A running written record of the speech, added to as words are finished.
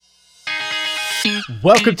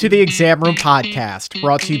Welcome to the Exam Room Podcast,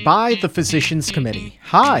 brought to you by the Physicians Committee.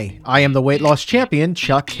 Hi, I am the weight loss champion,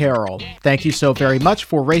 Chuck Carroll. Thank you so very much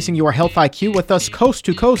for raising your health IQ with us coast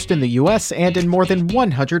to coast in the U.S. and in more than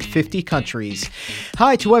 150 countries.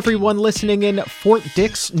 Hi to everyone listening in Fort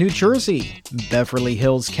Dix, New Jersey, Beverly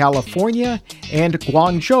Hills, California, and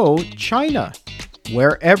Guangzhou, China.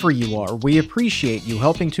 Wherever you are, we appreciate you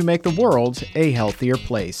helping to make the world a healthier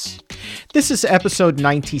place. This is episode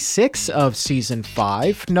 96 of season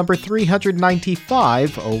 5, number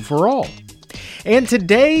 395 overall. And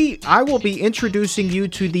today, I will be introducing you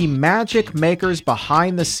to the magic makers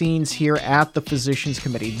behind the scenes here at the Physicians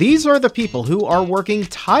Committee. These are the people who are working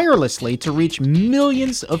tirelessly to reach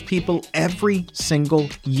millions of people every single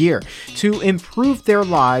year to improve their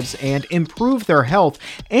lives and improve their health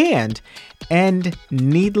and end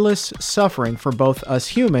needless suffering for both us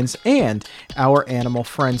humans and our animal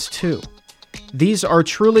friends too. These are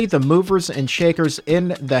truly the movers and shakers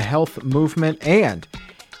in the health movement, and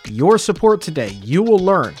your support today, you will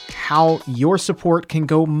learn how your support can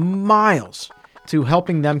go miles to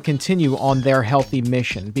helping them continue on their healthy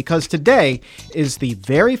mission, because today is the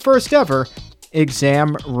very first ever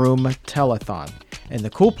Exam Room Telethon. And the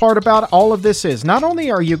cool part about all of this is not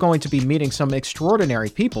only are you going to be meeting some extraordinary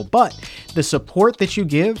people, but the support that you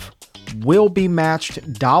give will be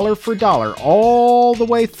matched dollar for dollar all the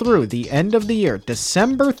way through the end of the year,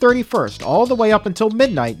 December 31st, all the way up until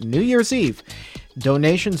midnight, New Year's Eve.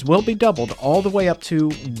 Donations will be doubled all the way up to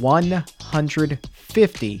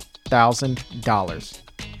 $150,000.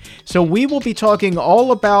 So we will be talking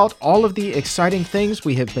all about all of the exciting things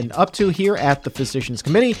we have been up to here at the Physicians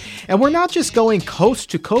Committee. And we're not just going coast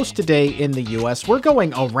to coast today in the U.S., we're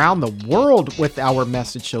going around the world with our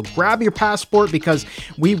message. So grab your passport, because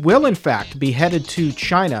we will in fact be headed to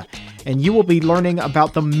China. And you will be learning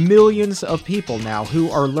about the millions of people now who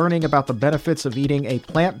are learning about the benefits of eating a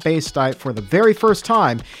plant-based diet for the very first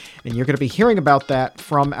time. And you're going to be hearing about that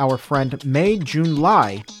from our friend Mei Jun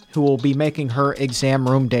Lai, who will be making her exam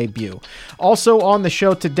room debut. Also on the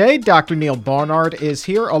show today, Dr. Neal Barnard is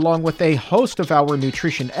here along with a host of our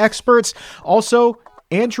nutrition experts. Also,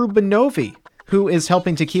 Andrew Benovi, who is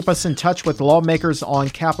helping to keep us in touch with lawmakers on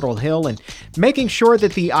Capitol Hill and making sure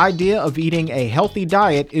that the idea of eating a healthy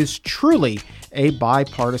diet is truly a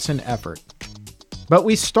bipartisan effort. But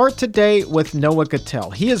we start today with Noah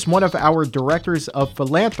Gattel. He is one of our directors of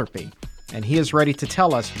philanthropy, and he is ready to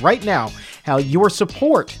tell us right now how your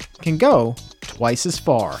support can go twice as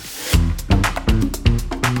far.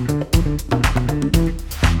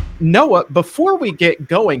 Noah, before we get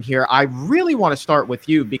going here, I really want to start with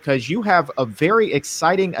you because you have a very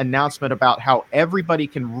exciting announcement about how everybody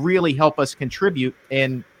can really help us contribute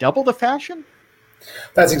in double the fashion.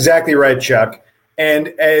 That's exactly right, Chuck. And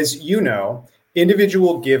as you know,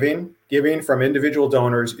 individual giving from individual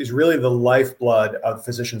donors is really the lifeblood of the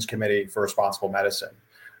Physicians Committee for Responsible Medicine.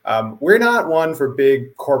 We're not one for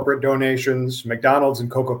big corporate donations. McDonald's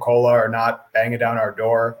and Coca-Cola are not banging down our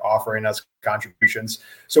door offering us contributions.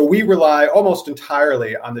 So we rely almost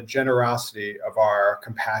entirely on the generosity of our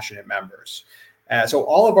compassionate members. So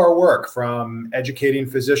all of our work, from educating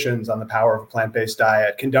physicians on the power of a plant-based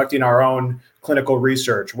diet, conducting our own clinical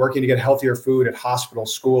research, working to get healthier food at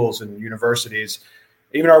hospitals, schools, and universities,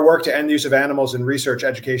 even our work to end the use of animals in research,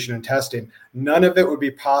 education, and testing, none of it would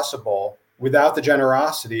be possible without the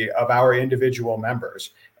generosity of our individual members.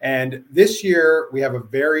 And this year, we have a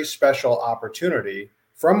very special opportunity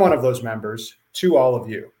from one of those members to all of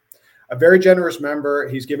you. A very generous member,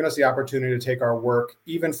 he's given us the opportunity to take our work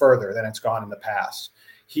even further than it's gone in the past.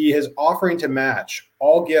 He is offering to match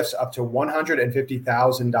all gifts up to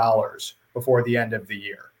 $150,000 before the end of the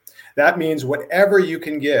year. That means whatever you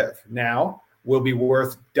can give now will be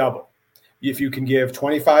worth double. If you can give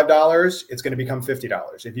 $25, it's going to become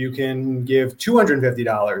 $50. If you can give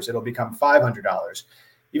 $250, it'll become $500.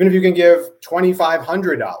 Even if you can give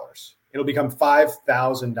 $2,500, it'll become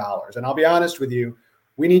 $5,000. And I'll be honest with you,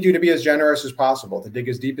 we need you to be as generous as possible, to dig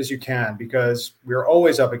as deep as you can, because we're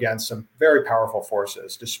always up against some very powerful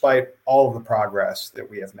forces, despite all of the progress that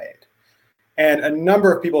we have made. And a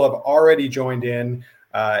number of people have already joined in.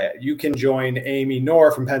 You can join Amy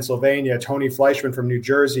Knorr from Pennsylvania, Tony Fleischman from New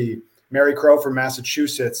Jersey, Mary Crow from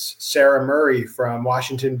Massachusetts, Sarah Murray from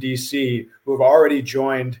Washington, D.C., who have already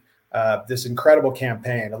joined this incredible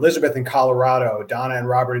campaign, Elizabeth in Colorado, Donna and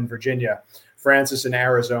Robert in Virginia, Francis in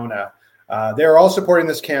Arizona. They're all supporting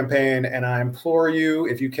this campaign, and I implore you,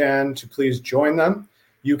 if you can, to please join them.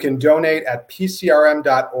 You can donate at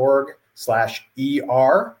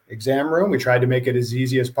pcrm.org/ER exam room. We tried to make it as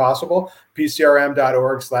easy as possible,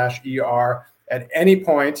 pcrm.org/ER. at any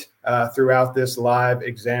point throughout this live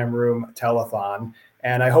exam room telethon.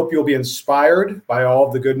 And I hope you'll be inspired by all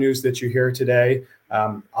of the good news that you hear today.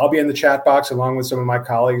 I'll be in the chat box along with some of my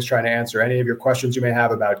colleagues trying to answer any of your questions you may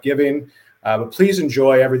have about giving. But please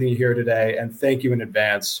enjoy everything you hear today, and thank you in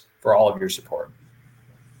advance for all of your support.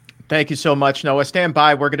 Thank you so much, Noah. Stand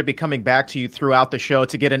by. We're going to be coming back to you throughout the show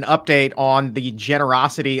to get an update on the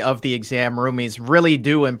generosity of the exam roomies. Really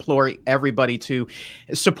do implore everybody to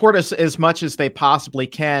support us as much as they possibly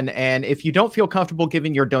can. And if you don't feel comfortable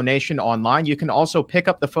giving your donation online, you can also pick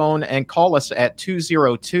up the phone and call us at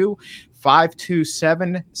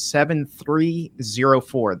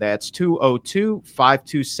 202-527-7304. That's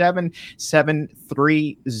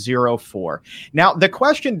 202-527-7304. Now, the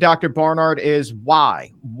question, Dr. Barnard, is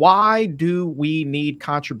why? Why do we need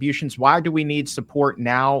contributions? Why do we need support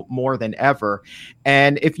now more than ever?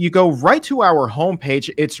 And if you go right to our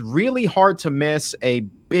homepage, it's really hard to miss a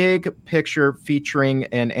big picture featuring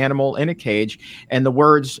an animal in a cage and the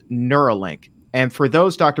words Neuralink. And for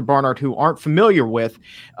those, Dr. Barnard, who aren't familiar with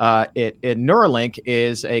Neuralink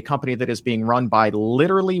is a company that is being run by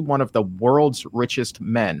literally one of the world's richest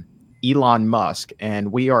men, Elon Musk.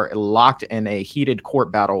 And we are locked in a heated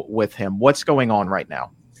court battle with him. What's going on right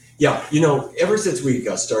now? Yeah, ever since we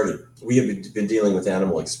got started, we have been dealing with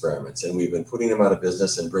animal experiments, and we've been putting them out of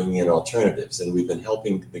business and bringing in alternatives. And we've been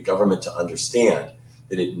helping the government to understand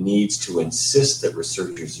that it needs to insist that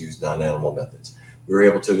researchers use non-animal methods. We were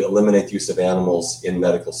able to eliminate the use of animals in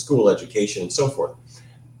medical school education and so forth.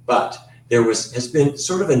 But there has been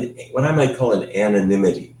sort of what I might call an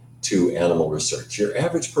anonymity to animal research. Your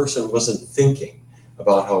average person wasn't thinking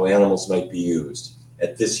about how animals might be used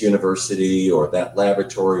at this university or that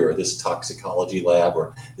laboratory or this toxicology lab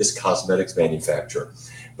or this cosmetics manufacturer.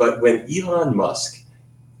 But when Elon Musk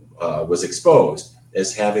was exposed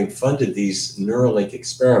as having funded these Neuralink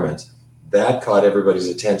experiments, that caught everybody's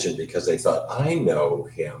attention because they thought, I know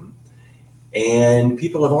him. And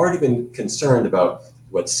people have already been concerned about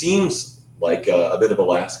what seems like a bit of a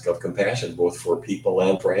lack of compassion, both for people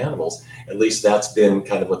and for animals. At least that's been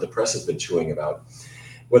kind of what the press has been chewing about.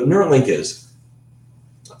 What Neuralink is,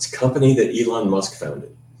 it's a company that Elon Musk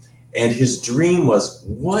founded. And his dream was,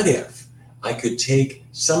 what if I could take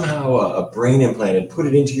somehow a brain implant and put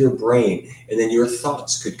it into your brain, and then your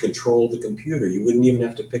thoughts could control the computer. You wouldn't even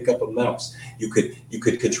have to pick up a mouse. You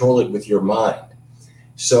could control it with your mind.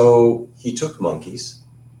 So he took monkeys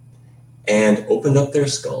and opened up their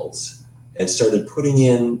skulls and started putting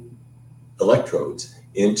in electrodes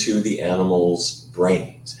into the animals'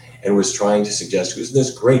 brains and was trying to suggest, isn't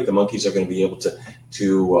this great? The monkeys are going to be able to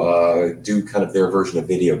do kind of their version of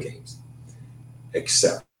video games.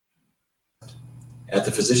 Except at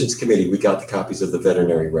the Physicians Committee, we got the copies of the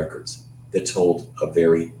veterinary records that told a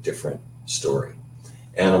very different story.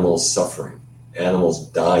 Animals suffering, animals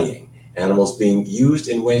dying, animals being used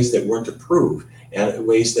in ways that weren't approved, and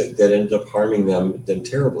ways that ended up harming them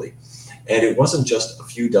terribly. And it wasn't just a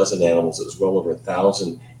few dozen animals, it was well over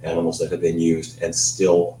 1,000 animals that have been used and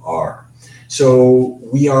still are. So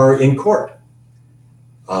we are in court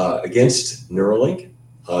against Neuralink,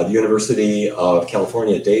 the University of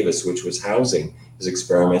California at Davis, which was housing his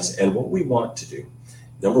experiments. And what we want to do,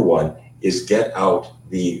 number one, is get out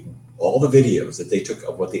all the videos that they took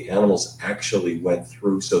of what the animals actually went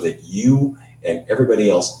through so that you and everybody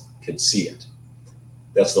else can see it.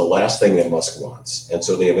 That's the last thing that Musk wants. And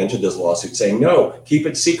so they have entered this lawsuit saying, no, keep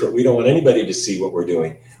it secret. We don't want anybody to see what we're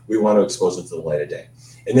doing. We want to expose it to the light of day.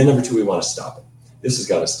 And then number two, we want to stop it. This has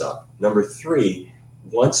got to stop. Number three,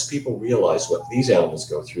 once people realize what these animals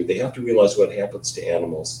go through, they have to realize what happens to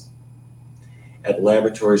animals at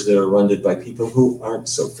laboratories that are run by people who aren't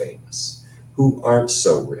so famous, who aren't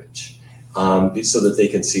so rich, so that they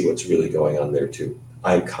can see what's really going on there too.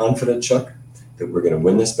 I'm confident, Chuck, that we're going to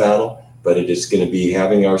win this battle, but it is going to be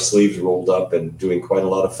having our sleeves rolled up and doing quite a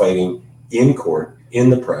lot of fighting in court, in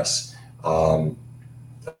the press, until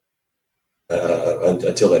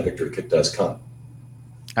that victory does come.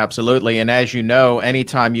 Absolutely. And as you know,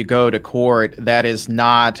 anytime you go to court, that is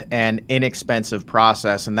not an inexpensive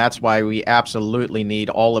process. And that's why we absolutely need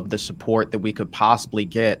all of the support that we could possibly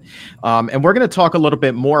get. And we're going to talk a little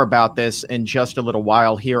bit more about this in just a little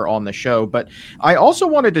while here on the show. But I also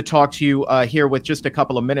wanted to talk to you here with just a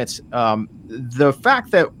couple of minutes. The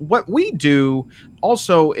fact that what we do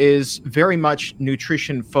also is very much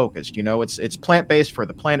nutrition focused. You know, it's plant-based for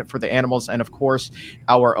the planet, for the animals, and of course,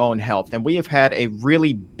 our own health. And we have had a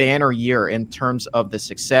really banner year in terms of the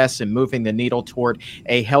success and moving the needle toward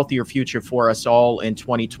a healthier future for us all in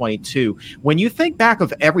 2022. When you think back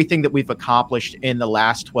of everything that we've accomplished in the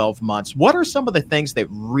last 12 months, what are some of the things that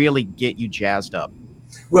really get you jazzed up?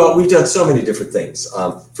 Well, we've done so many different things.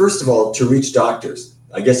 First of all, to reach doctors.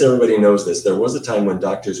 I guess everybody knows this. There was a time when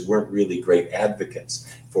doctors weren't really great advocates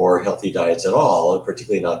for healthy diets at all,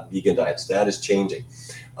 particularly not vegan diets. That is changing.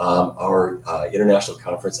 Our International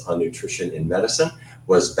Conference on Nutrition in Medicine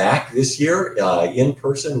was back this year in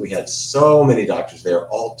person. We had so many doctors there,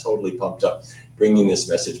 all totally pumped up, bringing this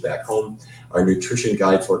message back home. Our nutrition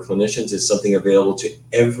guide for clinicians is something available to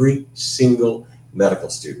every single medical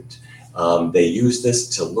student. They use this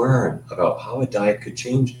to learn about how a diet could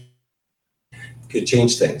change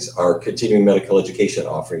things. Our continuing medical education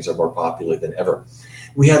offerings are more popular than ever.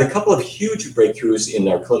 We had a couple of huge breakthroughs in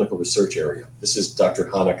our clinical research area. This is Dr.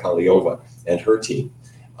 Hanna Kaliova and her team.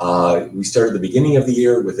 We started the beginning of the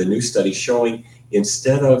year with a new study showing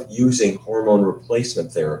instead of using hormone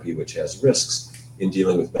replacement therapy, which has risks in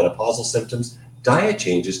dealing with menopausal symptoms, diet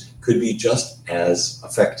changes could be just as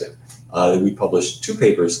effective. We published 2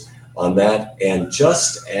 papers on that, and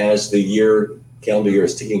just as the calendar year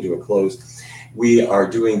is ticking to a close, we are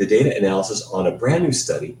doing the data analysis on a brand new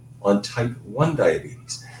study on type 1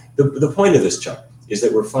 diabetes. The point of this, Chuck, is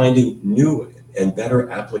that we're finding new and better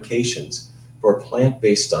applications for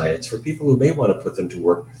plant-based diets for people who may want to put them to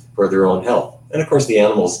work for their own health. And of course, the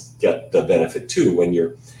animals get the benefit too. When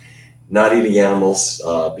you're not eating animals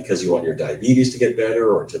because you want your diabetes to get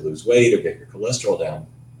better or to lose weight or get your cholesterol down,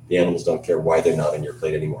 the animals don't care why they're not on your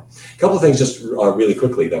plate anymore. A couple of things just really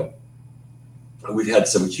quickly, though. We've had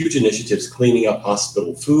some huge initiatives cleaning up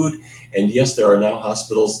hospital food. And yes, there are now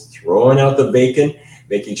hospitals throwing out the bacon,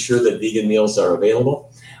 making sure that vegan meals are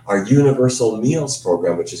available. Our Universal Meals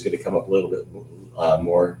program, which is going to come up a little bit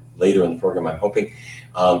more later in the program, I'm hoping,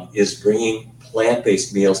 is bringing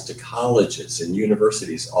plant-based meals to colleges and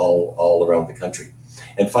universities all around the country.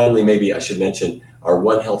 And finally, maybe I should mention our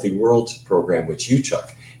One Healthy World program, which you,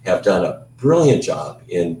 Chuck, have done a brilliant job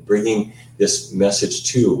in bringing this message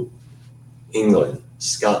to England,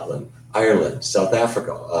 Scotland, Ireland, South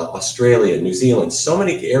Africa, Australia, New Zealand, so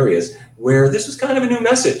many areas where this was kind of a new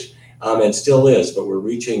message and still is, but we're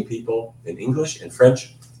reaching people in English and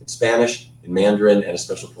French, in Spanish, in Mandarin, and a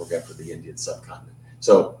special program for the Indian subcontinent.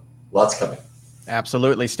 So lots coming.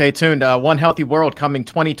 Absolutely. Stay tuned. One Healthy World coming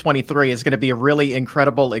 2023 is going to be a really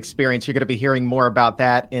incredible experience. You're going to be hearing more about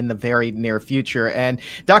that in the very near future. And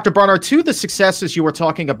Dr. Barnard, to the successes you were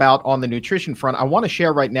talking about on the nutrition front, I want to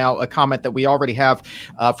share right now a comment that we already have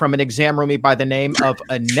from an exam roomie by the name of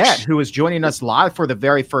Annette, who is joining us live for the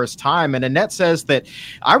very first time. And Annette says that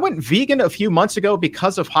I went vegan a few months ago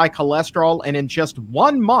because of high cholesterol, and in just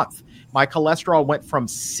 1 month, my cholesterol went from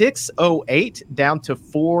 608 down to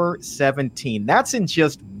 417. That's in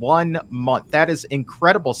just 1 month. That is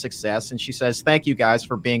incredible success. And she says, thank you guys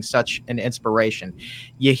for being such an inspiration.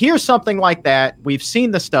 You hear something like that. We've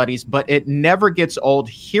seen the studies, but it never gets old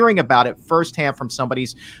hearing about it firsthand from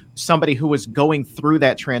somebody who is going through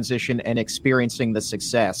that transition and experiencing the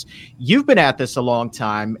success. You've been at this a long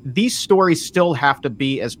time. These stories still have to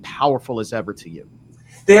be as powerful as ever to you.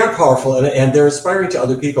 They are powerful and they're inspiring to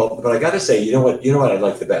other people. But I got to say, you know what I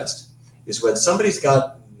like the best is when somebody's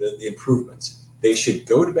got the improvements, they should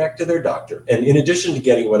go back to their doctor. And in addition to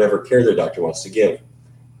getting whatever care their doctor wants to give,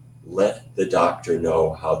 let the doctor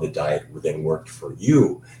know how the diet then worked for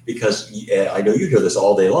you. Because I know you hear this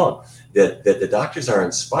all day long, that the doctors are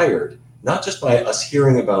inspired, not just by us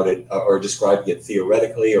hearing about it or describing it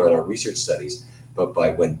theoretically or in our research studies, but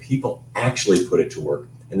by when people actually put it to work.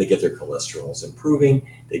 And they get their cholesterols improving,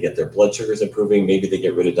 they get their blood sugars improving, maybe they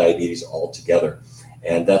get rid of diabetes altogether.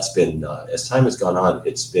 And that's been, as time has gone on,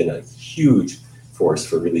 it's been a huge force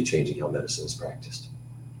for really changing how medicine is practiced.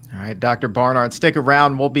 All right, Dr. Barnard, stick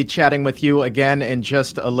around. We'll be chatting with you again in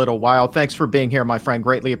just a little while. Thanks for being here, my friend.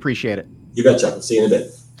 Greatly appreciate it. You betcha. I'll see you in a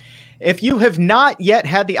bit. If you have not yet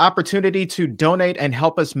had the opportunity to donate and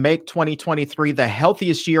help us make 2023 the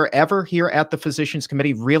healthiest year ever here at the Physicians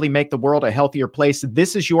Committee, really make the world a healthier place,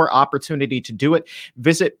 this is your opportunity to do it.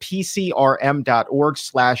 Visit pcrm.org/ER.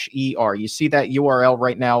 You see that URL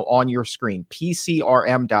right now on your screen, pcrm.org/ER.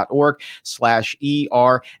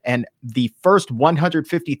 And the first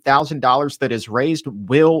 $150,000 that is raised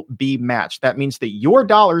will be matched. That means that your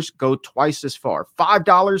dollars go twice as far.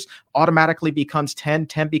 $5 automatically becomes 10,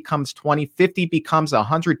 10 becomes 20, 50 becomes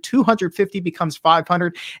 100, 250 becomes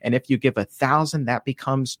 500. And if you give 1,000, that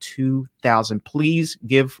becomes 2,000. Please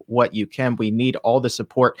give what you can. We need all the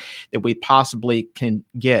support that we possibly can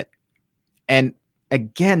get. And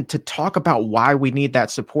again, to talk about why we need that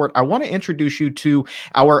support, I want to introduce you to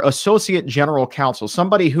our Associate General Counsel,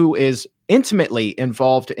 somebody who is intimately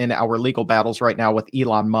involved in our legal battles right now with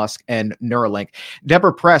Elon Musk and Neuralink.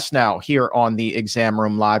 Deborah Press now here on the Exam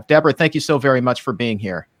Room Live. Deborah, thank you so very much for being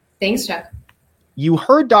here. Thanks, Chuck. You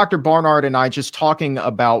heard Dr. Barnard and I just talking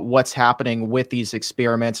about what's happening with these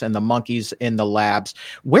experiments and the monkeys in the labs.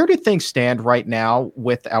 Where do things stand right now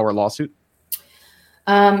with our lawsuit?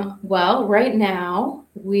 Well, right now,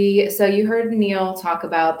 so you heard Neal talk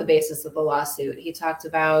about the basis of the lawsuit. He talked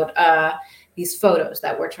about these photos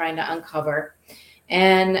that we're trying to uncover.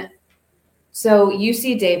 And so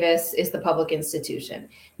UC Davis is the public institution.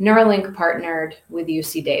 Neuralink partnered with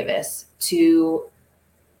UC Davis to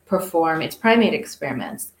perform its primate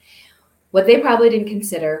experiments. What they probably didn't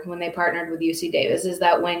consider when they partnered with UC Davis is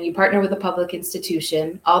that when you partner with a public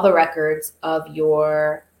institution, all the records of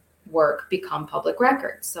your work become public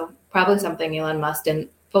records. So probably something Elon Musk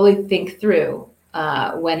didn't fully think through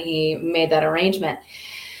when he made that arrangement.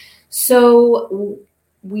 So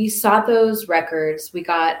we sought those records. We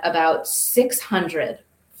got about 600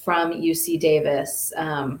 from UC Davis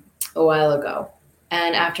a while ago.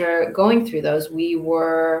 And after going through those, we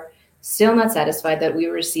were still not satisfied that we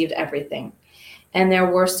received everything. And there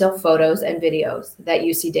were still photos and videos that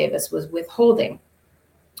UC Davis was withholding.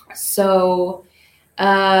 So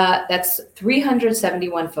that's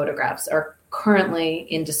 371 photographs are currently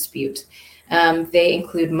in dispute. They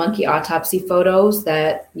include monkey autopsy photos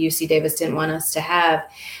that UC Davis didn't want us to have.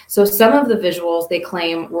 So some of the visuals they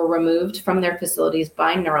claim were removed from their facilities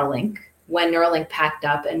by Neuralink when Neuralink packed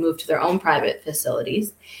up and moved to their own private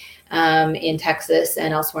facilities in Texas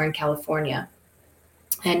and elsewhere in California.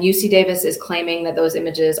 And UC Davis is claiming that those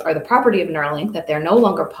images are the property of Neuralink, that they're no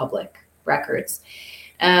longer public records.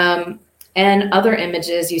 And other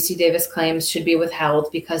images UC Davis claims should be withheld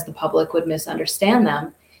because the public would misunderstand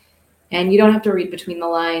them. And you don't have to read between the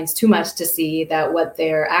lines too much to see that what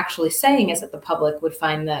they're actually saying is that the public would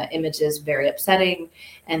find the images very upsetting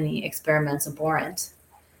and the experiments abhorrent.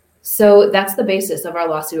 So that's the basis of our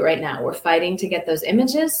lawsuit right now. We're fighting to get those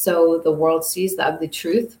images so the world sees the ugly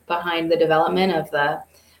truth behind the development of the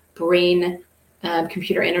brain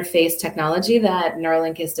computer interface technology that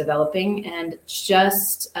Neuralink is developing. And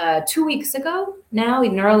just 2 weeks ago, now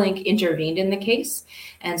Neuralink intervened in the case.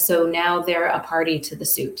 And so now they're a party to the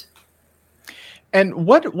suit. And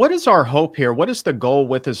what is our hope here? What is the goal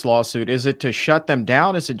with this lawsuit? Is it to shut them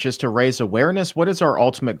down? Is it just to raise awareness? What is our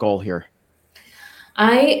ultimate goal here?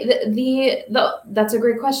 That's a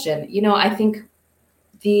great question. I think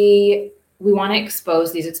we want to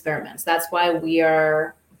expose these experiments. That's why we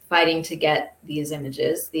are fighting to get these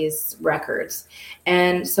images, these records.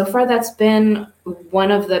 And so far, that's been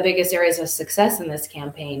one of the biggest areas of success in this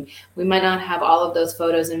campaign. We might not have all of those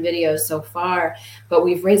photos and videos so far, but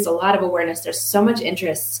we've raised a lot of awareness. There's so much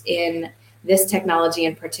interest in this technology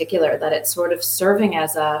in particular that it's sort of serving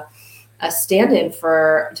as a stand-in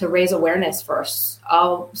to raise awareness for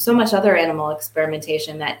so much other animal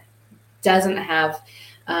experimentation that doesn't have,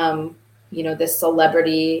 this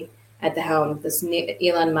celebrity at the helm, this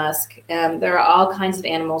Elon Musk. There are all kinds of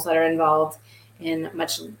animals that are involved in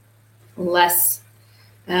much less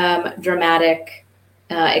dramatic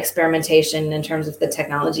experimentation in terms of the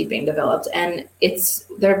technology being developed. And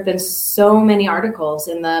there have been so many articles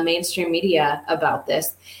in the mainstream media about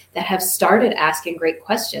this that have started asking great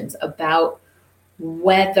questions about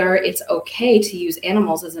whether it's okay to use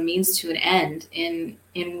animals as a means to an end in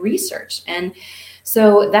research. And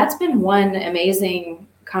so that's been one amazing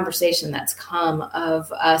conversation that's come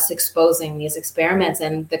of us exposing these experiments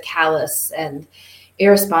and the callous and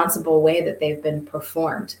irresponsible way that they've been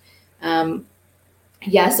performed.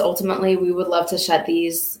 Yes, ultimately, we would love to shut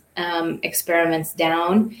these experiments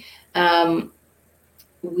down.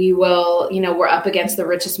 We will, we're up against the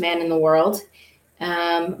richest man in the world.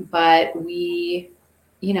 But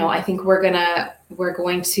I think we're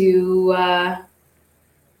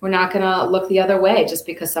not going to look the other way just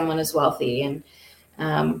because someone is wealthy. And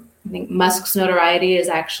I think Musk's notoriety is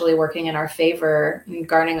actually working in our favor and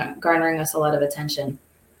garnering us a lot of attention.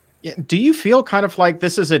 Yeah. Do you feel kind of like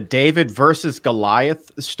this is a David versus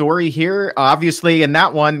Goliath story here? Obviously, in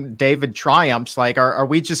that one, David triumphs. Like, are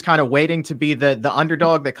we just kind of waiting to be the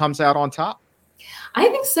underdog that comes out on top? I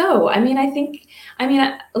think so.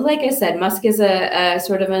 Like I said, Musk is a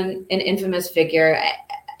sort of an infamous figure.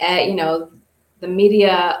 The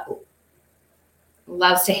media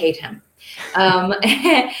loves to hate him. But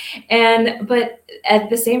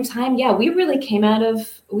at the same time, yeah, we really came out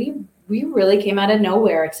of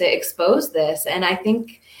nowhere to expose this. And I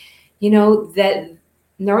think, that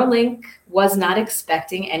Neuralink was not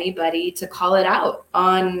expecting anybody to call it out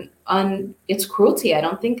on its cruelty.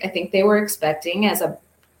 I think they were expecting, as a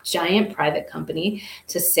giant private company,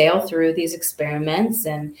 to sail through these experiments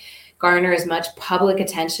and garner as much public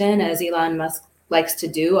attention as Elon Musk likes to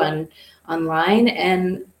do online,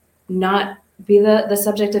 and not be the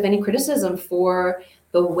subject of any criticism for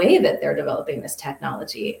the way that they're developing this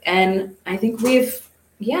technology. And I think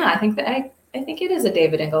I think it is a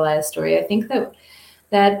David and Goliath story. I think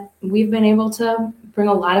that we've been able to bring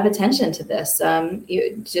a lot of attention to this,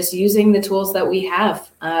 just using the tools that we have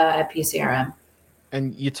at PCRM.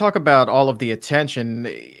 And you talk about all of the attention.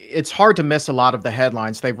 It's hard to miss a lot of the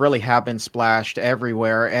headlines. They really have been splashed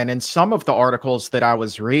everywhere. And in some of the articles that I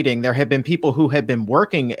was reading, there have been people who had been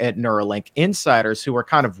working at Neuralink, insiders who were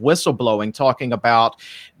kind of whistleblowing, talking about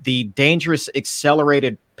the dangerous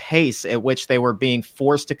accelerated pace at which they were being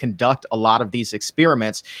forced to conduct a lot of these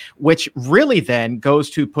experiments, which really then goes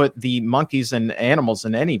to put the monkeys and animals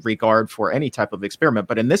in any regard for any type of experiment.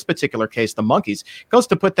 But in this particular case, the monkeys goes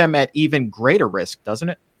to put them at even greater risk, doesn't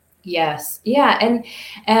it? Yes. Yeah. And,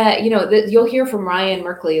 you'll hear from Ryan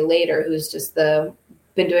Merkley later, who's just been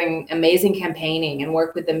doing amazing campaigning and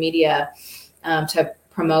work with the media to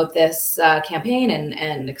promote this campaign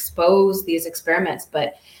and expose these experiments.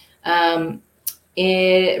 But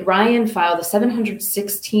Ryan filed a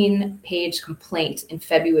 716-page complaint in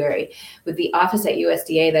February with the office at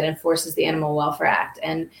USDA that enforces the Animal Welfare Act.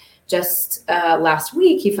 And just last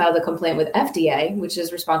week, he filed a complaint with FDA, which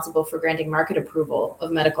is responsible for granting market approval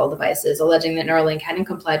of medical devices, alleging that Neuralink hadn't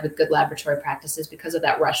complied with good laboratory practices because of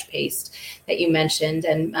that rush pace that you mentioned,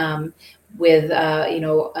 and with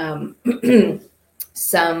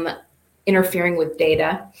some interfering with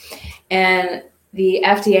data. And the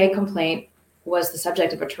FDA complaint was the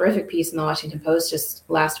subject of a terrific piece in the Washington Post just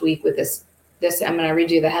last week with this. I'm going to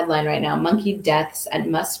read you the headline right now. Monkey deaths at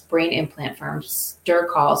Musk brain implant firms stir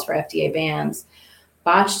calls for FDA bans.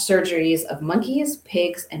 Botched surgeries of monkeys,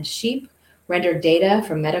 pigs, and sheep render data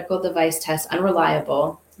from medical device tests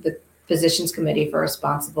unreliable, the Physicians Committee for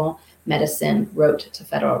Responsible Medicine wrote to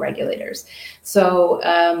federal regulators. So,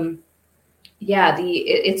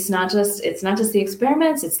 it's not just the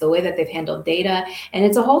experiments, it's the way that they've handled data, and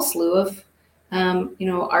it's a whole slew of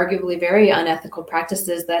arguably very unethical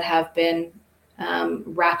practices that have been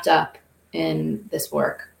wrapped up in this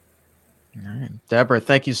work. All right. Deborah,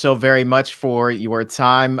 thank you so very much for your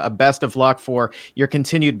time. Best of luck for your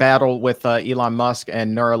continued battle with Elon Musk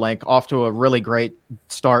and Neuralink. Off to a really great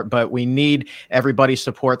start, but we need everybody's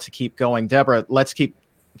support to keep going. Deborah, let's keep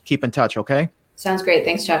in touch, okay? Sounds great.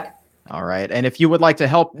 Thanks, Chuck. All right. And if you would like to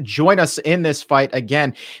help join us in this fight,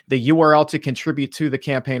 again, the URL to contribute to the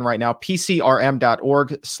campaign right now,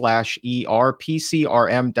 pcrm.org/ER,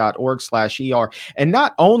 pcrm.org/ER. And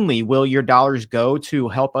not only will your dollars go to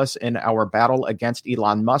help us in our battle against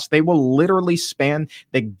Elon Musk, they will literally span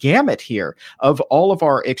the gamut here of all of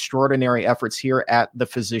our extraordinary efforts here at the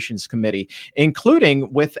Physicians Committee,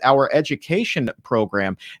 including with our education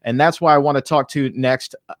program. And that's why I want to talk to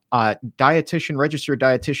next registered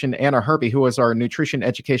dietitian Anna Herbie, who is our nutrition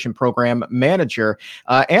education program manager.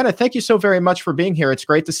 Anna, thank you so very much for being here. It's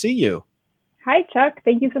great to see you. Hi, Chuck.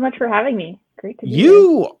 Thank you so much for having me. Great to be here.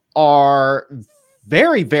 You are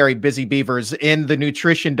very, very busy beavers in the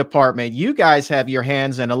nutrition department. You guys have your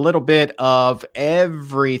hands in a little bit of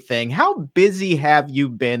everything. How busy have you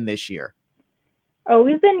been this year? Oh,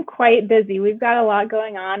 we've been quite busy. We've got a lot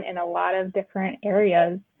going on in a lot of different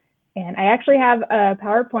areas. And I actually have a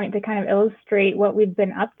PowerPoint to kind of illustrate what we've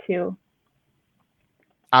been up to.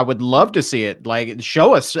 I would love to see it. Like,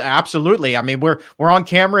 show us. Absolutely. I mean, we're on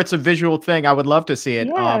camera. It's a visual thing. I would love to see it.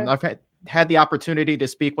 Yeah. I've had the opportunity to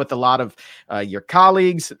speak with a lot of your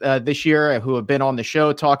colleagues this year who have been on the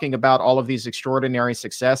show talking about all of these extraordinary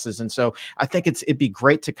successes. And so I think it'd be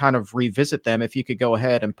great to kind of revisit them. If you could go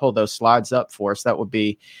ahead and pull those slides up for us, that would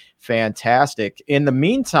be fantastic. In the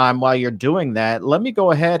meantime, while you're doing that, let me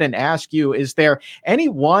go ahead and ask you, is there any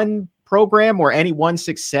one program or any one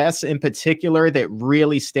success in particular that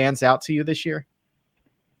really stands out to you this year?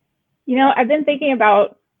 I've been thinking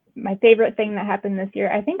about my favorite thing that happened this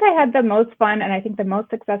year. I think I had the most fun and I think the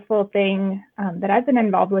most successful thing that I've been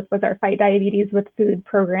involved with was our Fight Diabetes with Food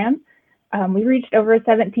program. We reached over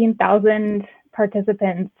 17,000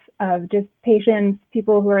 participants of just patients,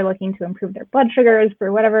 people who are looking to improve their blood sugars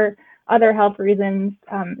for whatever other health reasons.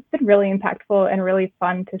 It's been really impactful and really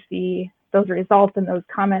fun to see those results and those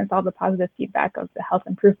comments, all the positive feedback of the health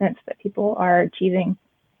improvements that people are achieving.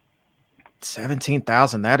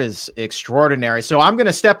 17,000. That is extraordinary. So I'm going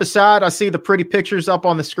to step aside. I see the pretty pictures up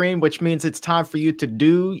on the screen, which means it's time for you to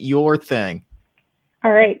do your thing.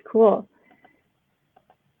 All right, cool.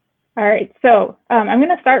 All right, so I'm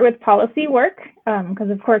going to start with policy work because,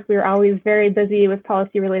 of course, we are always very busy with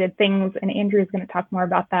policy-related things, and Andrew is going to talk more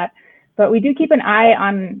about that. But we do keep an eye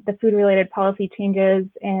on the food-related policy changes,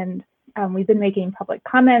 and we've been making public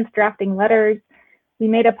comments, drafting letters. we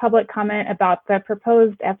made a public comment about the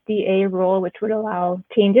proposed FDA rule, which would allow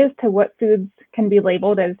changes to what foods can be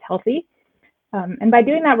labeled as healthy. And by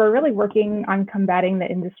doing that, we're really working on combating the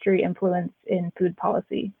industry influence in food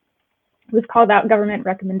policy. We've called out government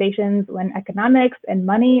recommendations when economics and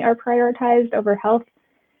money are prioritized over health.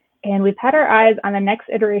 And we've had our eyes on the next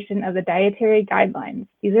iteration of the dietary guidelines.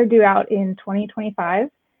 These are due out in 2025.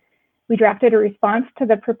 We drafted a response to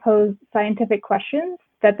the proposed scientific questions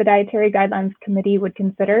that the Dietary Guidelines Committee would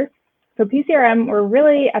consider. So PCRM, we're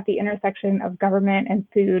really at the intersection of government and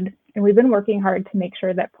food, and we've been working hard to make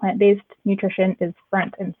sure that plant-based nutrition is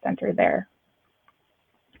front and center there.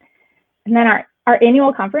 And then our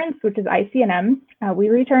annual conference, which is ICNM, we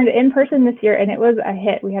returned in person this year, and it was a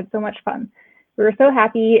hit. We had so much fun. We were so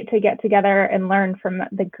happy to get together and learn from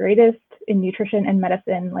the greatest in nutrition and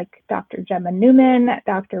medicine, like Dr. Gemma Newman,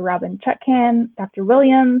 Dr. Robin Chutkan, Dr.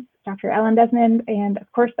 Williams, Dr. Ellen Desmond, and of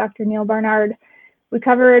course, Dr. Neal Barnard. We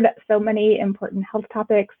covered so many important health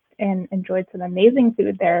topics and enjoyed some amazing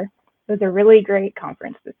food there. It was a really great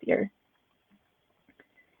conference this year.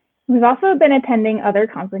 We've also been attending other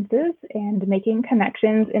conferences and making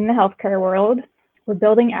connections in the healthcare world. We're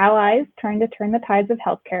building allies, trying to turn the tides of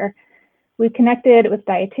healthcare. We connected with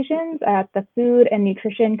dietitians at the Food and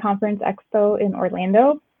Nutrition Conference Expo in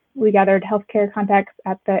Orlando. We gathered healthcare contacts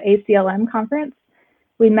at the ACLM conference.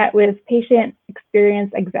 We met with patient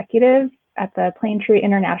experience executives at the Plaintree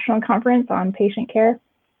International Conference on patient care.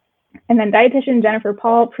 And then dietitian Jennifer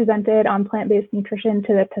Paul presented on plant-based nutrition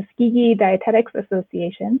to the Tuskegee Dietetics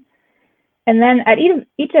Association. And then at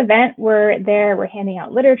each event, we're handing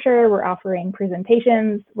out literature, we're offering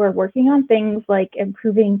presentations, we're working on things like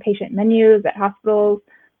improving patient menus at hospitals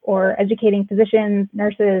or educating physicians,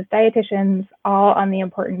 nurses, dietitians, all on the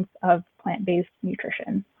importance of plant-based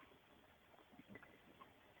nutrition.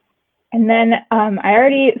 And then I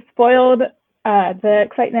already spoiled the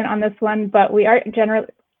excitement on this one, but we are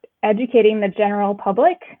educating the general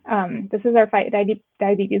public. This is our Fight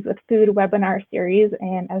Diabetes with Food webinar series.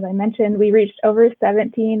 And as I mentioned, we reached over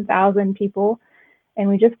 17,000 people, and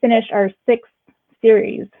we just finished our 6th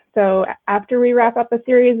series. So after we wrap up a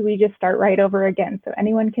series, we just start right over again. So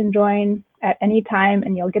anyone can join at any time,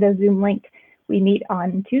 and you'll get a Zoom link. We meet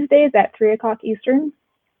on Tuesdays at 3 o'clock Eastern.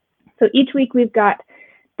 So each week we've got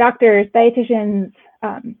doctors, dietitians,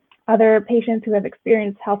 other patients who have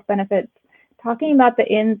experienced health benefits, talking about the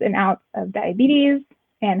ins and outs of diabetes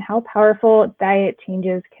and how powerful diet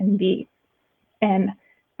changes can be. And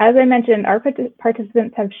as I mentioned, our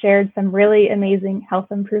participants have shared some really amazing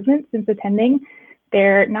health improvements since attending.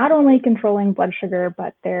 They're not only controlling blood sugar,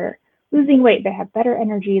 but they're losing weight. They have better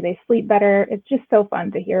energy, they sleep better. It's just so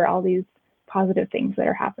fun to hear all these positive things that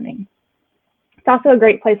are happening. It's also a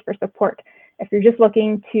great place for support if you're just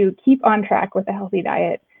looking to keep on track with a healthy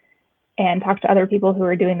diet and talk to other people who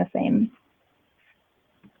are doing the same.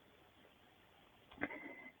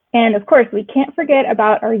 And of course, we can't forget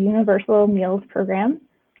about our Universal Meals program.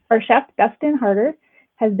 Our chef, Dustin Harder,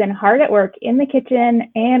 has been hard at work in the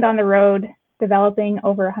kitchen and on the road, developing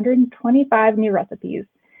over 125 new recipes.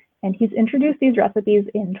 And he's introduced these recipes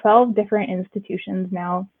in 12 different institutions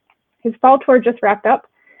now. His fall tour just wrapped up,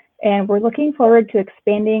 and we're looking forward to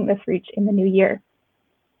expanding this reach in the new year.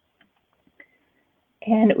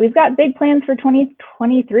 And we've got big plans for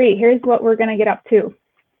 2023. Here's what we're going to get up to.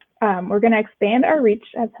 We're going to expand our reach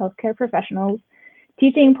as healthcare professionals,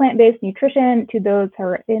 teaching plant-based nutrition to those who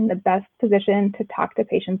are in the best position to talk to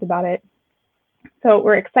patients about it. So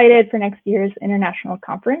we're excited for next year's International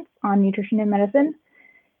Conference on Nutrition and Medicine.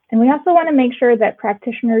 And we also want to make sure that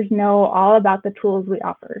practitioners know all about the tools we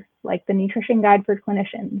offer, like the Nutrition Guide for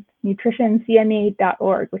Clinicians,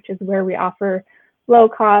 nutritioncme.org, which is where we offer low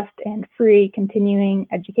cost and free continuing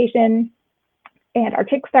education, and our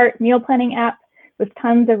Kickstart meal planning app with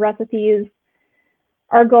tons of recipes.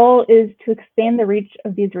 Our goal is to expand the reach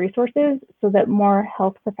of these resources so that more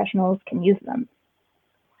health professionals can use them.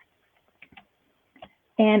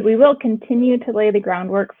 And we will continue to lay the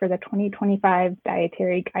groundwork for the 2025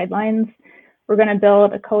 dietary guidelines. We're going to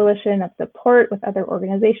build a coalition of support with other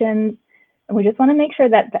organizations, and we just want to make sure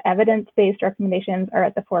that the evidence-based recommendations are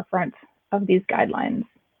at the forefront of these guidelines.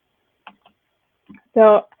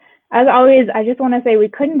 So as always, I just want to say we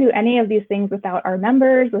couldn't do any of these things without our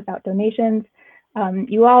members, without donations.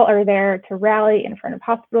 You all are there to rally in front of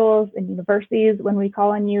hospitals and universities when we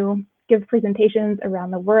call on you, give presentations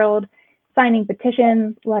around the world, signing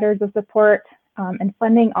petitions, letters of support, and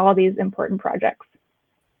funding all these important projects.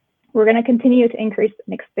 We're going to continue to increase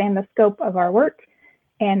and expand the scope of our work,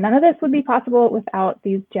 and none of this would be possible without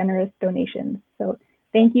these generous donations. So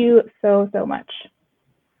thank you so much.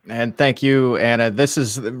 And thank you, Anna. This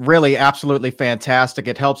is really absolutely fantastic.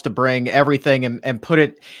 It helps to bring everything and put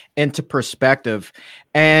it into perspective.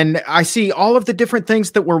 And I see all of the different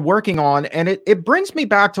things that we're working on. And it brings me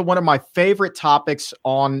back to one of my favorite topics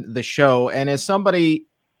on the show. And as somebody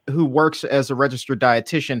who works as a registered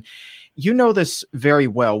dietitian, you know this very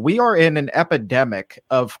well. We are in an epidemic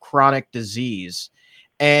of chronic disease.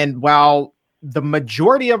 And while the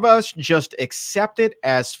majority of us just accept it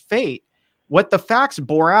as fate, what the facts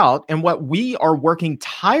bore out and what we are working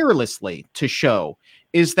tirelessly to show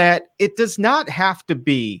is that it does not have to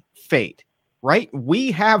be fate, right?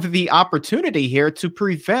 We have the opportunity here to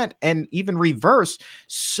prevent and even reverse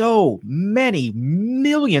so many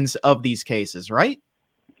millions of these cases, right?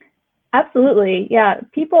 Absolutely. Yeah.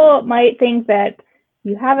 People might think that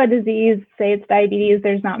you have a disease, say it's diabetes,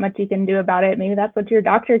 there's not much you can do about it. Maybe that's what your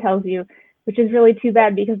doctor tells you, which is really too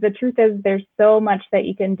bad, because the truth is there's so much that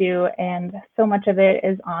you can do, and so much of it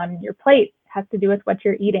is on your plate. It has to do with what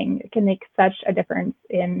you're eating. It can make such a difference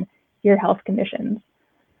in your health conditions.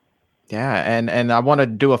 Yeah, and I want to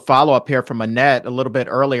do a follow-up here from Annette a little bit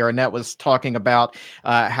earlier. Annette was talking about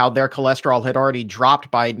how their cholesterol had already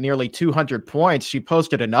dropped by nearly 200 points. She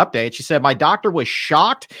posted an update. She said, my doctor was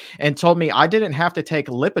shocked and told me I didn't have to take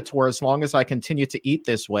Lipitor as long as I continue to eat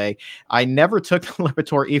this way. I never took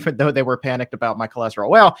Lipitor even though they were panicked about my cholesterol.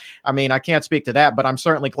 Well, I mean, I can't speak to that, but I'm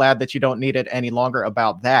certainly glad that you don't need it any longer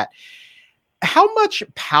about that. How much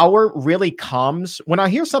power really comes when I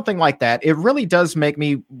hear something like that? It really does make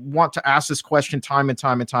me want to ask this question time and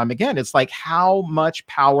time and time again. It's like, how much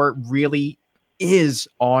power really is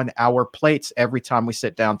on our plates every time we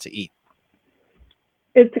sit down to eat?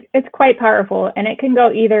 It's quite powerful, and it can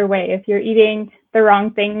go either way. If you're eating the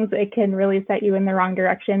wrong things, it can really set you in the wrong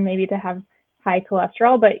direction, maybe to have high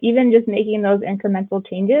cholesterol, but even just making those incremental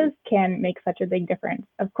changes can make such a big difference.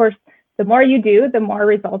 Of course, the more you do, the more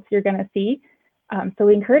results you're going to see. So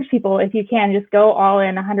we encourage people, if you can, just go all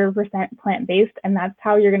in 100% plant-based, and that's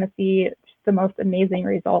how you're going to see just the most amazing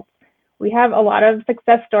results. We have a lot of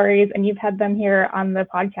success stories, and you've had them here on the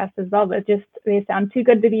podcast as well, but they sound too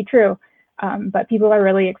good to be true. But people are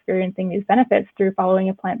really experiencing these benefits through following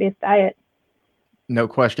a plant-based diet. No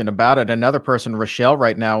question about it. Another person, Rochelle,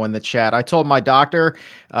 right now in the chat. I told my doctor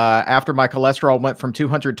after my cholesterol went from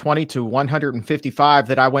 220 to 155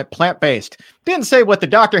 that I went plant-based. Didn't say what the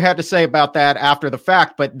doctor had to say about that after the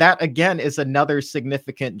fact, but that, again, is another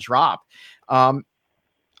significant drop.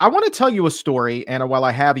 I want to tell you a story, Anna, while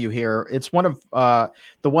I have you here. It's one of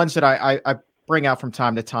the ones that I bring out from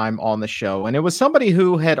time to time on the show. And it was somebody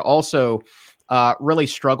who had also really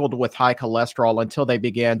struggled with high cholesterol until they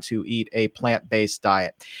began to eat a plant-based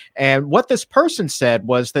diet. And what this person said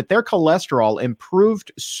was that their cholesterol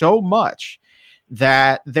improved so much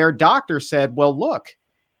that their doctor said, well, look,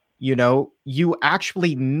 you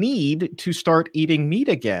actually need to start eating meat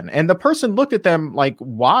again. And the person looked at them like,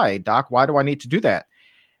 why, doc? Why do I need to do that?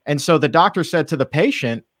 And so the doctor said to the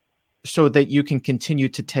patient, so that you can continue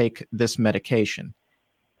to take this medication.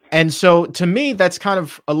 And so to me, that's kind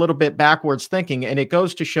of a little bit backwards thinking. And it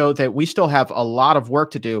goes to show that we still have a lot of work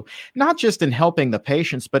to do, not just in helping the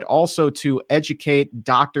patients, but also to educate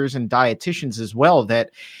doctors and dietitians as well, that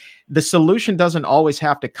the solution doesn't always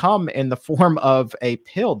have to come in the form of a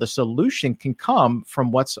pill. The solution can come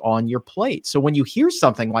from what's on your plate. So when you hear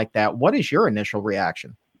something like that, what is your initial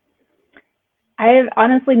reaction? I've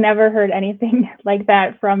honestly never heard anything like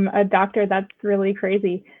that from a doctor. That's really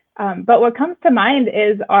crazy. But what comes to mind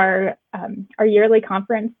is our yearly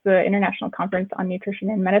conference, the International Conference on Nutrition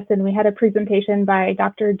and Medicine. We had a presentation by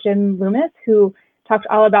Dr. Jim Loomis, who talked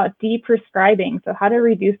all about deprescribing, so how to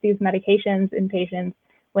reduce these medications in patients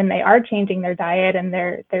when they are changing their diet, and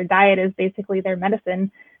their diet is basically their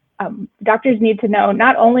medicine. Doctors need to know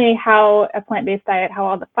not only how a plant-based diet, how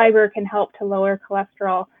all the fiber can help to lower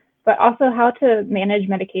cholesterol, but also how to manage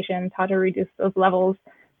medications, how to reduce those levels,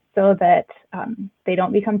 so that they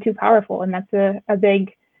don't become too powerful. And that's a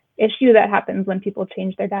big issue that happens when people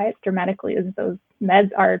change their diets dramatically, is those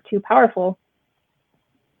meds are too powerful.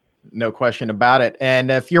 No question about it.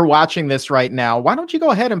 And if you're watching this right now, why don't you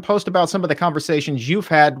go ahead and post about some of the conversations you've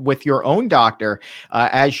had with your own doctor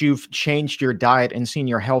as you've changed your diet and seen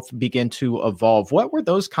your health begin to evolve? What were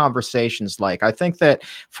those conversations like? I think that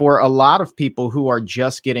for a lot of people who are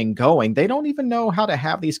just getting going, they don't even know how to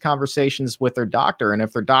have these conversations with their doctor. And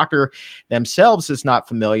if their doctor themselves is not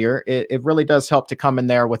familiar, it really does help to come in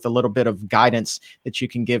there with a little bit of guidance that you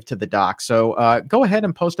can give to the doc. So go ahead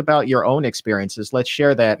and post about your own experiences. Let's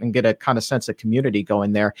share that and can get a kind of sense of community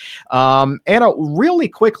going there. Anna, really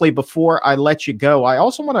quickly before I let you go, I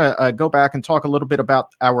also want to go back and talk a little bit about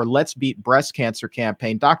our Let's Beat Breast Cancer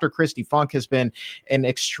campaign. Dr. Christy Funk has been an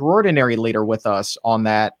extraordinary leader with us on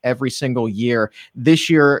that every single year. This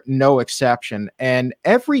year, no exception. And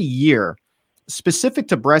every year, specific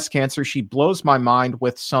to breast cancer, she blows my mind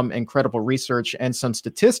with some incredible research and some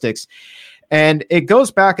statistics. And it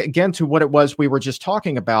goes back again to what it was we were just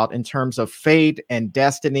talking about in terms of fate and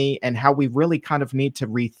destiny and how we really kind of need to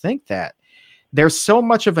rethink that. There's so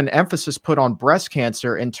much of an emphasis put on breast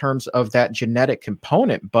cancer in terms of that genetic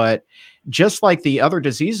component, but just like the other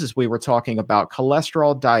diseases we were talking about,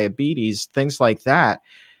 cholesterol, diabetes, things like that,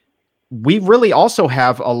 we really also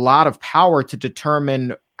have a lot of power to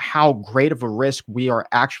determine how great of a risk we are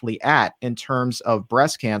actually at in terms of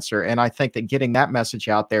breast cancer. And I think that getting that message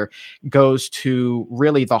out there goes to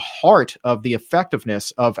really the heart of the effectiveness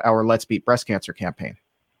of our Let's Beat Breast Cancer campaign.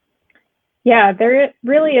 Yeah, there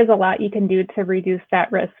really is a lot you can do to reduce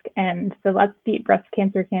that risk. And the Let's Beat Breast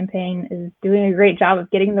Cancer campaign is doing a great job of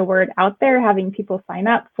getting the word out there, having people sign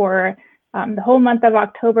up for the whole month of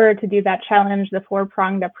October to do that challenge, the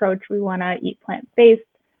 4-pronged approach. We want to eat plant-based,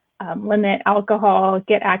 limit alcohol,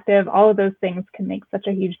 get active. All of those things can make such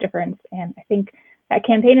a huge difference. And I think that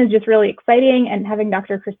campaign is just really exciting, and having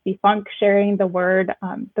Dr. Christy Funk sharing the word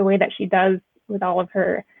the way that she does with all of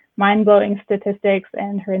her mind-blowing statistics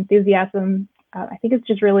and her enthusiasm, I think it's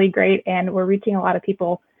just really great. And we're reaching a lot of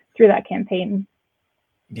people through that campaign.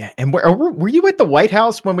 Yeah. And were you at the White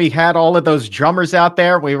House when we had all of those drummers out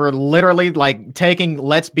there? We were literally like taking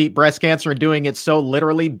Let's Beat Breast Cancer and doing it so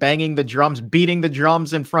literally, banging the drums, beating the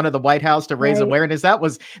drums in front of the White House to raise awareness. That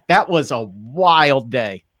was a wild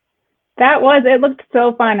day. It looked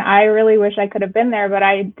so fun. I really wish I could have been there, but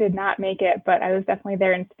I did not make it. But I was definitely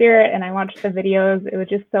there in spirit, and I watched the videos. It was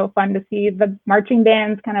just so fun to see the marching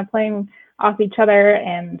bands kind of playing off each other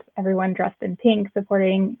and everyone dressed in pink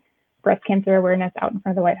supporting breast cancer awareness out in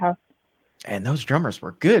front of the White House. And those drummers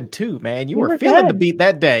were good too, man. You were feeling the beat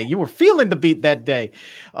that day.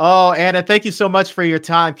 Oh, Anna, thank you so much for your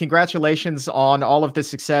time. Congratulations on all of the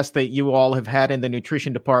success that you all have had in the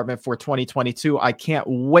nutrition department for 2022. I can't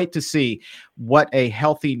wait to see what a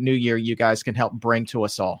healthy new year you guys can help bring to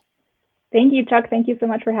us all. Thank you, Chuck. Thank you so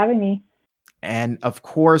much for having me. And of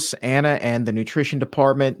course, Anna and the nutrition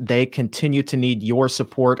department, they continue to need your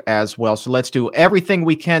support as well. So let's do everything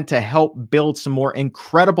we can to help build some more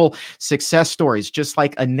incredible success stories, just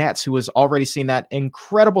like Annette's, who has already seen that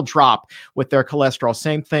incredible drop with their cholesterol.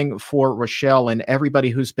 Same thing for Rochelle and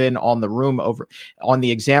everybody who's been on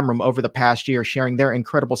the exam room over the past year, sharing their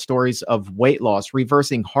incredible stories of weight loss,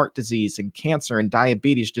 reversing heart disease and cancer and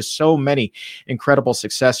diabetes. Just so many incredible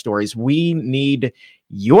success stories. We need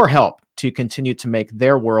your help to continue to make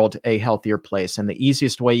their world a healthier place. And the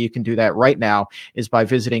easiest way you can do that right now is by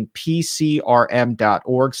visiting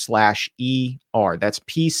pcrm.org/ER. That's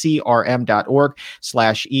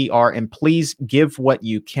pcrm.org/ER. And please give what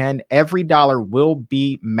you can. Every dollar will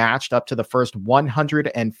be matched up to the first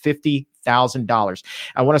 $150,000.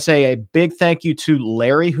 I want to say a big thank you to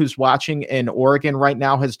Larry, who's watching in Oregon right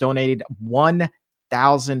now, has donated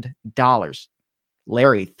 $1,000.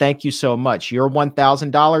 Larry, thank you so much. Your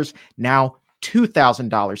 $1,000, now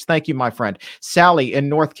 $2,000. Thank you, my friend. Sally in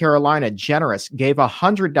North Carolina, generous, gave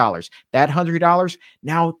 $100. That $100,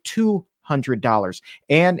 now $200.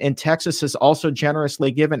 Ann in Texas has also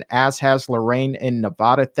generously given, as has Lorraine in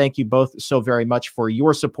Nevada. Thank you both so very much for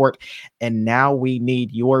your support. And now we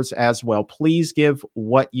need yours as well. Please give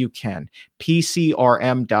what you can.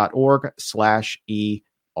 pcrm.org/ER.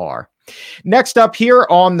 Next up here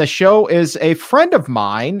on the show is a friend of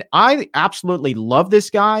mine. I absolutely love this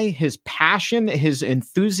guy. His passion, his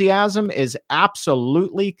enthusiasm is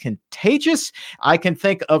absolutely contagious. I can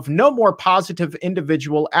think of no more positive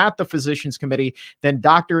individual at the Physicians Committee than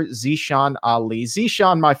Dr. Zeeshan Ali.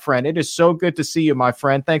 Zeeshan, my friend, it is so good to see you, my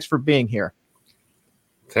friend. Thanks for being here.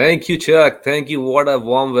 Thank you, Chuck. Thank you. What a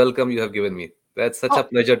warm welcome you have given me. That's such a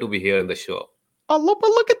pleasure to be here in the show. Oh,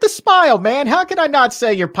 look at the smile, man. How can I not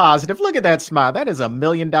say you're positive? Look at that smile. That is $1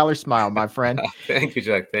 million smile, my friend. Thank you,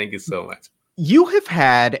 Chuck. Thank you so much. You have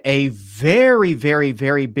had a very, very,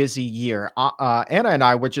 very busy year. Anna and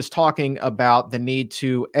I were just talking about the need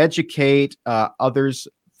to educate others,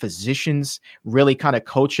 physicians, really kind of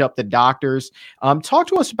coach up the doctors. Talk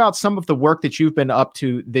to us about some of the work that you've been up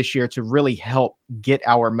to this year to really help get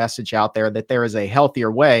our message out there that there is a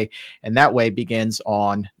healthier way, and that way begins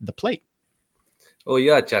on the plate. Oh,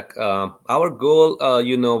 yeah, Chuck. Our goal,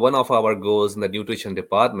 one of our goals in the nutrition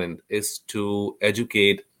department is to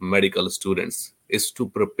educate medical students, is to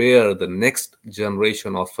prepare the next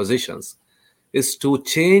generation of physicians is to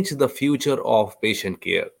change the future of patient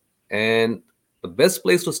care. And the best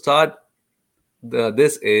place to start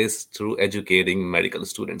this is through educating medical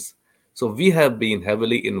students. So we have been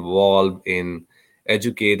heavily involved in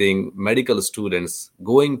educating medical students,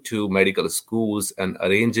 going to medical schools and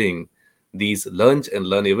arranging these lunch and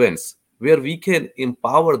learn events where we can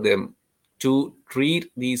empower them to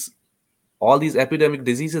treat all these epidemic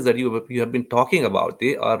diseases that you have been talking about.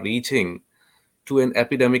 They are reaching to an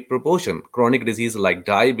epidemic proportion. Chronic diseases like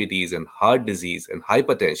diabetes and heart disease and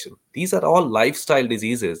hypertension. These are all lifestyle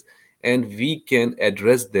diseases, and we can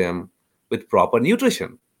address them with proper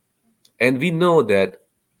nutrition. And we know that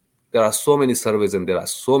there are so many surveys and there are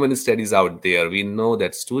so many studies out there. We know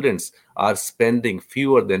that students are spending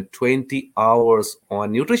fewer than 20 hours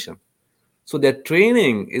on nutrition. So their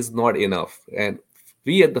training is not enough. And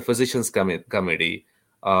we at the Physicians Committee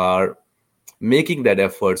are making that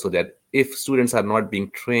effort so that if students are not being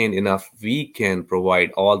trained enough, we can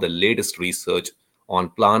provide all the latest research on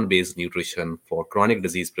plant-based nutrition for chronic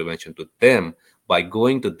disease prevention to them by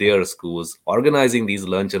going to their schools, organizing these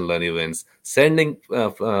lunch and learn events, sending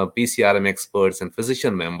PCRM experts and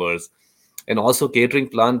physician members, and also catering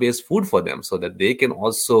plant-based food for them so that they can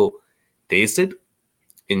also taste it,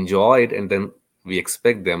 enjoy it, and then we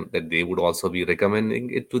expect them that they would also be recommending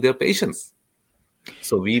it to their patients.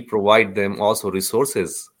 So we provide them also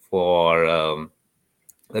resources for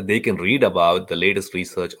that they can read about the latest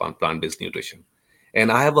research on plant-based nutrition. And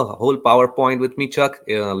I have a whole PowerPoint with me, Chuck.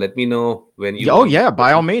 Let me know when you. Oh yeah,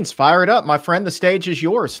 by all means, fire it up, my friend. The stage is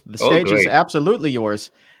yours. The stage is great. absolutely yours.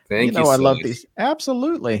 Thank you. I love these.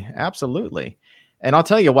 Absolutely. And I'll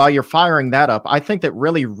tell you, while you're firing that up, I think that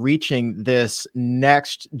really reaching this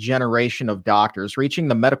next generation of doctors, reaching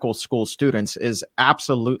the medical school students is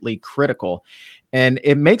absolutely critical. And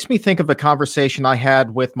it makes me think of a conversation I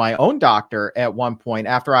had with my own doctor at one point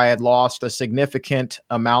after I had lost a significant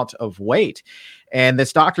amount of weight. And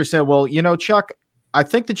this doctor said, well, Chuck, I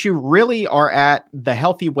think that you really are at the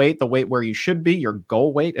healthy weight, the weight where you should be, your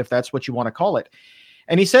goal weight, if that's what you want to call it.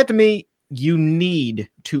 And he said to me, you need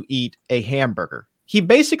to eat a hamburger. He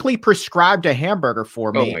basically prescribed a hamburger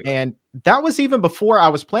for me. And that was even before I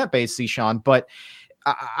was plant-based, Zishan. But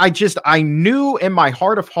I knew in my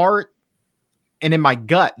heart of heart and in my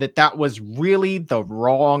gut that was really the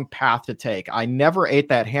wrong path to take. I never ate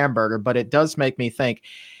that hamburger, but it does make me think,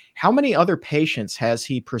 how many other patients has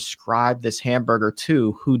he prescribed this hamburger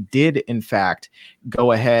to who did, in fact,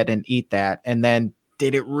 go ahead and eat that? And then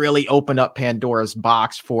did it really open up Pandora's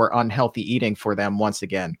box for unhealthy eating for them once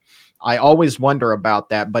again? I always wonder about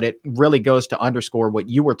that, but it really goes to underscore what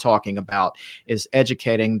you were talking about, is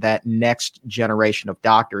educating that next generation of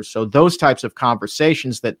doctors. So those types of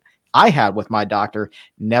conversations that I had with my doctor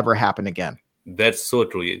never happen again. That's so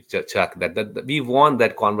true, Chuck, that we want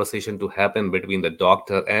that conversation to happen between the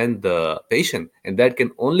doctor and the patient. And that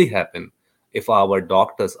can only happen if our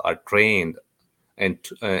doctors are trained and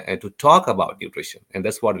to talk about nutrition. And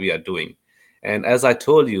that's what we are doing. And as I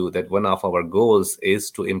told you, that one of our goals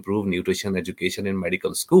is to improve nutrition education in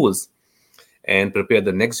medical schools and prepare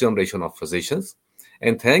the next generation of physicians.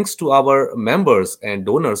 And thanks to our members and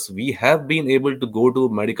donors, we have been able to go to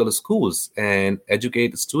medical schools and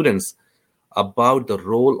educate students about the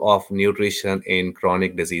role of nutrition in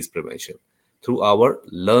chronic disease prevention through our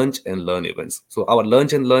lunch and learn events. So our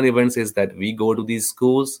lunch and learn events is that we go to these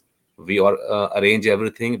schools, we arrange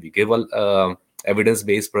everything, we give a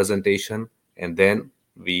evidence-based presentation, and then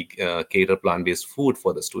we cater plant-based food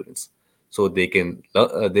for the students so they can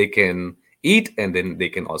eat and then they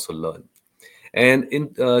can also learn. And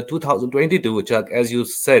in 2022, Chuck, as you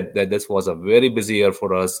said, that this was a very busy year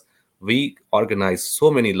for us. We organized so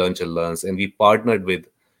many lunch and learns, and we partnered with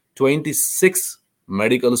 26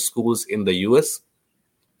 medical schools in the US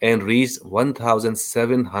and reached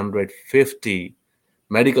 1,750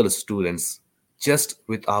 medical students just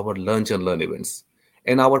with our lunch and learn events.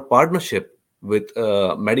 And our partnership with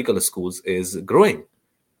medical schools is growing.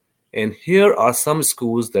 And here are some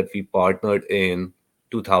schools that we partnered in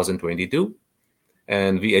 2022.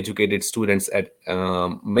 And we educated students at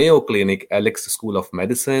Mayo Clinic, Alex School of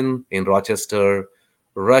Medicine in Rochester,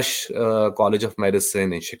 Rush College of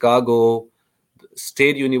Medicine in Chicago,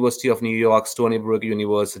 State University of New York, Stony Brook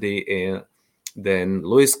University, then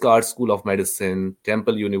Lewis Carr School of Medicine,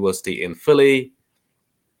 Temple University in Philly.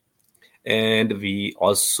 And we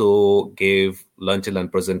also gave lunch and learn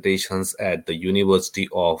presentations at the University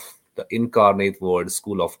of the Incarnate Word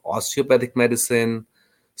School of Osteopathic Medicine,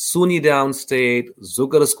 SUNY Downstate,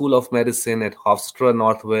 Zucker School of Medicine at Hofstra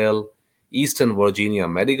Northwell, Eastern Virginia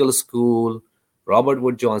Medical School, Robert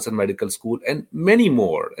Wood Johnson Medical School, and many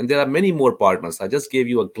more. And there are many more partners. I just gave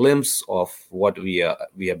you a glimpse of what we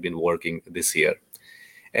have been working this year.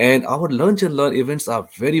 And our Lunch and Learn events are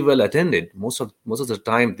very well attended. Most of the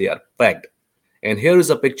time, they are packed. And here is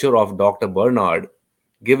a picture of Dr. Barnard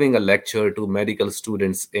giving a lecture to medical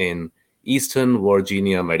students in Eastern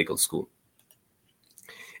Virginia Medical School.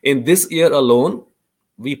 In this year alone,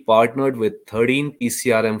 we partnered with 13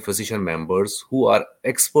 PCRM physician members who are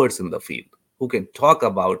experts in the field, who can talk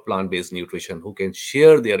about plant-based nutrition, who can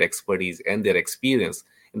share their expertise and their experience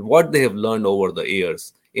and what they have learned over the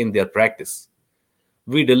years in their practice.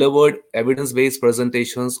 We delivered evidence-based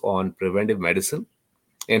presentations on preventive medicine.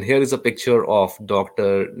 And here is a picture of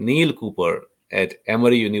Dr. Neal Cooper at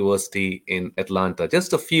Emory University in Atlanta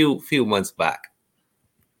just a few months back.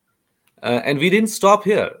 And we didn't stop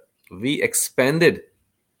here. We expanded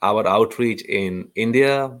our outreach in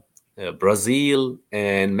India, Brazil,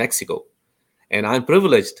 and Mexico. And I'm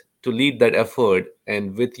privileged to lead that effort.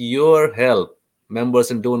 And with your help, members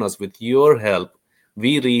and donors, with your help,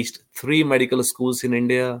 we reached 3 medical schools in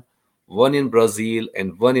India, 1 in Brazil,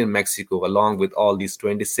 and 1 in Mexico, along with all these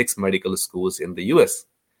 26 medical schools in the US.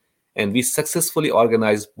 And we successfully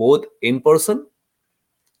organized both in-person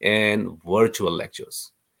and virtual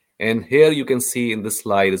lectures. And here you can see in this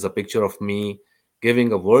slide is a picture of me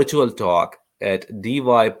giving a virtual talk at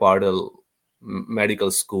D.Y. Patil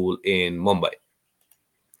Medical School in Mumbai.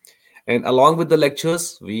 And along with the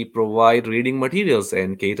lectures, we provide reading materials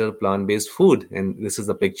and cater plant-based food. And this is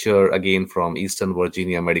a picture again from Eastern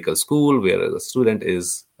Virginia Medical School, where the student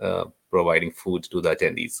is providing food to the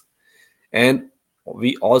attendees. And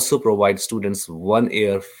we also provide students 1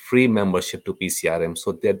 year free membership to PCRM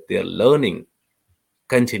so that their learning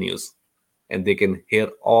continues and they can hear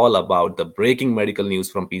all about the breaking medical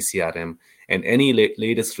news from PCRM and any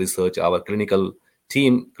latest research our clinical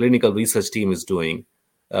research team is doing.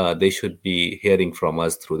 They should be hearing from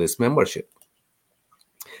us through this membership.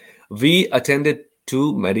 We attended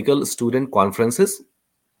 2 medical student conferences.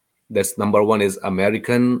 That's number 1 is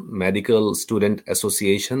American Medical Student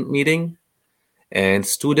Association meeting and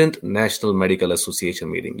Student National Medical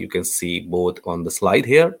Association meeting. You can see both on the slide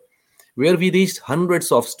here, where we reached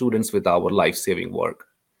hundreds of students with our life-saving work.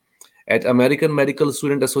 At American Medical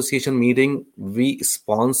Student Association meeting, we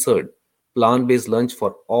sponsored plant-based lunch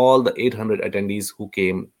for all the 800 attendees who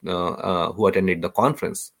came, who attended the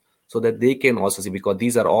conference, so that they can also see, because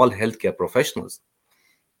these are all healthcare professionals.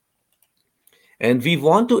 And we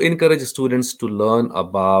want to encourage students to learn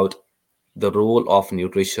about the role of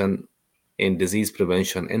nutrition in disease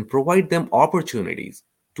prevention and provide them opportunities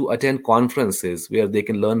to attend conferences where they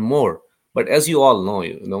can learn more. But as you all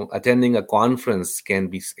know, attending a conference can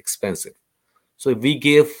be expensive. So we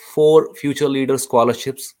gave 4 future leader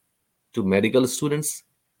scholarships to medical students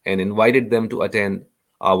and invited them to attend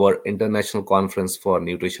our international conference for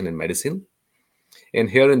nutrition and medicine. And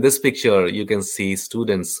here in this picture, you can see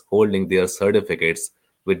students holding their certificates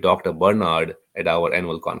with Dr. Barnard at our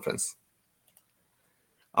annual conference.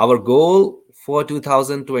 Our goal for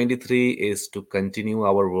 2023 is to continue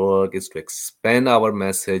our work, is to expand our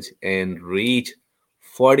message and reach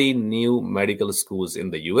 40 new medical schools in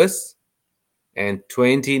the US and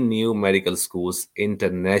 20 new medical schools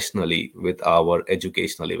internationally with our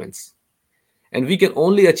educational events. And we can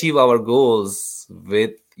only achieve our goals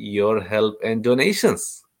with your help and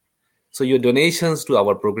donations. So your donations to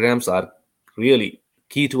our programs are really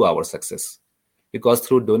key to our success, because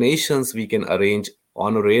through donations, we can arrange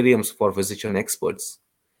honorariums for physician experts.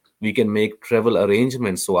 We can make travel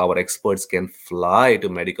arrangements so our experts can fly to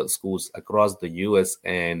medical schools across the US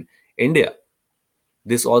and India.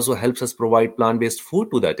 This also helps us provide plant-based food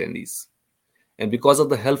to the attendees. And because of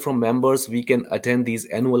the help from members, we can attend these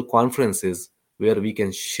annual conferences where we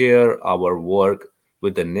can share our work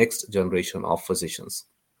with the next generation of physicians.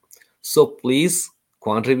 So please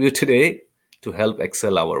contribute today to help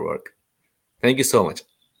excel our work. Thank you so much.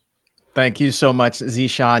 Thank you so much,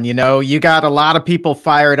 Zishan. You got a lot of people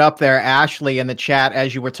fired up there. Ashley in the chat,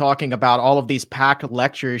 as you were talking about all of these packed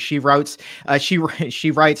lectures, she writes,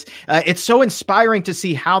 it's so inspiring to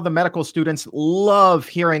see how the medical students love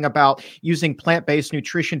hearing about using plant-based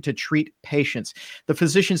nutrition to treat patients. The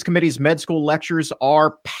Physicians Committee's med school lectures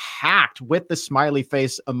are packed with the smiley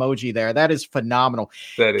face emoji there. That is phenomenal.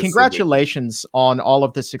 Congratulations on all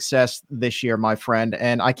of the success this year, my friend.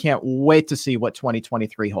 And I can't wait to see what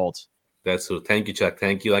 2023 holds. That's true. Thank you, Chuck.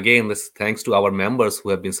 Thank you again. Thanks to our members who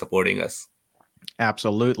have been supporting us.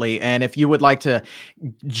 Absolutely. And if you would like to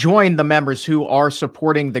join the members who are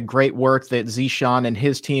supporting the great work that Zishan and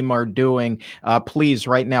his team are doing, please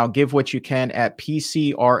right now give what you can at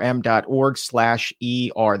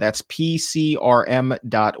pcrm.org/ER. That's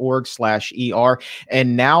pcrm.org/ER.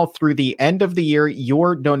 And now through the end of the year,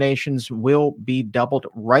 your donations will be doubled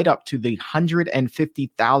right up to the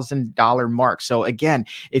 $150,000 mark. So again,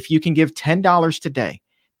 if you can give $10 today,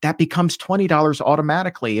 that becomes $20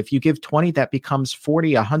 automatically. If you give 20, that becomes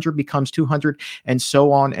 40, 100 becomes 200, and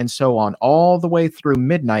so on, all the way through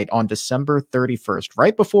midnight on December 31st,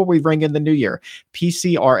 right before we ring in the new year.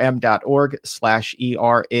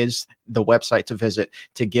 pcrm.org/ER is the website to visit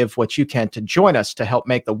to give what you can to join us to help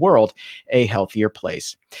make the world a healthier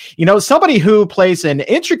place. You know, somebody who plays an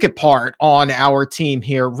intricate part on our team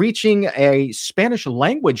here, reaching a Spanish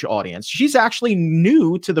language audience. She's actually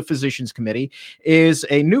new to the Physicians Committee, is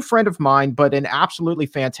a new friend of mine, but an absolutely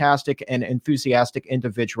fantastic and enthusiastic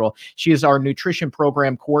individual. She is our nutrition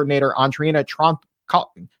program coordinator, Andreina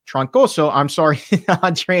Troncoso. I'm sorry,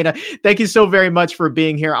 Andreina. Thank you so very much for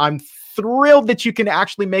being here. I'm thrilled that you can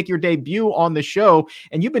actually make your debut on the show,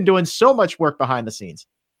 and you've been doing so much work behind the scenes.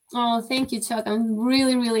 Oh, thank you, Chuck. I'm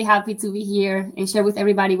really, really happy to be here and share with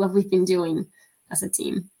everybody what we've been doing as a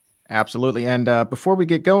team. Absolutely. And before we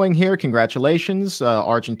get going here, congratulations,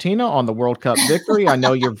 Argentina, on the World Cup victory. I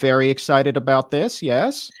know you're very excited about this.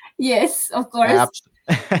 Yes? Yes, of course.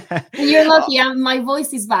 You're lucky. My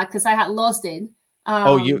voice is back because I had lost it.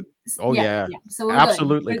 Yeah. So we're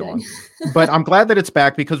absolutely good. Gone. But I'm glad that it's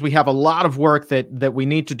back because we have a lot of work that we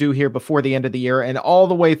need to do here before the end of the year and all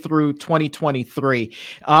the way through 2023.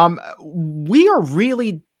 We are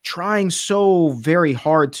really trying so very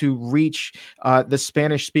hard to reach the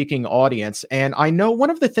Spanish-speaking audience. And I know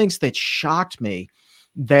one of the things that shocked me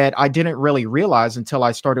that I didn't really realize until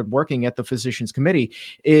I started working at the Physicians Committee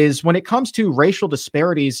is when it comes to racial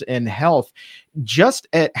disparities in health, just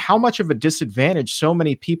at how much of a disadvantage so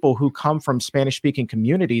many people who come from Spanish-speaking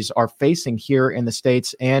communities are facing here in the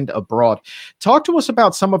States and abroad. Talk to us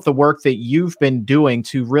about some of the work that you've been doing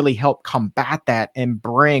to really help combat that and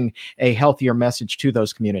bring a healthier message to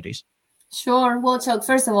those communities. Sure. Well, Chuck,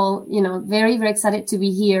 first of all, very, very excited to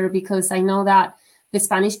be here because I know that the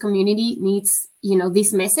Spanish community needs,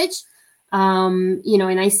 this message,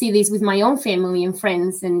 and I see this with my own family and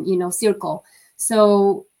friends and, circle.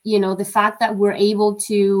 So, the fact that we're able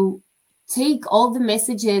to take all the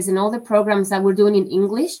messages and all the programs that we're doing in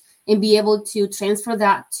English and be able to transfer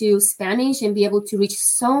that to Spanish and be able to reach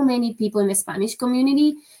so many people in the Spanish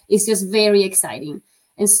community is just very exciting.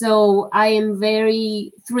 And so I am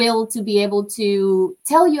very thrilled to be able to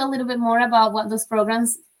tell you a little bit more about what those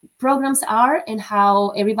programs are and how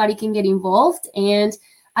everybody can get involved. And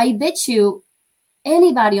I bet you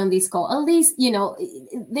anybody on this call, at least,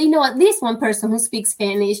 they know at least one person who speaks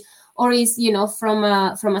Spanish or is, from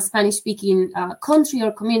a Spanish speaking country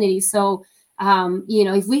or community. So,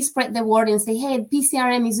 if we spread the word and say, hey,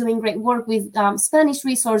 PCRM is doing great work with Spanish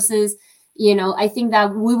resources, I think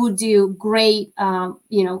that we would do great,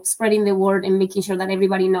 spreading the word and making sure that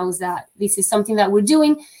everybody knows that this is something that we're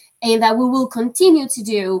doing and that we will continue to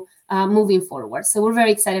do moving forward. So we're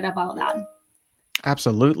very excited about that.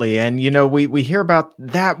 Absolutely. And, we hear about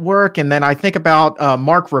that work. And then I think about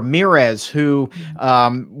Mark Ramirez, who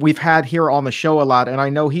we've had here on the show a lot. And I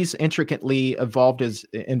know he's intricately involved as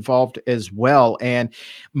well. And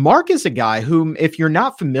Mark is a guy whom, if you're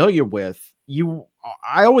not familiar with,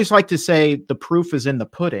 I always like to say the proof is in the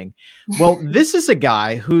pudding. Well, this is a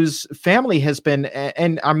guy whose family has been,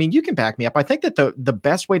 and I mean, you can back me up. I think that the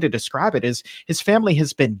best way to describe it is his family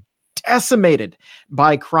has been decimated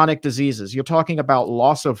by chronic diseases. You're talking about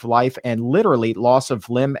loss of life and literally loss of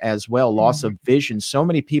limb as well, loss of vision. So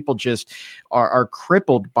many people just are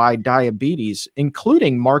crippled by diabetes,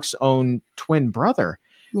 including Mark's own twin brother.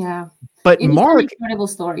 Yeah. But it's Mark, an incredible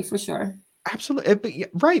story for sure. Absolutely.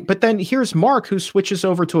 Right. But then here's Mark, who switches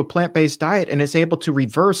over to a plant-based diet and is able to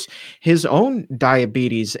reverse his own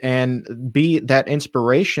diabetes and be that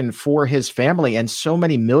inspiration for his family and so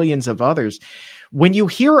many millions of others. When you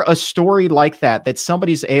hear a story like that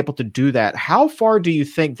somebody's able to do that, how far do you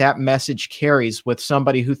think that message carries with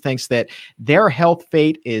somebody who thinks that their health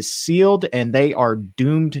fate is sealed and they are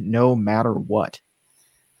doomed no matter what?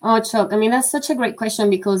 Oh, Chuck, I mean, that's such a great question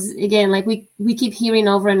because, again, like we keep hearing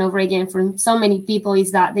over and over again from so many people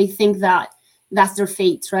is that they think that that's their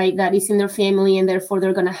fate, right? That it's in their family and therefore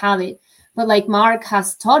they're going to have it. But like Mark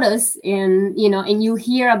has taught us and you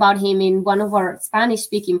hear about him in one of our Spanish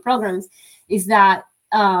speaking programs is that,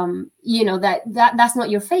 that's not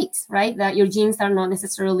your fate, right? That your genes are not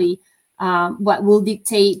necessarily what will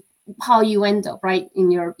dictate how you end up, right, in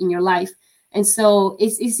your life. And so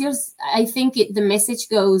it's just, I think the message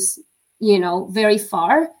goes, very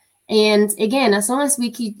far. And again, as long as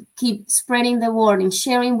we keep spreading the word and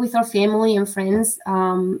sharing with our family and friends,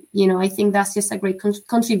 I think that's just a great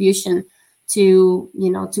contribution to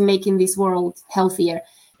making this world healthier.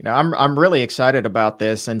 I'm really excited about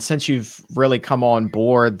this. And since you've really come on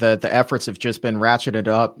board, the efforts have just been ratcheted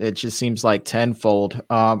up. It just seems like tenfold.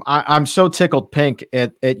 I'm so tickled pink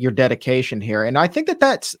at your dedication here. And I think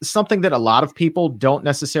that's something that a lot of people don't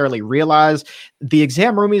necessarily realize. The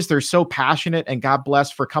exam roomies, they're so passionate, and God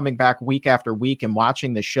bless for coming back week after week and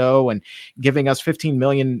watching the show and giving us 15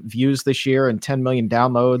 million views this year and 10 million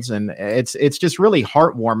downloads. And it's just really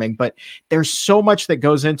heartwarming, but there's so much that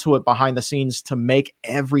goes into it behind the scenes to make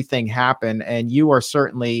everything happen. And you are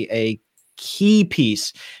certainly a key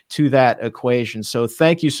piece to that equation. So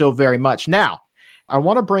thank you so very much. Now, I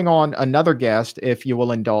want to bring on another guest, if you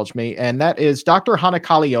will indulge me, and that is Dr. Hana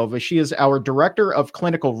Kaliova. She is our Director of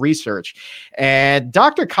Clinical Research. And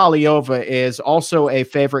Dr. Kaliova is also a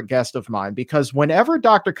favorite guest of mine because whenever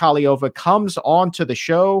Dr. Kaliova comes onto the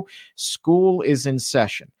show, school is in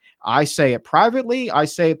session. I say it privately, I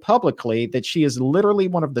say it publicly, that she is literally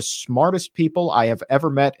one of the smartest people I have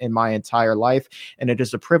ever met in my entire life. And it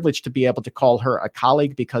is a privilege to be able to call her a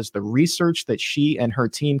colleague because the research that she and her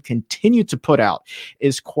team continue to put out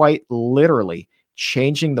is quite literally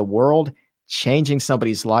changing the world, changing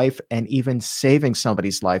somebody's life, and even saving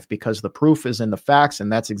somebody's life, because the proof is in the facts.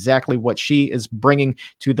 And that's exactly what she is bringing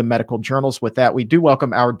to the medical journals. With that, we do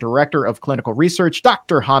welcome our Director of Clinical Research,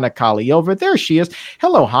 Dr. Hana Kaliova. There she is.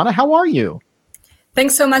 Hello, Hana. How are you?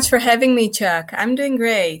 Thanks so much for having me, Chuck. I'm doing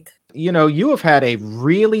great. You have had a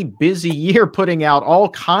really busy year putting out all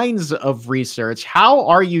kinds of research. How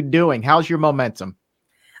are you doing? How's your momentum?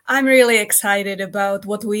 I'm really excited about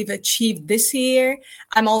what we've achieved this year.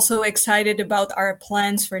 I'm also excited about our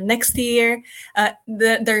plans for next year.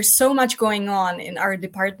 There's so much going on in our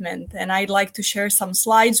department, and I'd like to share some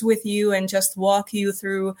slides with you and just walk you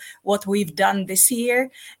through what we've done this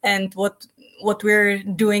year and what we're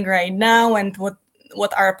doing right now and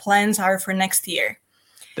what our plans are for next year.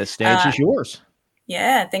 The stage is yours.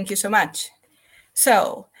 Yeah, thank you so much.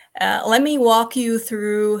 So, let me walk you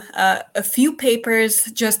through a few papers,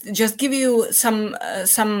 just give you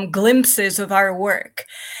some glimpses of our work,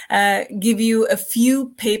 give you a few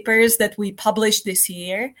papers that we published this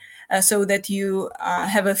year so that you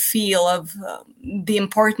have a feel of the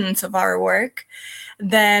importance of our work,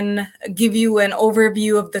 then give you an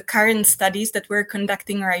overview of the current studies that we're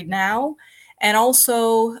conducting right now, and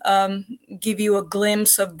also give you a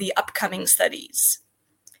glimpse of the upcoming studies.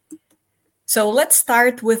 So let's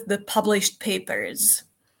start with the published papers.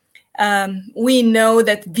 We know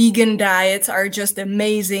that vegan diets are just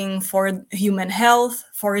amazing for human health,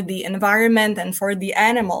 for the environment, and for the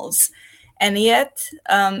animals. And yet,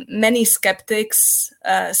 many skeptics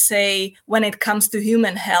say, when it comes to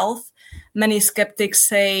human health, many skeptics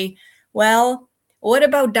say, well, what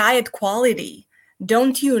about diet quality?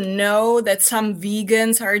 Don't you know that some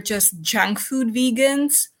vegans are just junk food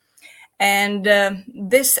vegans? And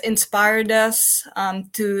this inspired us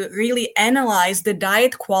to really analyze the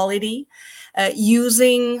diet quality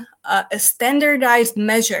using a standardized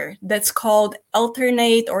measure that's called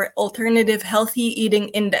Alternate or Alternative Healthy Eating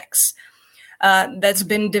Index that's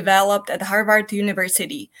been developed at Harvard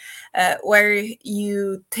University, where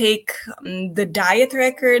you take the diet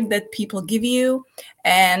record that people give you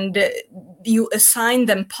and you assign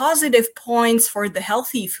them positive points for the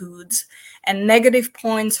healthy foods and negative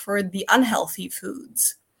points for the unhealthy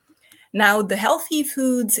foods. Now, the healthy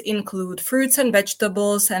foods include fruits and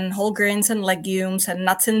vegetables and whole grains and legumes and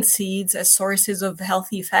nuts and seeds as sources of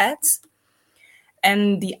healthy fats.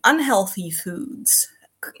 And the unhealthy foods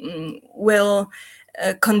will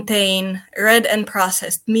contain red and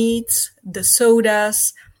processed meats, the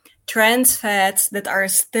sodas, trans fats that are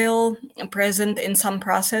still present in some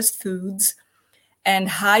processed foods, and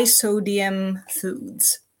high sodium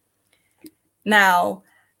foods. Now,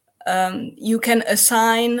 you can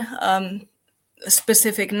assign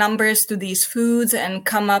specific numbers to these foods and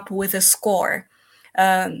come up with a score,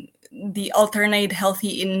 the Alternate Healthy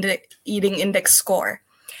Eating Index score.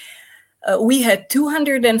 We had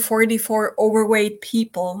 244 overweight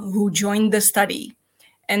people who joined the study,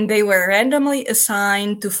 and they were randomly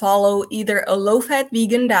assigned to follow either a low-fat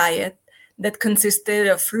vegan diet that consisted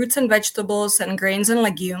of fruits and vegetables and grains and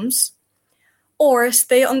legumes, or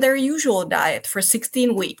stay on their usual diet for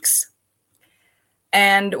 16 weeks.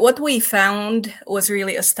 And what we found was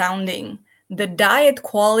really astounding. The diet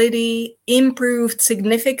quality improved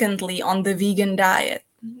significantly on the vegan diet.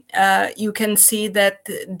 You can see that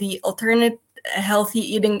the healthy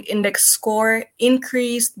eating index score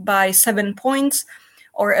increased by 7 points,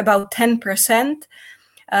 or about 10%.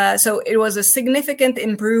 So it was a significant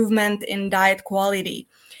improvement in diet quality.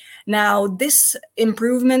 Now, this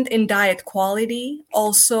improvement in diet quality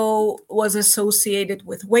also was associated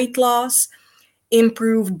with weight loss,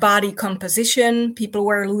 improved body composition, people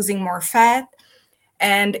were losing more fat,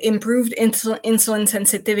 and improved insulin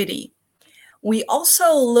sensitivity. We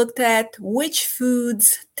also looked at which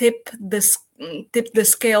foods tip the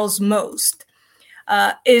scales most.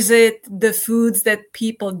 Is it the foods that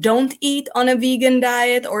people don't eat on a vegan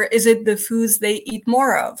diet, or is it the foods they eat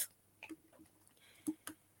more of?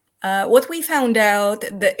 What we found out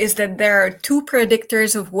is that there are 2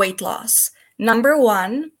 predictors of weight loss. Number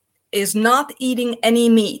 1 is not eating any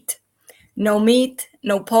meat. No meat,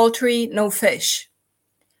 no poultry, no fish.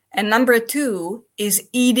 And number 2 is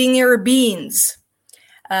eating your beans.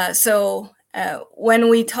 So when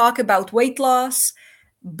we talk about weight loss,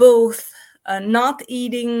 both not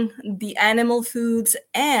eating the animal foods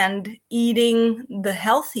and eating the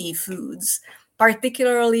healthy foods,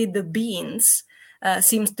 particularly the beans,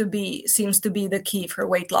 seems to be the key for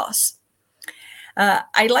weight loss.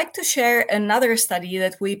 I'd like to share another study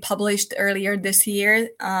that we published earlier this year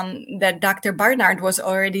that Dr. Barnard was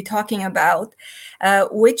already talking about,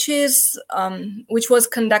 which was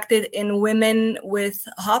conducted in women with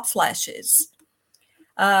hot flashes.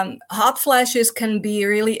 Hot flashes can be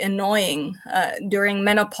really annoying during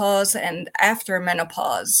menopause and after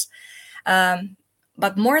menopause.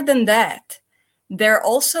 But more than that, they're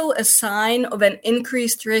also a sign of an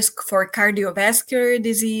increased risk for cardiovascular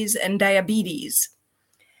disease and diabetes.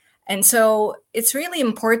 And so it's really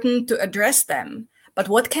important to address them. But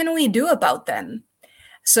what can we do about them?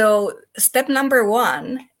 So step number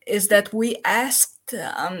 1 is that we asked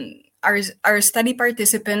our study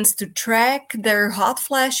participants to track their hot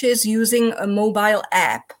flashes using a mobile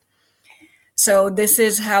app. So this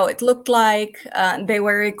is how it looked like. They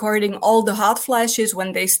were recording all the hot flashes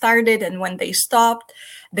when they started and when they stopped.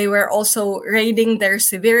 They were also rating their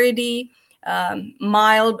severity,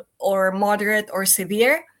 mild or moderate or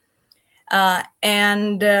severe. The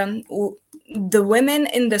women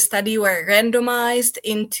in the study were randomized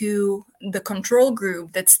into the control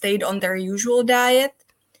group that stayed on their usual diet,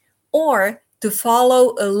 or to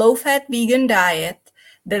follow a low-fat vegan diet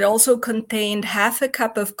that also contained half a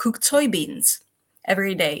cup of cooked soybeans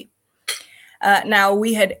every day. Now,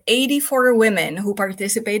 we had 84 women who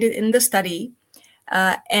participated in the study,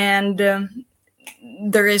 and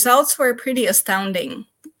the results were pretty astounding.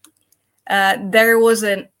 There was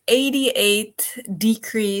an 88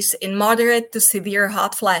 decrease in moderate to severe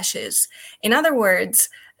hot flashes. In other words,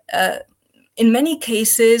 in many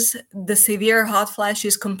cases, the severe hot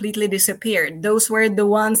flashes completely disappeared. Those were the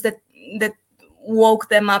ones that woke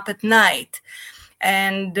them up at night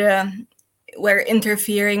and were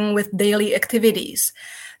interfering with daily activities.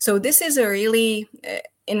 So this is a really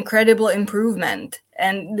incredible improvement.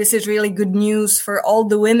 And this is really good news for all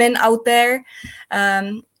the women out there,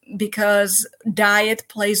 because diet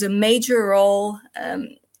plays a major role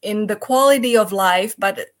in the quality of life.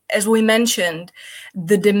 But as we mentioned,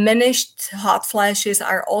 the diminished hot flashes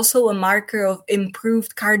are also a marker of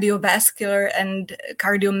improved cardiovascular and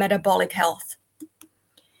cardiometabolic health.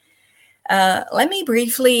 Let me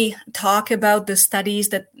briefly talk about the studies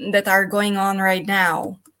that are going on right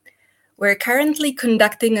now. We're currently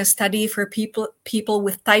conducting a study for people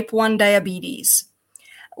with type 1 diabetes.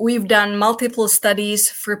 We've done multiple studies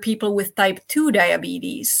for people with type 2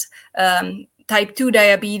 diabetes. Type 2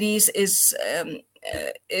 diabetes is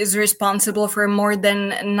responsible for more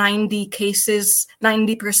than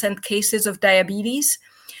 90% cases of diabetes,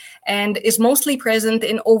 and is mostly present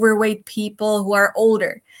in overweight people who are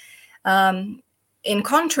older. In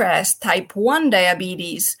contrast, type 1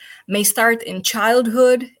 diabetes may start in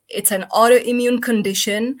childhood. It's an autoimmune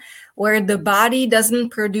condition where the body doesn't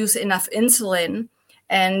produce enough insulin,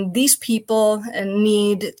 and these people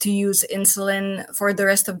need to use insulin for the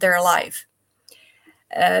rest of their life.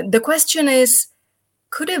 The question is,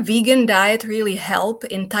 could a vegan diet really help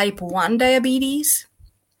in type 1 diabetes?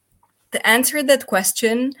 To answer that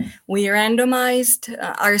question, we randomized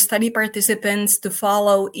our study participants to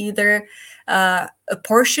follow either a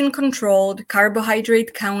portion-controlled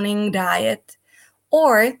carbohydrate-counting diet,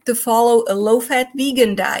 or to follow a low-fat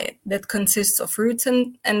vegan diet that consists of fruits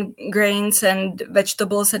and grains and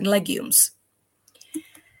vegetables and legumes.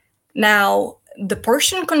 Now, the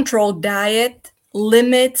portion-controlled diet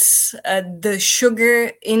limits the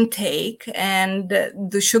sugar intake and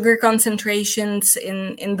the sugar concentrations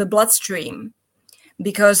in the bloodstream,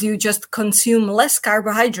 because you just consume less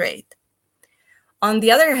carbohydrate. On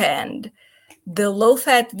the other hand, The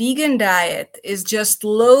low-fat vegan diet is just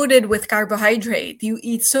loaded with carbohydrate. You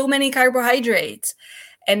eat so many carbohydrates,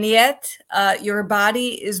 and yet your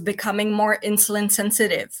body is becoming more insulin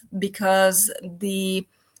sensitive because the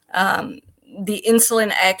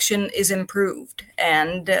insulin action is improved,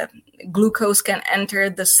 and glucose can enter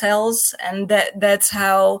the cells, and that's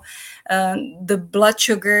how the blood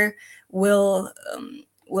sugar will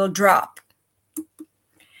drop.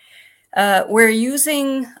 We're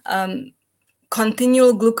using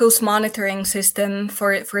continual glucose monitoring system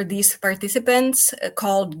for these participants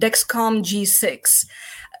called Dexcom G6.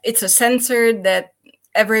 It's a sensor that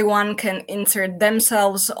everyone can insert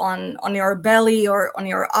themselves on your belly or on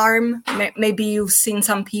your arm. Maybe you've seen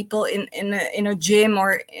some people in a gym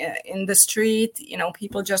or in the street.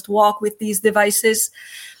 People just walk with these devices.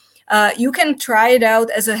 You can try it out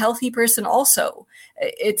as a healthy person also.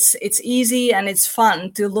 It's easy and it's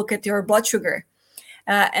fun to look at your blood sugar.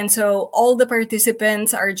 And so all the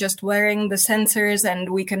participants are just wearing the sensors, and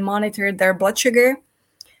we can monitor their blood sugar.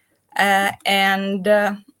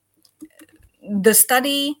 The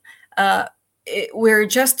study, we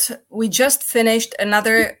just finished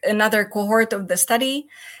another cohort of the study,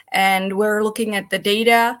 and we're looking at the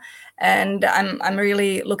data, and I'm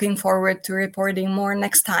really looking forward to reporting more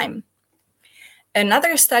next time.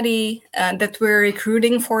 Another study that we're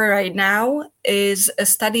recruiting for right now is a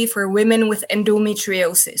study for women with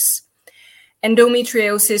endometriosis.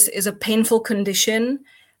 Endometriosis is a painful condition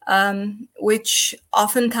which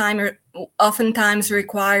oftentimes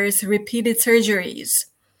requires repeated surgeries,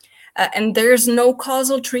 and there's no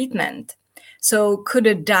causal treatment. So could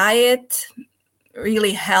a diet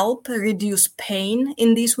really help reduce pain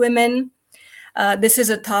in these women? This is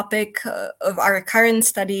a topic of our current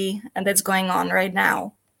study, and that's going on right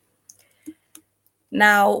now.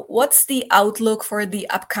 Now, what's the outlook for the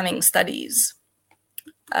upcoming studies?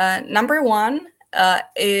 Number one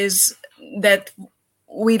is that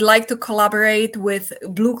we'd like to collaborate with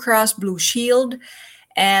Blue Cross Blue Shield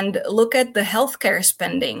and look at the healthcare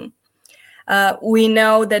spending. We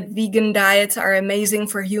know that vegan diets are amazing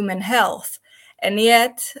for human health, and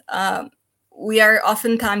yet we are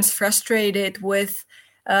oftentimes frustrated with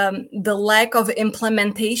the lack of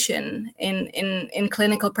implementation in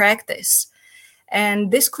clinical practice.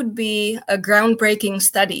 And this could be a groundbreaking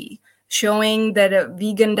study showing that a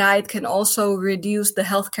vegan diet can also reduce the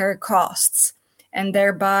healthcare costs and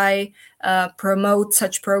thereby promote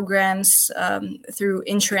such programs through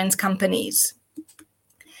insurance companies.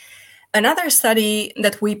 Another study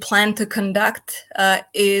that we plan to conduct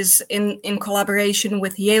is in collaboration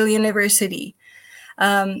with Yale University.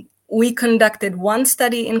 We conducted one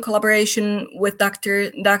study in collaboration with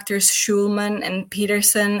Drs. Schulman and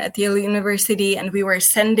Peterson at Yale University, and we were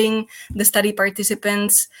sending the study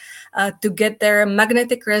participants to get their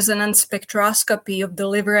magnetic resonance spectroscopy of the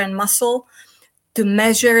liver and muscle to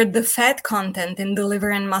measure the fat content in the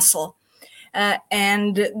liver and muscle.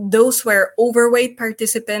 And those were overweight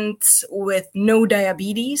participants with no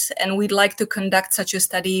diabetes, and we'd like to conduct such a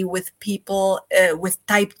study with people with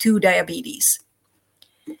type 2 diabetes.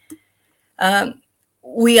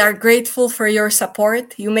 We are grateful for your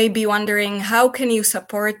support. You may be wondering, how can you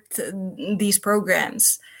support these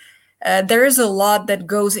programs? There is a lot that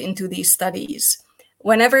goes into these studies.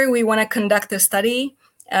 Whenever we want to conduct a study,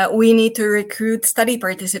 we need to recruit study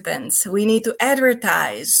participants. We need to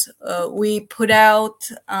advertise. We put out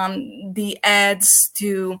the ads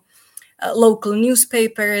to local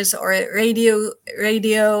newspapers or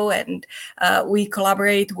radio, and we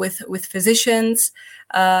collaborate with physicians,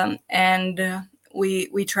 and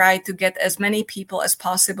we try to get as many people as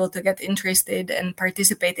possible to get interested and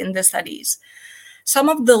participate in the studies. Some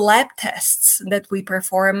of the lab tests that we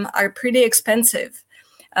perform are pretty expensive.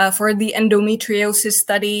 For the endometriosis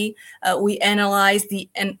study, we analyze the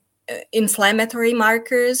inflammatory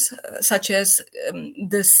markers such as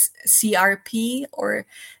the CRP, or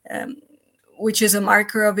which is a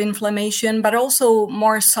marker of inflammation, but also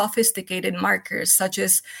more sophisticated markers such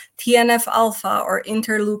as TNF-alpha or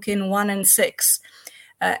interleukin 1 and 6,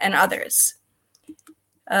 and others.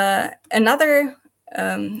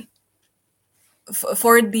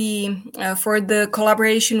 For the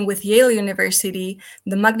collaboration with Yale University,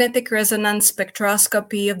 the magnetic resonance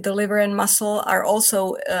spectroscopy of the liver and muscle are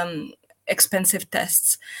also expensive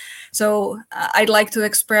tests. So I'd like to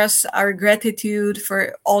express our gratitude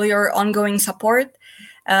for all your ongoing support.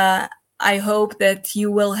 I hope that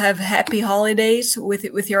you will have happy holidays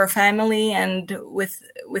with your family and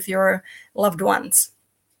with your loved ones.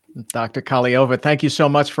 Dr. Kaliova, thank you so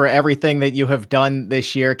much for everything that you have done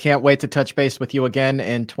this year. Can't wait to touch base with you again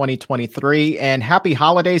in 2023. And happy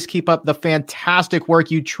holidays. Keep up the fantastic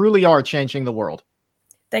work. You truly are changing the world.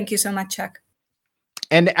 Thank you so much, Chuck.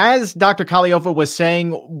 And as Dr. Kaliova was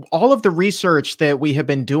saying, all of the research that we have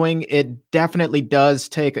been doing, it definitely does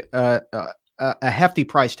take a hefty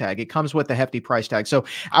price tag. It comes with a hefty price tag. So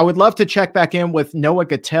I would love to check back in with Noah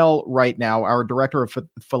Gattel right now, our Director of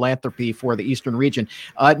Philanthropy for the Eastern region.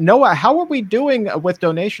 Noah, how are we doing with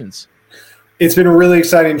donations? It's been really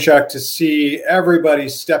exciting, Chuck, to see everybody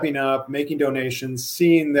stepping up, making donations,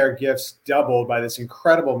 seeing their gifts doubled by this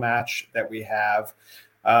incredible match that we have.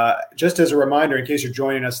 Just as a reminder, in case you're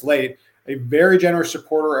joining us late, a very generous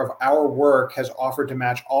supporter of our work has offered to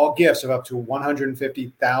match all gifts of up to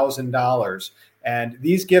 $150,000. And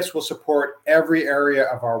these gifts will support every area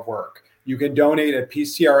of our work. You can donate at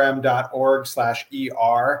pcrm.org/ER.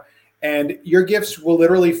 And your gifts will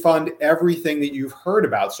literally fund everything that you've heard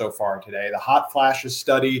about so far today. The hot flashes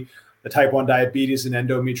study, the type 1 diabetes and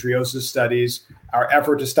endometriosis studies, our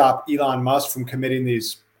effort to stop Elon Musk from committing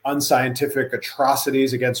these unscientific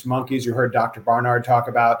atrocities against monkeys you heard Dr. Barnard talk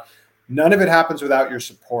about. None of it happens without your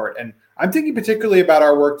support. And I'm thinking particularly about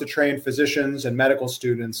our work to train physicians and medical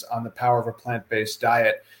students on the power of a plant-based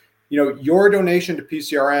diet. You know, your donation to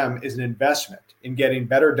PCRM is an investment in getting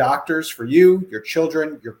better doctors for you, your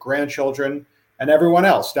children, your grandchildren, and everyone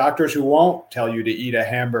else. Doctors who won't tell you to eat a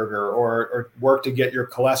hamburger or work to get your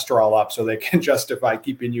cholesterol up so they can justify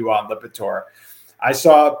keeping you on Lipitor. I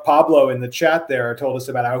saw Pablo in the chat there told us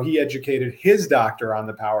about how he educated his doctor on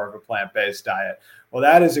the power of a plant-based diet. Well,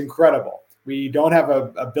 that is incredible. We don't have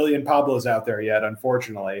a billion Pablos out there yet,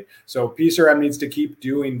 unfortunately. So PCRM needs to keep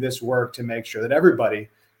doing this work to make sure that everybody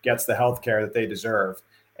gets the health care that they deserve.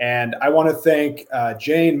 And I want to thank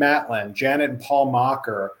Jane Matlin, Janet and Paul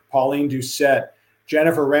Mocker, Pauline Doucette,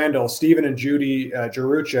 Jennifer Randall, Stephen and Judy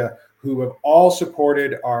Gerucha, who have all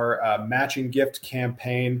supported our matching gift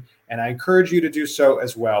campaign. And I encourage you to do so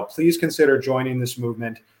as well. Please consider joining this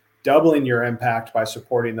movement, doubling your impact by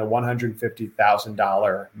supporting the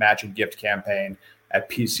 $150,000 matching gift campaign at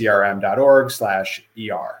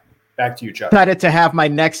pcrm.org/ER. Back to you, Chuck. Excited to have my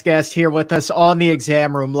next guest here with us on the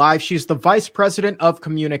Exam Room Live. She's the Vice President of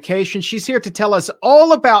Communication. She's here to tell us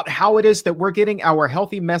all about how it is that we're getting our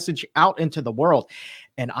healthy message out into the world.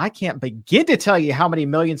 And I can't begin to tell you how many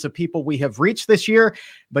millions of people we have reached this year,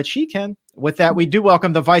 but she can. With that, we do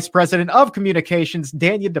welcome the Vice President of Communications,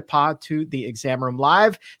 Dania DePod, to the Exam Room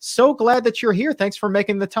Live. So glad that you're here. Thanks for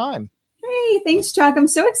making the time. Hey, thanks, Chuck. I'm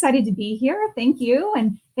so excited to be here. Thank you.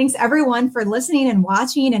 And thanks, everyone, for listening and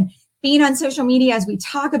watching and being on social media as we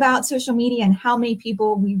talk about social media and how many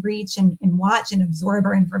people we reach and watch and absorb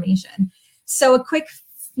our information. So a quick,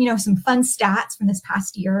 some fun stats from this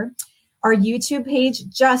past year. Our YouTube page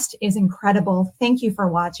just is incredible. Thank you for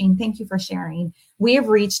watching. Thank you for sharing. We have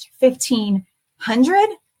reached 15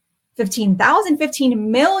 million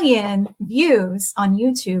views on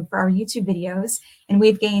YouTube for our YouTube videos. And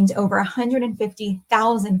we've gained over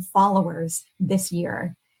 150,000 followers this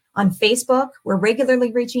year. On Facebook, we're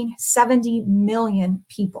regularly reaching 70 million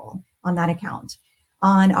people on that account.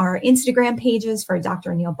 On our Instagram pages for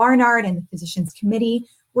Dr. Neal Barnard and the Physicians Committee,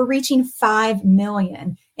 we're reaching 5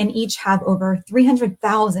 million and each have over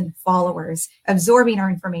 300,000 followers absorbing our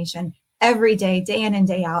information every day, day in and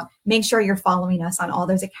day out. Make sure you're following us on all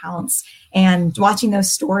those accounts and watching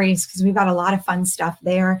those stories because we've got a lot of fun stuff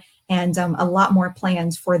there and a lot more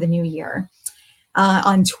planned for the new year.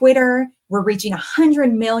 On Twitter, we're reaching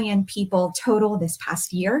 100 million people total this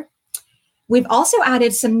past year. We've also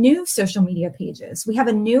added some new social media pages. We have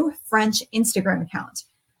a new French Instagram account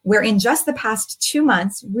where in just the past 2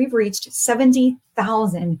 months, we've reached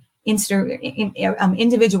 70,000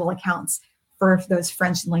 individual accounts for those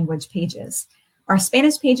French language pages. Our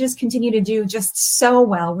Spanish pages continue to do just so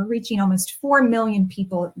well. We're reaching almost 4 million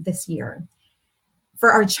people this year.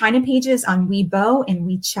 For our China pages on Weibo and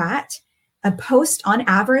WeChat, a post on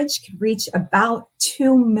average could reach about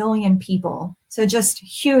 2 million people. So just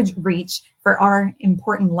huge reach for our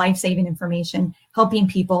important life-saving information, helping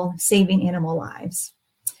people, saving animal lives.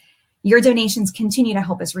 Your donations continue to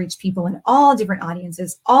help us reach people in all different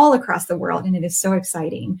audiences all across the world, and it is so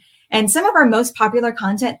exciting. And some of our most popular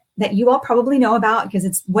content that you all probably know about because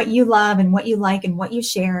it's what you love and what you like and what you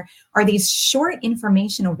share are these short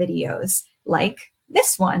informational videos like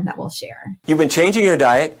this one that we'll share. You've been changing your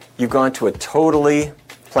diet. You've gone to a totally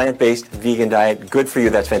plant-based vegan diet. Good for you.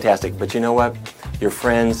 That's fantastic. But you know what? Your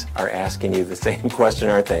friends are asking you the same question,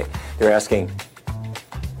 aren't they? They're asking,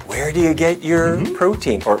 where do you get your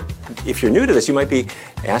protein? Or if you're new to this, you might be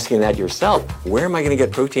asking that yourself. Where am I going to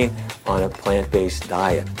get protein on a plant-based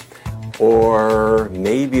diet? Or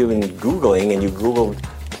maybe you've been Googling and you Googled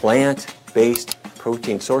plant-based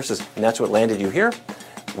protein sources, and that's what landed you here?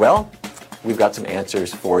 Well, we've got some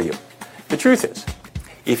answers for you. The truth is,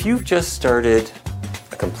 if you've just started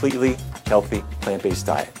a completely healthy plant-based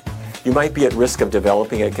diet, you might be at risk of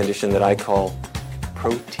developing a condition that I call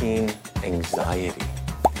protein anxiety.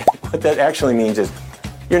 What that actually means is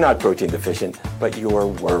you're not protein deficient, but you're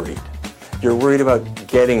worried. You're worried about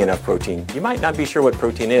getting enough protein. You might not be sure what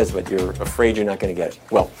protein is, but you're afraid you're not going to get it.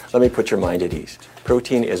 Well, let me put your mind at ease.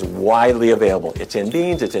 Protein is widely available. It's in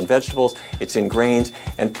beans, it's in vegetables, it's in grains,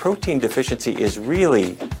 and protein deficiency is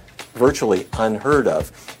really virtually unheard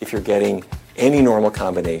of if you're getting any normal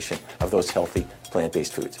combination of those healthy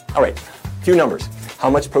plant-based foods. All right, a few numbers. How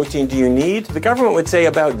much protein do you need? The government would say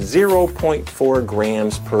about 0.4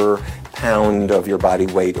 grams per pound of your body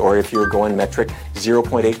weight, or if you're going metric,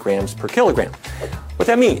 0.8 grams per kilogram. What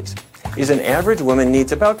that means is an average woman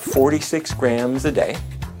needs about 46 grams a day.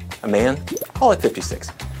 A man, call it 56.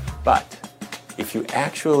 But if you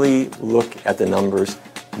actually look at the numbers,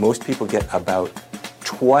 most people get about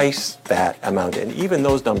twice that amount, and even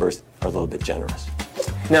those numbers are a little bit generous.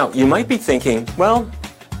 Now, you might be thinking, well,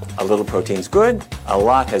 a little protein's good, a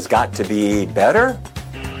lot has got to be better.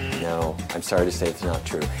 No, I'm sorry to say it's not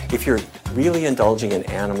true. If you're really indulging in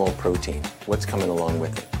animal protein, what's coming along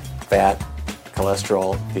with it? Fat,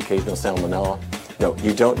 cholesterol, the occasional salmonella? No,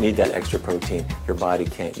 you don't need that extra protein. Your body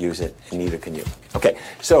can't use it, and neither can you. Okay,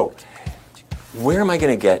 so where am I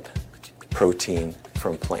going to get protein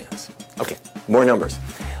from plants? Okay, more numbers.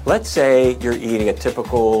 Let's say you're eating a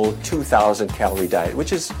typical 2,000 calorie diet,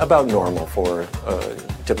 which is about normal for a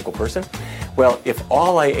typical person. Well, if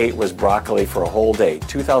all I ate was broccoli for a whole day,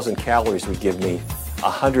 2,000 calories would give me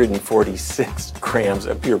 146 grams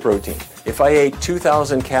of pure protein. If I ate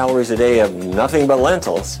 2,000 calories a day of nothing but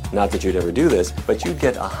lentils, not that you'd ever do this, but you'd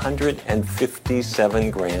get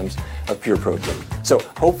 157 grams of pure protein. So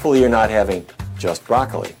hopefully you're not having just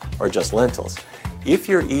broccoli or just lentils. If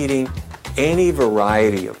you're eating any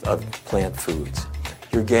variety of plant foods,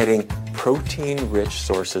 you're getting protein-rich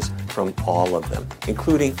sources from all of them,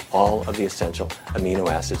 including all of the essential amino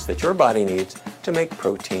acids that your body needs to make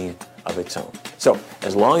protein of its own. So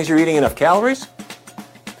as long as you're eating enough calories,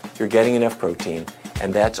 you're getting enough protein,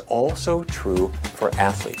 and that's also true for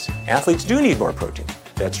athletes. Athletes do need more protein,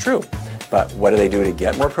 that's true. But what do they do to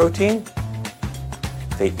get more protein?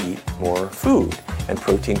 They eat more food, and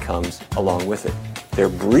protein comes along with it. They're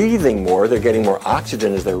breathing more, they're getting more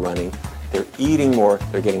oxygen as they're running, they're eating more,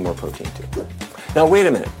 they're getting more protein too. Now wait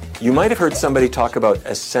a minute, you might have heard somebody talk about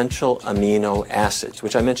essential amino acids,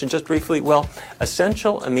 which I mentioned just briefly. Well,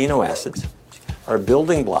 essential amino acids are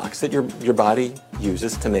building blocks that your body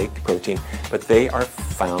uses to make protein, but they are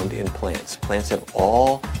found in plants. Plants have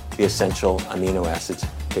all the essential amino acids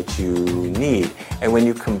that you need. And when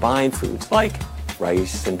you combine foods like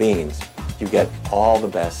rice and beans, you get all the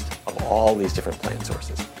best of all these different plant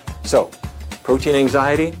sources. So, protein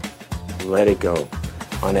anxiety, let it go.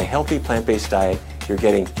 On a healthy plant-based diet, you're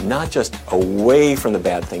getting not just away from the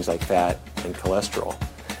bad things like fat and cholesterol,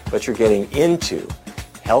 but you're getting into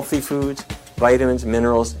healthy foods, vitamins,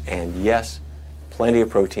 minerals, and yes, plenty of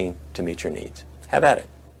protein to meet your needs. Have at it.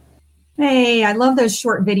 Hey, I love those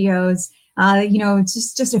short videos.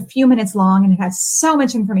 It's just a few minutes long, and it has so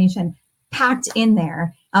much information packed in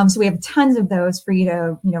there. So we have tons of those for you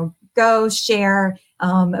to, go share,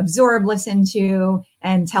 absorb, listen to,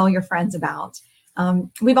 and tell your friends about.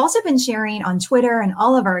 We've also been sharing on Twitter and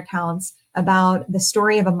all of our accounts about the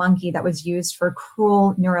story of a monkey that was used for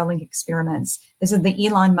cruel Neuralink experiments. This is the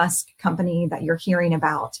Elon Musk company that you're hearing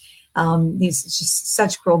about. These just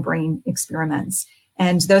such cruel brain experiments.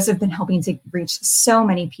 And those have been helping to reach so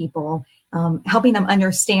many people, helping them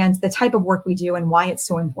understand the type of work we do and why it's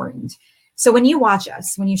so important. So when you watch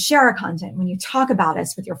us, when you share our content, when you talk about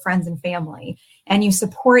us with your friends and family, and you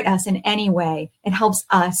support us in any way, it helps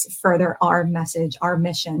us further our message, our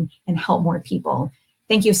mission, and help more people.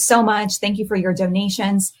 Thank you so much. Thank you for your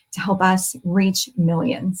donations to help us reach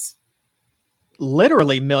millions.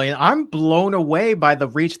 Literally million. I'm blown away by the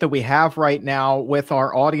reach that we have right now with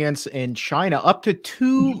our audience in China. Up to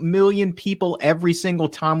 2 million people every single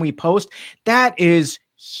time we post. That is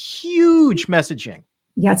huge messaging.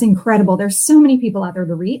 Yeah, it's incredible. There's so many people out there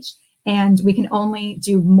to reach, and we can only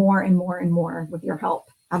do more and more and more with your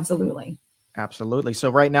help. Absolutely. Absolutely. So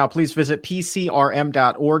right now, please visit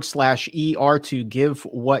pcrm.org/ER to give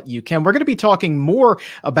what you can. We're going to be talking more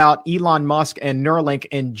about Elon Musk and Neuralink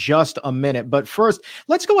in just a minute. But first,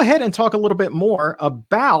 let's go ahead and talk a little bit more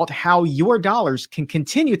about how your dollars can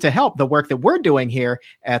continue to help the work that we're doing here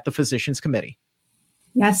at the Physicians Committee.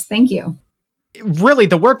 Yes, thank you. Really,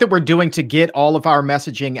 the work that we're doing to get all of our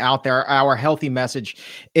messaging out there, our healthy message,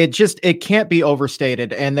 it can't be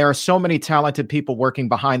overstated. And there are so many talented people working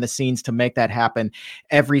behind the scenes to make that happen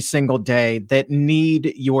every single day that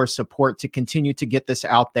need your support to continue to get this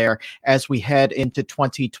out there as we head into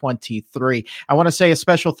 2023. I want to say a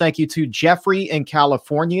special thank you to Jeffrey in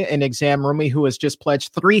California, an exam roomie who has just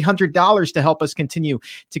pledged $300 to help us continue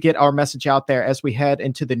to get our message out there as we head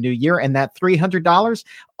into the new year. And that $300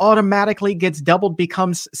 automatically gets doubled,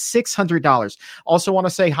 becomes $600. Also want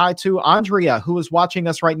to say hi to Andrea, who is watching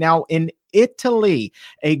us right now in Italy,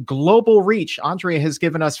 a global reach. Andrea has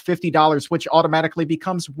given us $50, which automatically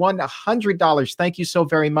becomes $100. Thank you so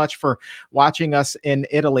very much for watching us in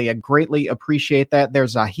Italy. I greatly appreciate that.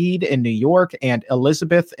 There's Zahid in New York and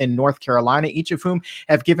Elizabeth in North Carolina, each of whom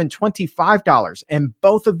have given $25. And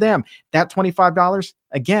both of them, that $25,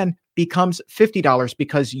 again, becomes $50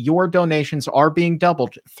 because your donations are being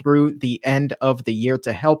doubled through the end of the year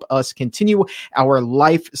to help us continue our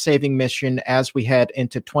life-saving mission as we head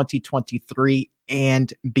into 2023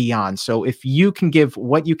 and beyond. So if you can give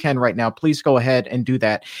what you can right now, please go ahead and do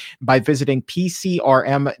that by visiting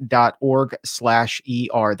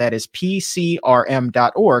pcrm.org/ER. That is pcrm.org/ER.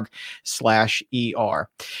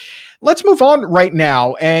 Let's move on right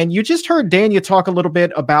now. And you just heard Dania talk a little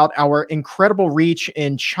bit about our incredible reach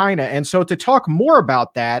in China. And so to talk more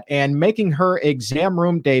about that and making her exam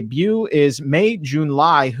room debut is Mei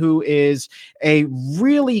Junlai, who is a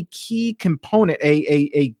really key component,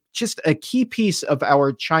 just a key piece of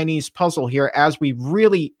our Chinese puzzle here as we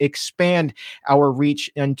really expand our reach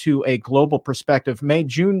into a global perspective. Mei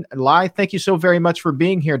Junlai, thank you so very much for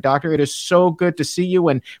being here, Doctor. It is so good to see you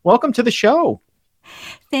and welcome to the show.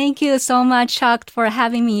 Thank you so much, Chuck, for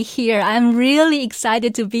having me here. I'm really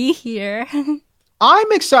excited to be here.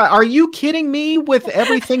 I'm excited. Are you kidding me with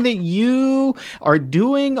everything that you are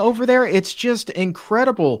doing over there? It's just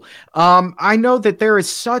incredible. I know that there is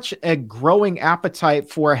such a growing appetite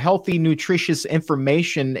for healthy, nutritious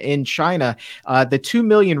information in China. The 2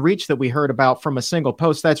 million reach that we heard about from a single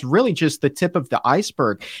post, that's really just the tip of the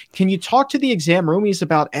iceberg. Can you talk to the exam roomies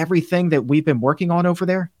about everything that we've been working on over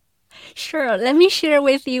there? Sure. Let me share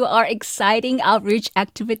with you our exciting outreach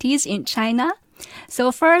activities in China.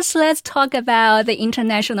 So first, let's talk about the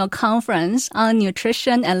International Conference on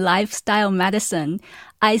Nutrition and Lifestyle Medicine,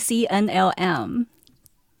 ICNLM.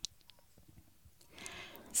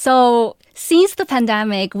 So since the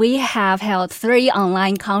pandemic, we have held 3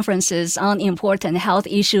 online conferences on important health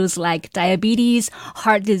issues like diabetes,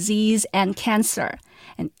 heart disease, and cancer.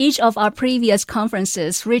 And each of our previous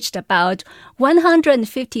conferences reached about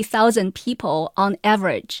 150,000 people on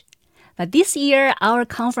average. But this year, our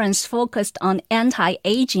conference focused on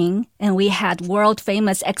anti-aging, and we had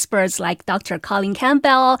world-famous experts like Dr. Colin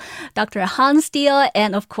Campbell, Dr. Hans Steele,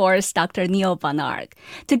 and of course, Dr. Neal Barnard.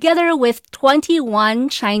 Together with 21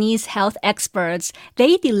 Chinese health experts,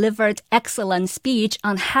 they delivered excellent speech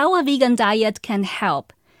on how a vegan diet can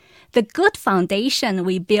help. The good foundation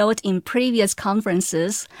we built in previous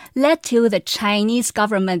conferences led to the Chinese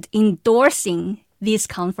government endorsing this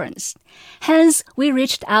conference. Hence, we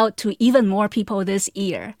reached out to even more people this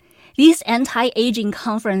year. This anti-aging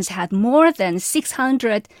conference had more than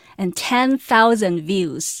 610,000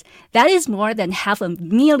 views. That is more than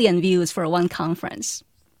 500,000 views for one conference.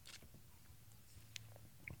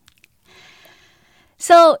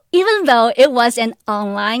 So even though it was an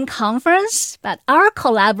online conference, but our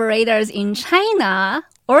collaborators in China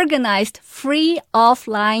organized free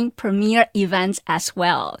offline premiere events as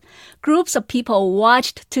well. Groups of people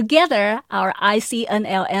watched together our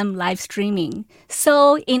ICNLM live streaming.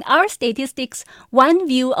 So in our statistics, one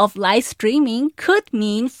view of live streaming could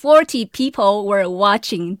mean 40 people were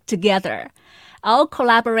watching together. Our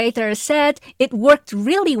collaborators said it worked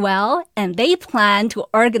really well, and they plan to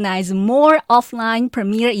organize more offline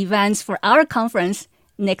premiere events for our conference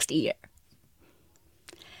next year.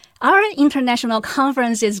 Our international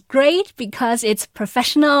conference is great because it's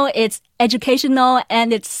professional, it's educational,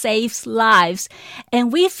 and it saves lives.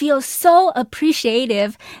 And we feel so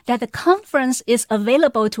appreciative that the conference is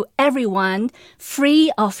available to everyone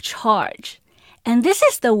free of charge. And this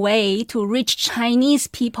is the way to reach Chinese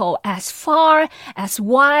people as far, as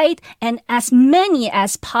wide, and as many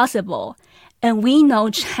as possible. And we know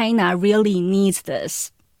China really needs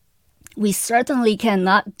this. We certainly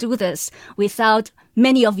cannot do this without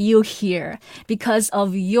many of you here. Because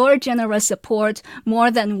of your generous support,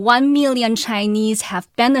 more than 1 million Chinese have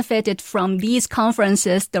benefited from these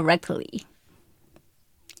conferences directly.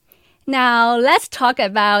 Now, let's talk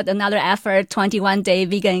about another effort, 21-Day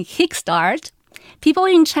Vegan Kickstart. People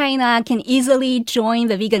in China can easily join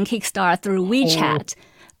the Vegan Kickstart through WeChat,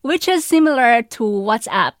 which is similar to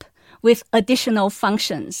WhatsApp with additional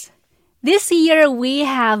functions. This year, we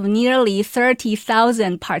have nearly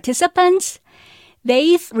 30,000 participants.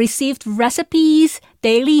 They've received recipes,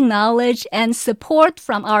 daily knowledge, and support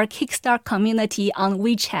from our Kickstart community on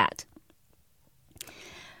WeChat.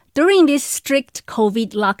 During this strict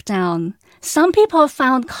COVID lockdown, some people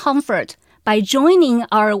found comfort by joining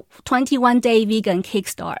our 21-Day Vegan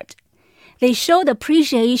Kickstart. They showed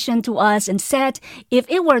appreciation to us and said if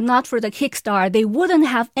it were not for the Kickstart, they wouldn't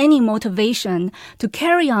have any motivation to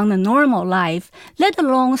carry on a normal life, let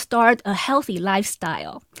alone start a healthy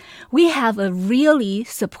lifestyle. We have a really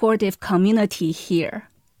supportive community here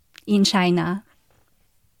in China.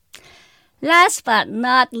 Last but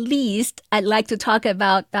not least, I'd like to talk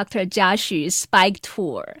about Dr. Jia Xu's Spike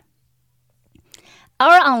Tour.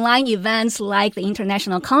 Our online events like the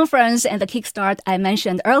International Conference and the Kickstart I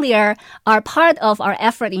mentioned earlier are part of our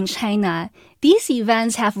effort in China. These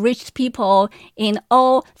events have reached people in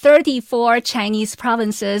all 34 Chinese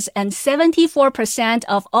provinces and 74%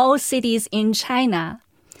 of all cities in China.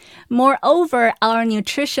 Moreover, our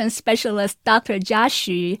nutrition specialist, Dr. Jia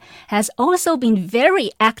Xu, has also been very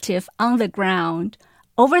active on the ground.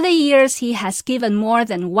 Over the years, he has given more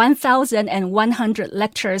than 1,100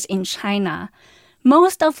 lectures in China.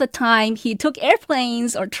 Most of the time, he took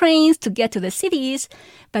airplanes or trains to get to the cities,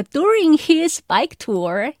 but during his bike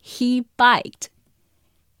tour, he biked.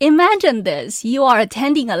 Imagine this. You are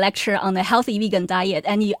attending a lecture on a healthy vegan diet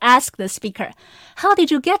and you ask the speaker, "How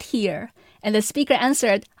did you get here?" And the speaker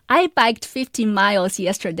answered, "I biked 15 miles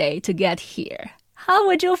yesterday to get here." How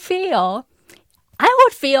would you feel? I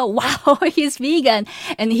would feel, wow, he's vegan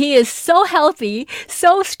and he is so healthy,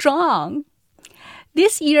 so strong.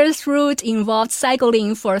 This year's route involved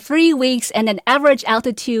cycling for 3 weeks and an average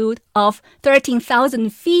altitude of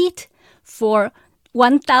 13,000 feet for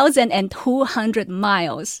 1,200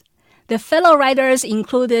 miles. The fellow riders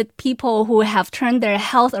included people who have turned their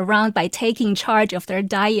health around by taking charge of their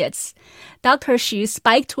diets. Dr. Xu's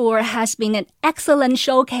Spike Tour has been an excellent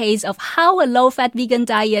showcase of how a low-fat vegan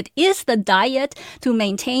diet is the diet to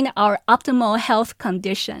maintain our optimal health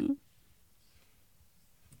condition.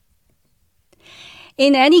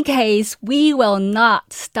 In any case, we will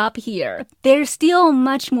not stop here. There's still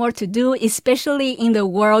much more to do, especially in the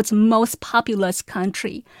world's most populous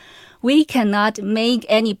country. We cannot make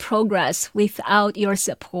any progress without your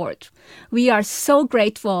support. We are so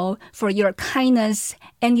grateful for your kindness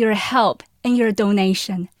and your help and your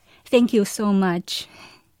donation. Thank you so much.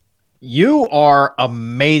 You are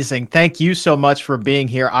amazing. Thank you so much for being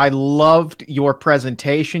here. I loved your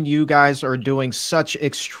presentation. You guys are doing such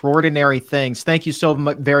extraordinary things. Thank you so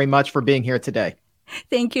very much for being here today.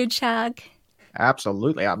 Thank you, Chuck.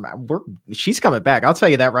 Absolutely. She's coming back. I'll tell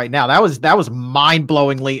you that right now. That was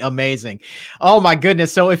mind-blowingly amazing. Oh my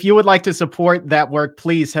goodness. So if you would like to support that work,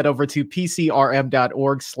 please head over to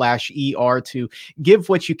pcrm.org/ER to give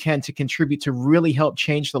what you can to contribute to really help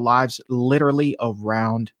change the lives literally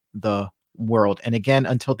around the world. And again,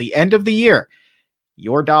 until the end of the year,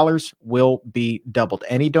 your dollars will be doubled.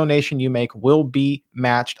 Any donation you make will be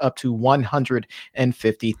matched up to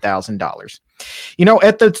 $150,000. You know,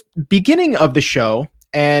 at the beginning of the show,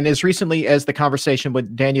 and as recently as the conversation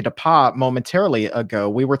with Daniel DePa momentarily ago,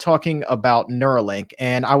 we were talking about Neuralink,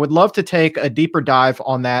 and I would love to take a deeper dive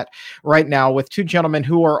on that right now with two gentlemen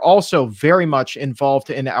who are also very much involved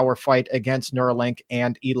in our fight against Neuralink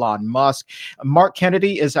and Elon Musk. Mark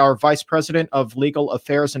Kennedy is our Vice President of Legal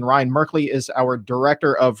Affairs, and Ryan Merkley is our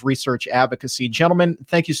Director of Research Advocacy. Gentlemen,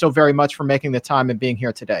 thank you so very much for making the time and being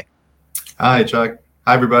here today. Hi, Chuck.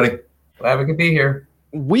 Hi, everybody. Glad we could be here.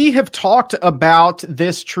 We have talked about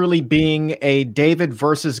this truly being a David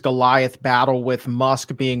versus Goliath battle, with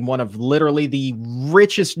Musk being one of literally the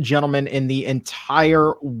richest gentlemen in the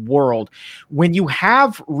entire world. When you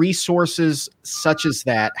have resources such as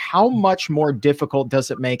that, how much more difficult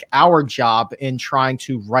does it make our job in trying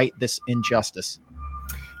to right this injustice?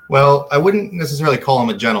 Well, I wouldn't necessarily call him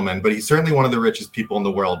a gentleman, but he's certainly one of the richest people in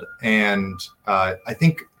the world. And I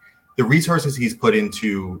think the resources he's put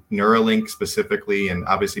into Neuralink specifically, and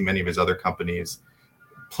obviously many of his other companies,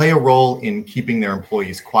 play a role in keeping their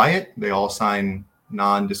employees quiet. They all sign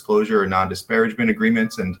non-disclosure or non-disparagement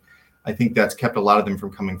agreements. And I think that's kept a lot of them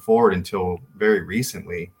from coming forward until very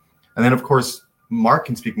recently. And then, of course, Mark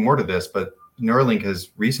can speak more to this, but Neuralink has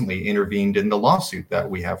recently intervened in the lawsuit that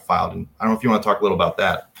we have filed. And I don't know if you want to talk a little about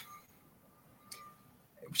that.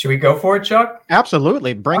 Should we go for it, Chuck?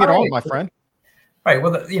 Absolutely. Bring it on, my friend. Right.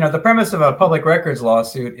 Well, the premise of a public records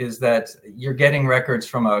lawsuit is that you're getting records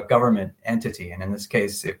from a government entity. And in this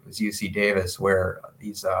case, it was UC Davis where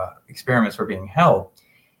these experiments were being held.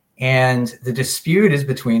 And the dispute is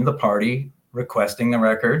between the party requesting the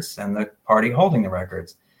records and the party holding the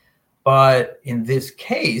records. But in this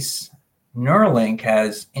case, Neuralink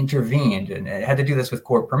has intervened, and it had to do this with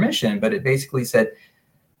court permission, but it basically said,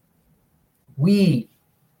 we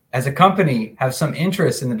as a company have some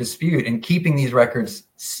interest in the dispute in keeping these records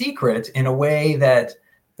secret in a way that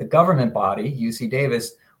the government body, UC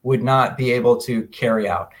Davis, would not be able to carry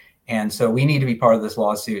out. And so we need to be part of this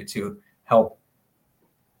lawsuit to help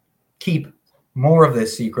keep more of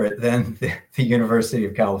this secret than the University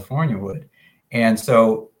of California would. And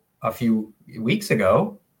so a few weeks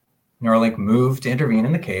ago, Neuralink moved to intervene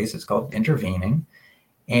in the case. It's called intervening.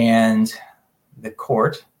 And the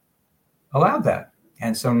court allowed that.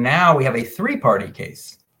 And so now we have a three-party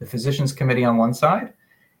case, the Physicians Committee on one side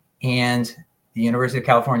and the University of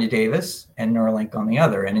California, Davis, and Neuralink on the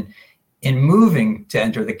other. And in moving to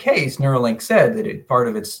enter the case, Neuralink said that part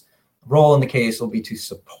of its role in the case will be to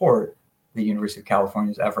support the University of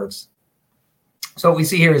California's efforts. So what we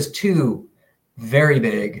see here is two very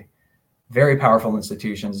big, very powerful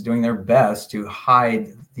institutions doing their best to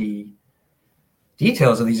hide the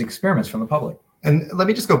details of these experiments from the public. And let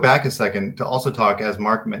me just go back a second to also talk, as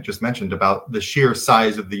Mark just mentioned, about the sheer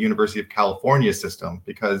size of the University of California system,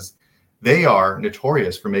 because they are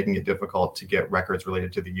notorious for making it difficult to get records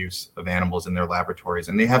related to the use of animals in their laboratories.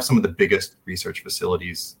 And they have some of the biggest research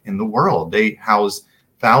facilities in the world. They house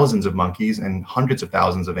thousands of monkeys and hundreds of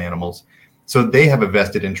thousands of animals. So they have a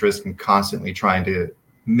vested interest in constantly trying to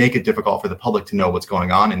make it difficult for the public to know what's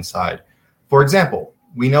going on inside. For example,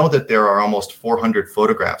 we know that there are almost 400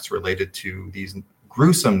 photographs related to these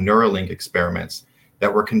gruesome Neuralink experiments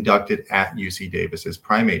that were conducted at UC Davis's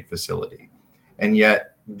primate facility. And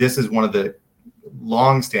yet this is one of the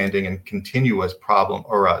long-standing and continuous problem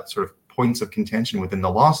or sort of points of contention within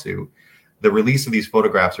the lawsuit. The release of these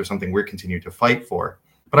photographs are something we're continuing to fight for.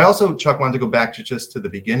 But I also, Chuck, wanted to go back to just to the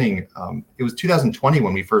beginning. It was 2020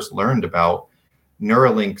 when we first learned about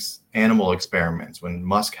Neuralink's animal experiments, when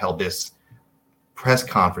Musk held this press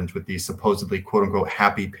conference with these supposedly quote unquote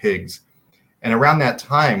happy pigs. And around that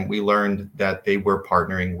time, we learned that they were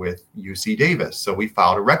partnering with UC Davis. So we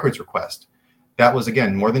filed a records request. That was,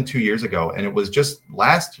 again, more than 2 years ago. And it was just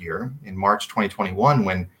last year in March 2021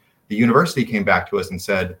 when the university came back to us and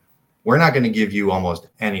said, we're not going to give you almost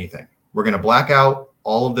anything. We're going to black out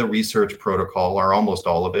all of the research protocol, or almost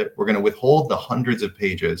all of it. We're going to withhold the hundreds of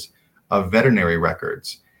pages of veterinary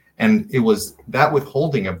records. And it was that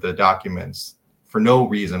withholding of the documents for no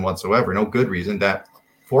reason whatsoever, no good reason, that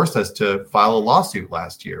forced us to file a lawsuit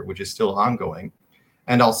last year, which is still ongoing.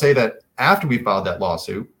 And I'll say that after we filed that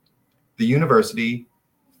lawsuit, the university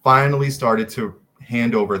finally started to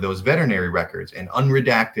hand over those veterinary records and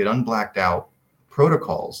unredacted, unblacked out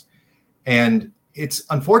protocols. And it's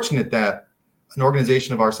unfortunate that an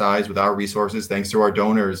organization of our size, with our resources, thanks to our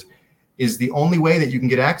donors, is the only way that you can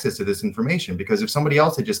get access to this information. Because if somebody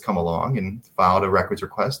else had just come along and filed a records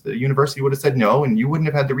request, the university would have said no, and you wouldn't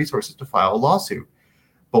have had the resources to file a lawsuit.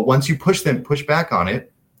 But once you push back on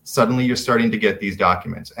it, suddenly you're starting to get these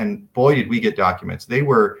documents. And boy, did we get documents. They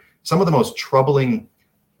were some of the most troubling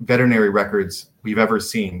veterinary records we've ever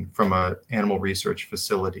seen from an animal research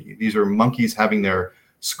facility. These are monkeys having their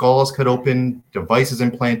skulls cut open, devices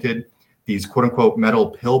implanted, these quote unquote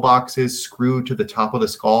metal pillboxes screwed to the top of the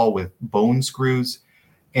skull with bone screws.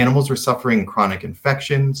 Animals were suffering chronic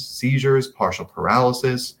infections, seizures, partial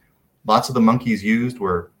paralysis. Lots of the monkeys used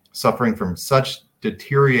were suffering from such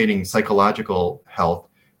deteriorating psychological health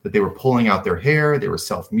that they were pulling out their hair, they were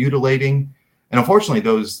self-mutilating. And unfortunately,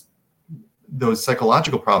 those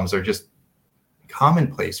psychological problems are just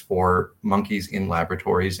commonplace for monkeys in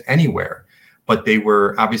laboratories anywhere. But they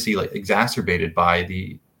were obviously exacerbated by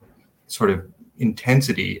the sort of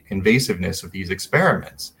intensity, invasiveness of these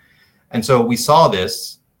experiments. And so we saw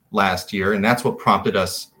this last year, and that's what prompted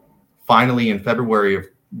us finally in February of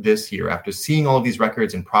this year, after seeing all of these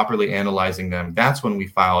records and properly analyzing them, that's when we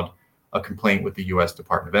filed a complaint with the U.S.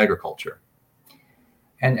 Department of Agriculture.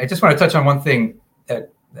 And I just want to touch on one thing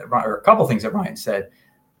or a couple things that Ryan said.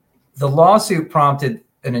 The lawsuit prompted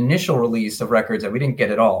an initial release of records that we didn't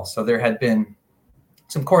get at all. So there had been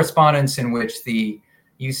some correspondence in which the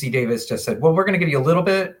UC Davis just said, well, we're going to give you a little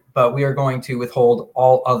bit, but we are going to withhold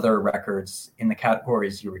all other records in the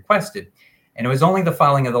categories you requested. And it was only the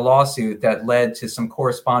filing of the lawsuit that led to some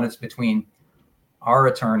correspondence between our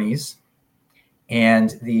attorneys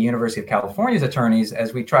and the University of California's attorneys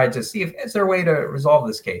as we tried to see if is there a way to resolve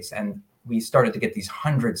this case. And we started to get these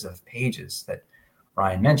hundreds of pages that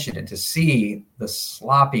Ryan mentioned, and to see the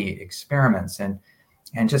sloppy experiments and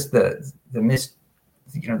just the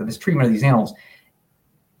mistreatment of these animals.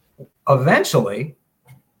 Eventually,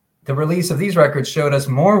 the release of these records showed us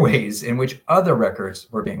more ways in which other records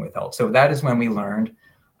were being withheld. So that is when we learned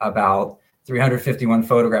about 351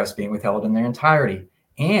 photographs being withheld in their entirety.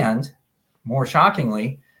 And more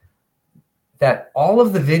shockingly, that all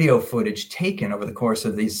of the video footage taken over the course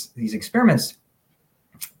of these experiments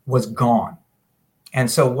was gone. And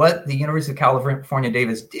so what the University of California,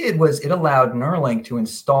 Davis did was it allowed Neuralink to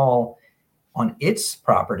install on its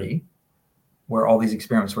property, where all these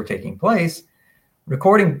experiments were taking place,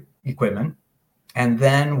 recording equipment. And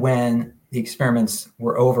then when the experiments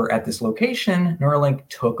were over at this location, Neuralink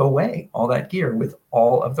took away all that gear with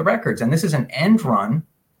all of the records. And this is an end run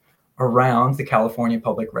around the California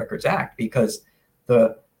Public Records Act, because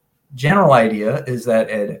the general idea is that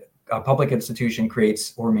a public institution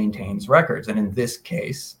creates or maintains records. And in this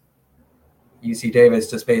case, UC Davis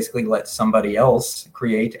just basically lets somebody else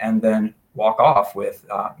create and then walk off with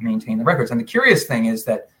maintain the records. And the curious thing is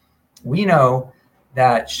that we know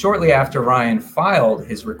that shortly after Ryan filed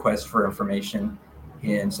his request for information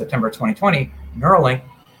in September 2020, Neuralink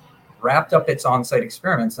wrapped up its on-site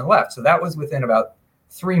experiments and left. So that was within about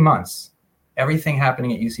 3 months. Everything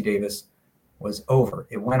happening at UC Davis was over.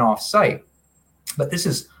 It went off-site. But this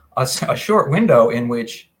is a short window in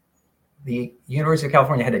which the University of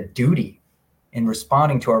California had a duty in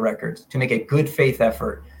responding to our records to make a good faith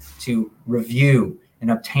effort to review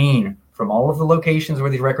and obtain from all of the locations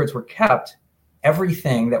where these records were kept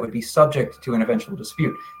everything that would be subject to an eventual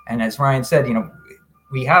dispute. And as Ryan said,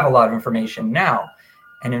 we have a lot of information now.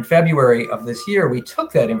 And in February of this year, we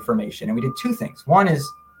took that information and we did two things. One is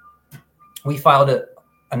we filed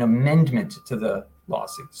an amendment to the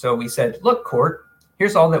lawsuit. So we said, look, court,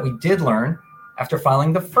 here's all that we did learn after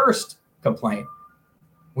filing the first complaint.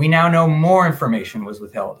 We now know more information was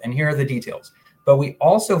withheld, and here are the details. But we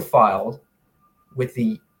also filed with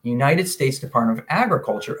the United States Department of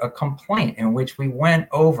Agriculture a complaint in which we went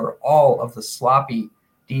over all of the sloppy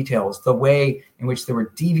details, the way in which there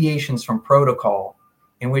were deviations from protocol,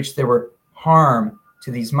 in which there were harm to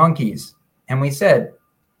these monkeys. And we said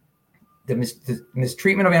the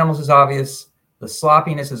mistreatment of animals is obvious, the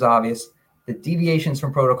sloppiness is obvious, the deviations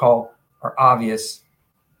from protocol are obvious.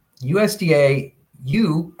 USDA,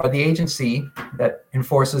 you are the agency that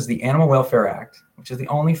enforces the Animal Welfare Act, which is the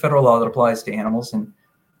only federal law that applies to animals in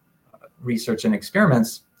research and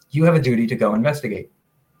experiments. You have a duty to go investigate.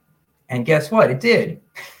 And guess what? It did.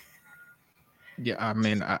 Yeah, I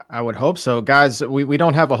mean, I would hope so. Guys, we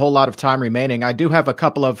don't have a whole lot of time remaining. I do have a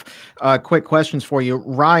couple of quick questions for you.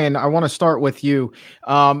 Ryan, I want to start with you.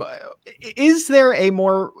 Is there a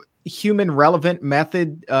more human relevant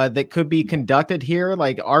method that could be conducted here?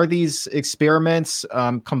 Like, are these experiments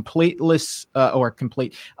completely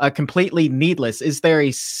needless? Is there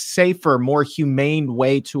a safer, more humane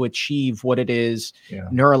way to achieve what it is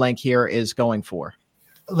Neuralink here is going for?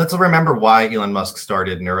 Let's remember why Elon Musk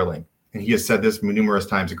started Neuralink. And he has said this numerous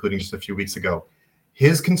times, including just a few weeks ago.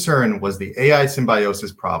 His concern was the AI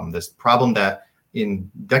symbiosis problem, this problem that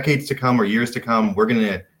in decades to come or years to come, we're going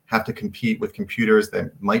to have to compete with computers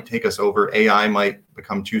that might take us over. AI might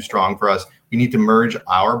become too strong for us. We need to merge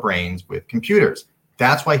our brains with computers.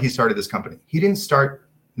 That's why he started this company. He didn't start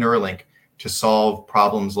Neuralink to solve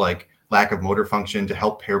problems like lack of motor function, to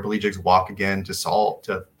help paraplegics walk again,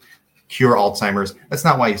 to cure Alzheimer's. That's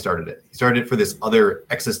not why he started it. He started it for this other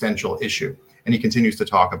existential issue, and he continues to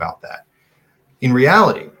talk about that. In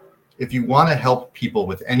reality, if you want to help people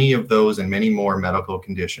with any of those and many more medical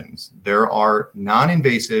conditions, there are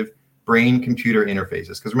non-invasive brain-computer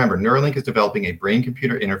interfaces. Because remember, Neuralink is developing a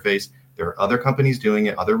brain-computer interface. There are other companies doing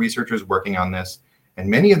it, other researchers working on this, and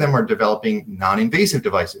many of them are developing non-invasive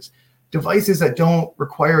devices that don't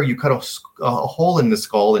require you cut a hole in the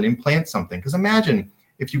skull and implant something. Because imagine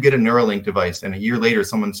if you get a Neuralink device and a year later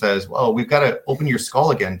someone says, well, we've got to open your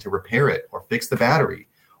skull again to repair it or fix the battery,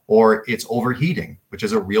 or it's overheating, which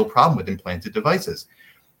is a real problem with implanted devices.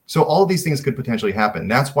 So all of these things could potentially happen.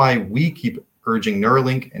 That's why we keep urging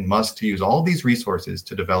Neuralink and Musk to use all of these resources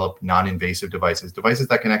to develop non-invasive devices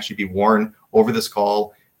that can actually be worn over the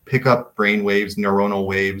skull, pick up brain waves,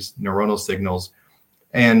 neuronal signals.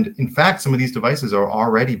 And in fact, some of these devices are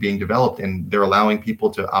already being developed, and they're allowing people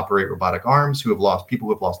to operate robotic arms people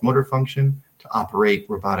who have lost motor function, to operate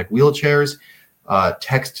robotic wheelchairs,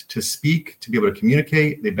 text to speak, to be able to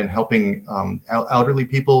communicate. They've been helping elderly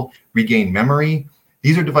people regain memory.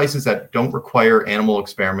 These are devices that don't require animal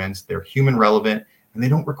experiments. They're human relevant, and they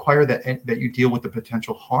don't require that you deal with the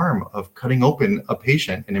potential harm of cutting open a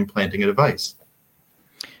patient and implanting a device.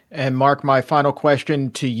 And Mark, my final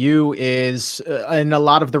question to you is, in a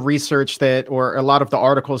lot of the research or a lot of the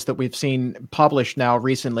articles that we've seen published now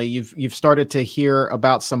recently, you've started to hear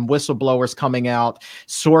about some whistleblowers coming out,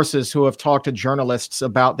 sources who have talked to journalists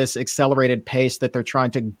about this accelerated pace that they're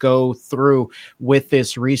trying to go through with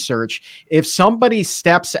this research. If somebody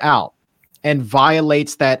steps out and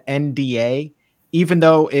violates that NDA, even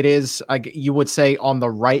though it is, you would say, on the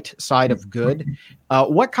right side of good,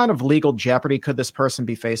 what kind of legal jeopardy could this person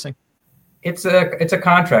be facing? It's a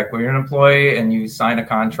contract. When you're an employee and you sign a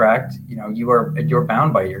contract, you're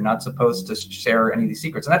bound by it. You're not supposed to share any of these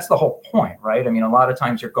secrets, and that's the whole point, right? I mean, a lot of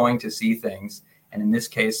times you're going to see things, and in this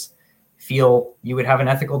case, feel you would have an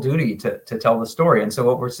ethical duty to tell the story. And so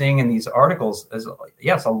what we're seeing in these articles is,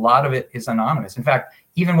 yes, a lot of it is anonymous. In fact,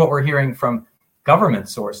 even what we're hearing from government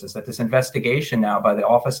sources, that this investigation now by the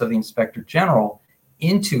Office of the Inspector General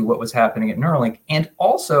into what was happening at Neuralink, and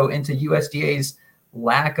also into USDA's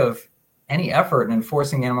lack of any effort in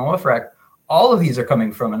enforcing the Animal Welfare Act, all of these are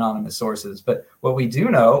coming from anonymous sources. But what we do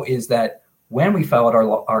know is that when we filed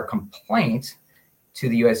our complaint to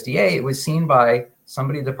the USDA, it was seen by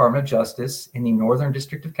somebody at the Department of Justice in the Northern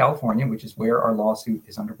District of California, which is where our lawsuit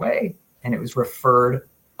is underway, and it was referred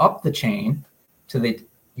up the chain to the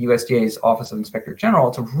USDA's Office of Inspector General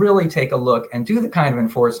to really take a look and do the kind of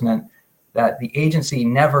enforcement that the agency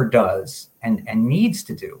never does and needs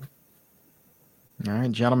to do. All right,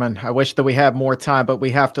 gentlemen, I wish that we had more time, but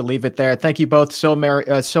we have to leave it there. Thank you both so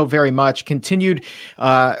very much. Continued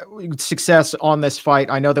success on this fight.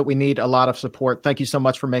 I know that we need a lot of support. Thank you so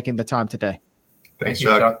much for making the time today. Thanks,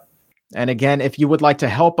 Chuck. And again, if you would like to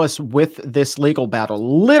help us with this legal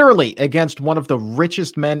battle, literally against one of the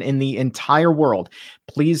richest men in the entire world,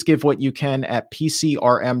 please give what you can at pcrm.org/ER.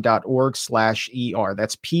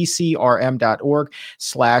 That's pcrm.org/ER.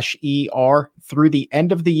 Through the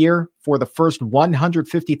end of the year, for the first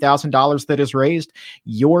 $150,000 that is raised,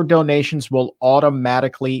 your donations will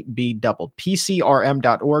automatically be doubled.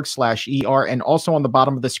 pcrm.org/ER. And also on the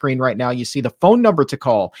bottom of the screen right now, you see the phone number to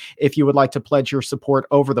call if you would like to pledge your support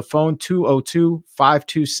over the phone,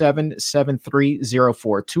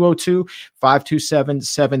 202-527-7304.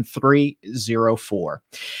 202-527-7304.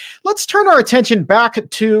 Let's turn our attention back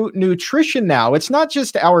to nutrition now. It's not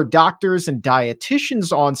just our doctors and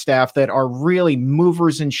dietitians on staff that are really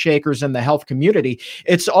movers and shakers in the health community.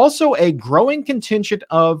 It's also a growing contingent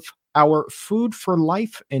of our Food for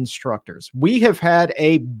Life instructors. We have had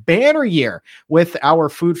a banner year with our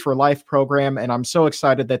Food for Life program, and I'm so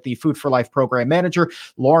excited that the Food for Life program manager,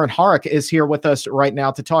 Lauren Harick, is here with us right now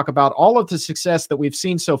to talk about all of the success that we've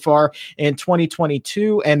seen so far in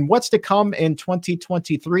 2022 and what's to come in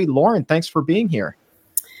 2023. Lauren, thanks for being here.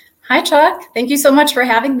 Hi, Chuck. Thank you so much for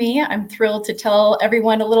having me. I'm thrilled to tell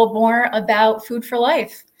everyone a little more about Food for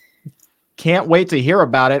Life. Can't wait to hear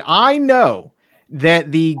about it. I know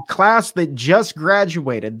that the class that just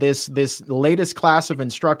graduated, this latest class of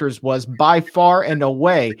instructors, was by far and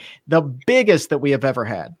away the biggest that we have ever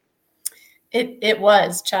had. It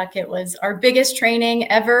was, Chuck. It was our biggest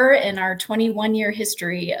training ever in our 21-year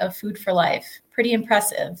history of Food for Life. Pretty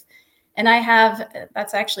impressive. And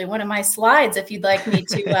that's actually one of my slides if you'd like me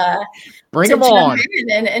to bring them on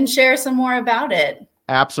and share some more about it.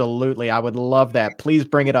 Absolutely. I would love that. Please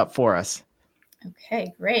bring it up for us.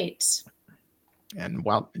 Okay, great. And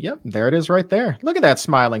yep, there it is right there. Look at that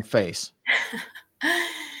smiling face.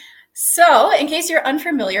 So, in case you're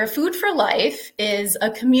unfamiliar, Food for Life is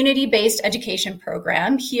a community-based education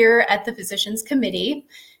program here at the Physicians Committee,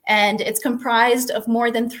 and it's comprised of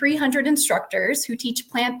more than 300 instructors who teach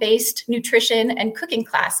plant-based nutrition and cooking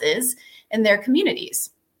classes in their communities.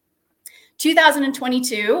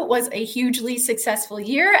 2022 was a hugely successful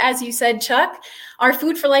year. As you said, Chuck, our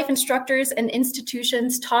Food for Life instructors and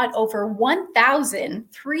institutions taught over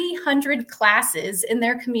 1,300 classes in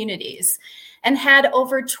their communities and had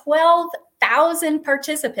over 12,000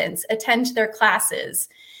 participants attend their classes.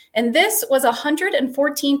 And this was a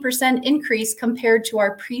 114% increase compared to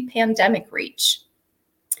our pre-pandemic reach.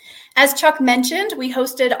 As Chuck mentioned, we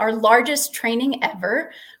hosted our largest training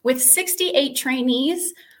ever with 68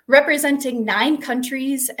 trainees representing 9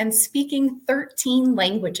 countries and speaking 13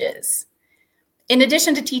 languages. In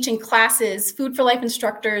addition to teaching classes, Food for Life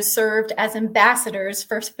instructors served as ambassadors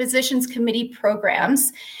for Physicians Committee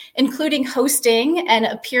programs, including hosting and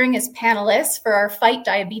appearing as panelists for our Fight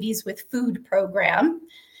Diabetes with Food program,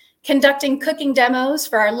 conducting cooking demos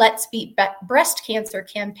for our Let's Beat Breast Cancer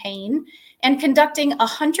campaign, and conducting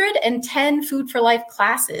 110 Food for Life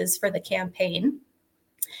classes for the campaign.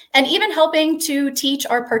 and even helping to teach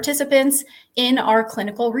our participants in our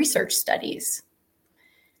clinical research studies.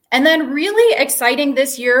 And then really exciting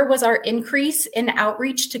this year was our increase in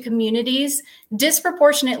outreach to communities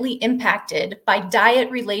disproportionately impacted by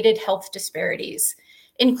diet-related health disparities,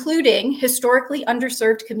 including historically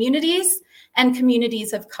underserved communities and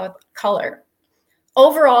communities of color.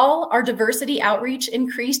 Overall, our diversity outreach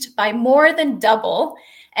increased by more than double,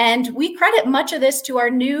 and we credit much of this to our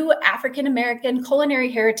new African American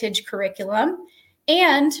Culinary Heritage curriculum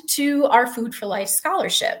and to our Food for Life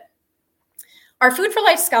Scholarship. Our Food for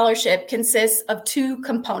Life Scholarship consists of two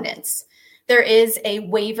components. There is a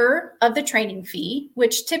waiver of the training fee,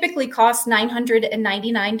 which typically costs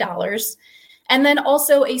 $999, and then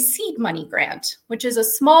also a seed money grant, which is a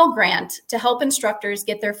small grant to help instructors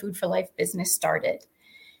get their Food for Life business started.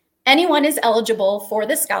 Anyone is eligible for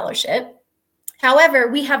the scholarship. However,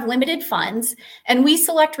 we have limited funds, and we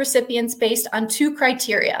select recipients based on two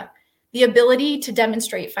criteria: the ability to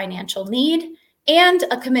demonstrate financial need and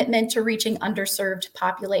a commitment to reaching underserved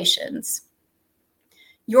populations.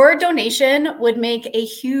 Your donation would make a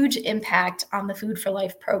huge impact on the Food for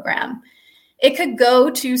Life program. It could go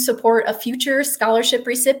to support a future scholarship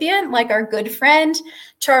recipient like our good friend,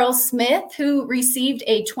 Charles Smith, who received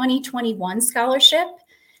a 2021 scholarship.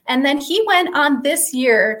 And then he went on this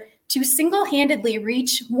year to single-handedly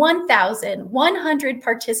reach 1,100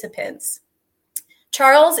 participants.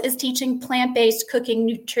 Charles is teaching plant-based cooking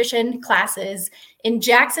nutrition classes in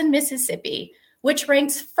Jackson, Mississippi, which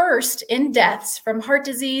ranks first in deaths from heart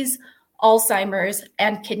disease, Alzheimer's,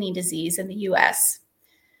 and kidney disease in the U.S.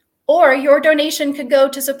 Or your donation could go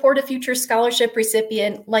to support a future scholarship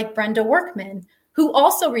recipient like Brenda Workman, who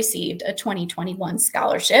also received a 2021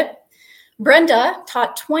 scholarship. Brenda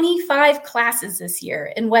taught 25 classes this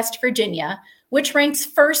year in West Virginia, which ranks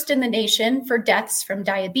first in the nation for deaths from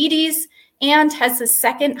diabetes and has the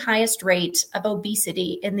second highest rate of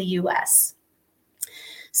obesity in the US.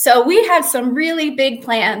 So we have some really big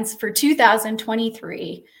plans for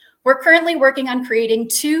 2023. We're currently working on creating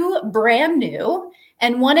 2 brand new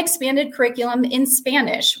and 1 expanded curriculum in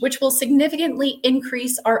Spanish, which will significantly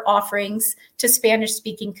increase our offerings to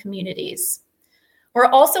Spanish-speaking communities. We're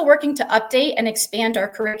also working to update and expand our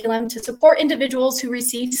curriculum to support individuals who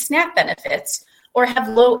receive SNAP benefits or have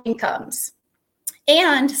low incomes.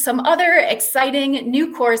 And some other exciting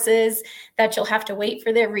new courses that you'll have to wait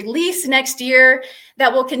for their release next year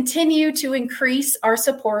that will continue to increase our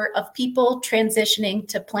support of people transitioning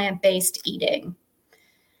to plant-based eating.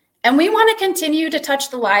 And we want to continue to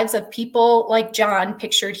touch the lives of people like John,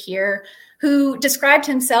 pictured here, who described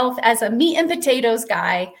himself as a meat and potatoes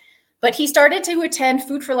guy, but he started to attend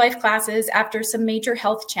Food for Life classes after some major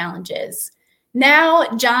health challenges. Now,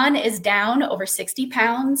 John is down over 60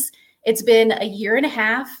 pounds. It's been 1.5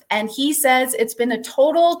 years, and he says it's been a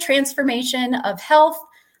total transformation of health,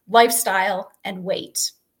 lifestyle, and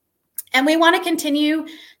weight. And we want to continue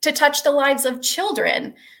to touch the lives of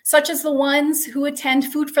children, such as the ones who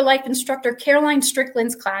attend Food for Life instructor Caroline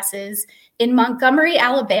Strickland's classes in Montgomery,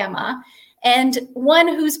 Alabama, and one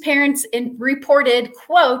whose parents reported,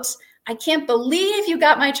 quote, "I can't believe you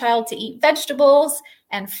got my child to eat vegetables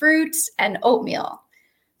and fruits and oatmeal."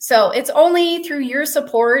 So it's only through your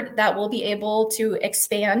support that we'll be able to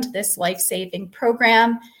expand this life-saving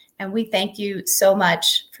program. And we thank you so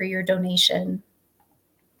much for your donation.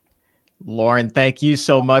 Lauren, thank you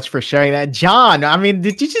so much for sharing that. John, I mean,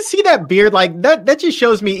 did you just see that beard? Like that just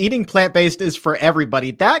shows me eating plant-based is for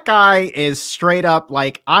everybody. That guy is straight up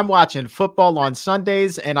like, I'm watching football on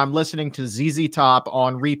Sundays and I'm listening to ZZ Top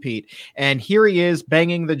on repeat. And here he is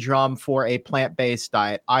banging the drum for a plant-based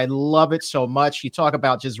diet. I love it so much. You talk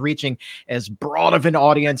about just reaching as broad of an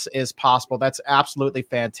audience as possible. That's absolutely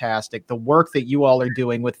fantastic. The work that you all are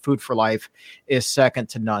doing with Food for Life is second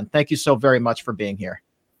to none. Thank you so very much for being here.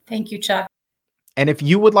 Thank you, Chuck. And if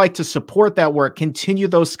you would like to support that work, continue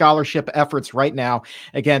those scholarship efforts right now.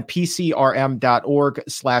 Again, pcrm.org/ER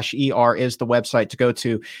is the website to go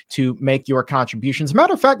to make your contributions.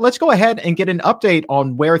 Matter of fact, let's go ahead and get an update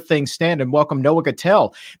on where things stand and welcome Noah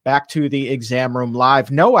Gattel back to the Exam Room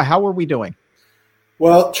Live. Noah, how are we doing?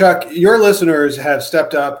 Well, Chuck, your listeners have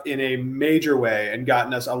stepped up in a major way and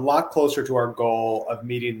gotten us a lot closer to our goal of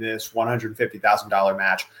meeting this $150,000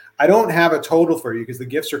 match. I don't have a total for you because the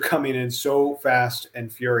gifts are coming in so fast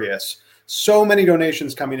and furious. So many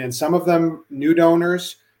donations coming in, some of them new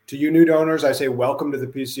donors. To you new donors, I say welcome to the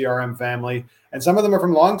PCRM family. And some of them are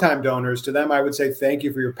from longtime donors. To them, I would say thank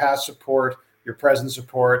you for your past support, your present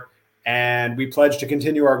support. And we pledge to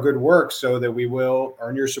continue our good work so that we will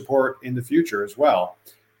earn your support in the future as well.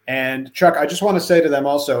 And Chuck, I just want to say to them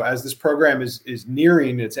also, as this program is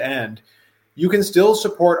nearing its end, you can still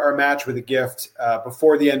support our match with a gift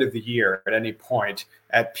before the end of the year at any point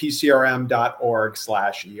at pcrm.org/ER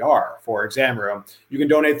for Exam Room. You can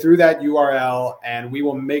donate through that URL, and we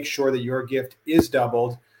will make sure that your gift is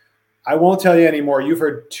doubled. I won't tell you anymore. You've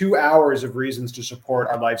heard 2 hours of reasons to support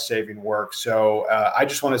our life-saving work. So I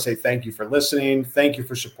just want to say thank you for listening. Thank you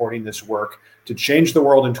for supporting this work to change the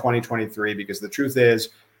world in 2023, because the truth is,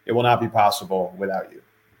 it will not be possible without you.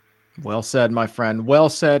 Well said, my friend. Well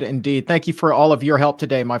said indeed. Thank you for all of your help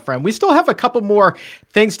today, my friend. We still have a couple more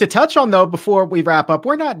things to touch on, though, before we wrap up.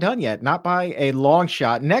 We're not done yet, not by a long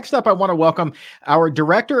shot. Next up, I want to welcome our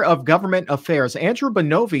Director of Government Affairs, Andrew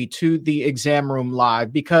Bonovi, to the Exam Room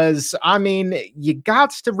Live, because, I mean, you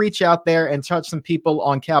got to reach out there and touch some people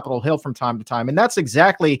on Capitol Hill from time to time. And that's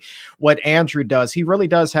exactly what Andrew does. He really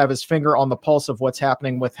does have his finger on the pulse of what's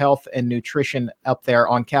happening with health and nutrition up there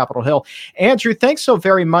on Capitol Hill. Andrew, thanks so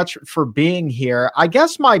very much for being here. I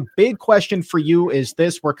guess my big question for you is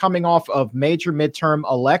this. We're coming off of major midterm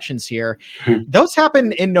elections here. Those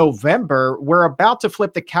happen in November. We're about to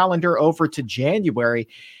flip the calendar over to January.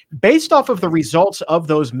 Based off of the results of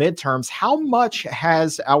those midterms, how much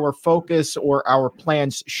has our focus or our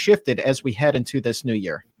plans shifted as we head into this new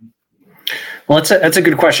year? Well, that's a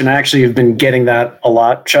good question. I actually have been getting that a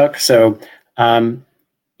lot, Chuck. So,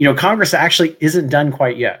 Congress actually isn't done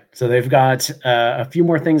quite yet. So they've got a few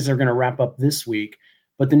more things they're going to wrap up this week,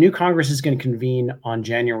 but the new Congress is going to convene on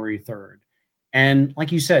January 3rd. And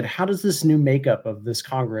like you said, how does this new makeup of this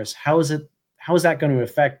Congress, how is that going to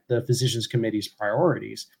affect the Physicians Committee's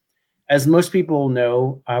priorities? As most people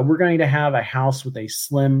know, we're going to have a House with a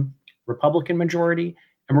slim Republican majority,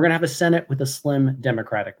 and we're going to have a Senate with a slim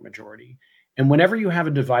Democratic majority. And whenever you have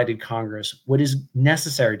a divided Congress, what is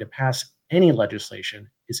necessary to pass any legislation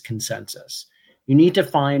is consensus. You need to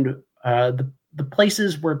find the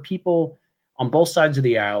places where people on both sides of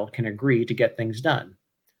the aisle can agree to get things done.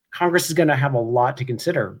 Congress is going to have a lot to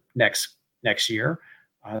consider next year.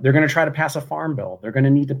 They're going to try to pass a farm bill. They're going to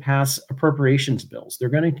need to pass appropriations bills. They're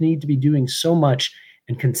going to need to be doing so much,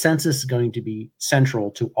 and consensus is going to be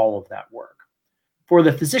central to all of that work. For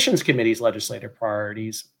the Physicians Committee's legislative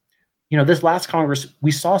priorities, this last Congress,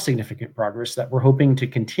 we saw significant progress that we're hoping to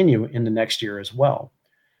continue in the next year as well.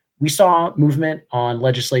 We saw movement on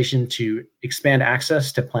legislation to expand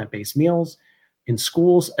access to plant-based meals in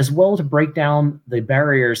schools, as well as to break down the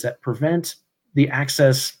barriers that prevent the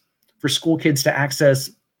access for school kids to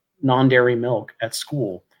access non-dairy milk at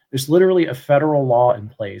school. There's literally a federal law in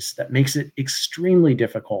place that makes it extremely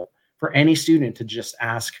difficult for any student to just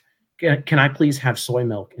ask, can I please have soy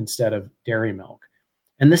milk instead of dairy milk?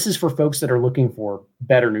 And this is for folks that are looking for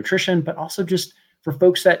better nutrition, but also just for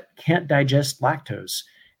folks that can't digest lactose.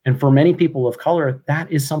 And for many people of color,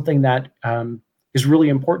 that is something that is really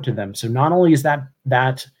important to them. So not only is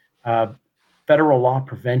that federal law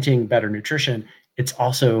preventing better nutrition, it's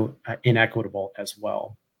also inequitable as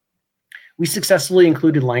well. We successfully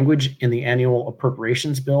included language in the annual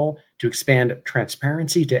appropriations bill to expand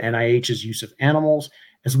transparency to NIH's use of animals,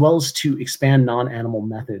 as well as to expand non-animal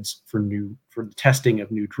methods for the testing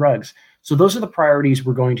of new drugs. So those are the priorities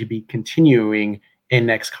we're going to be continuing in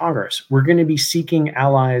next Congress. We're going to be seeking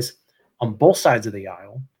allies on both sides of the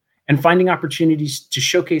aisle and finding opportunities to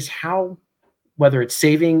showcase how, whether it's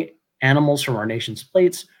saving animals from our nation's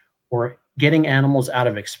plates or getting animals out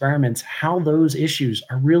of experiments, how those issues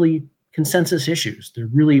are really consensus issues. They're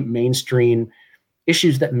really mainstream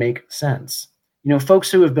issues that make sense. Folks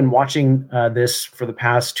who have been watching this for the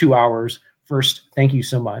past 2 hours, first, thank you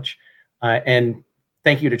so much. And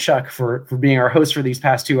thank you to Chuck for being our host for these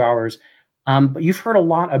past 2 hours. But you've heard a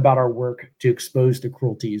lot about our work to expose the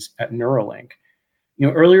cruelties at Neuralink.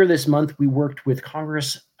 Earlier this month, we worked with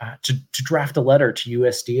Congress to draft a letter to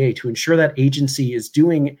USDA to ensure that agency is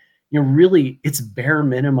doing really its bare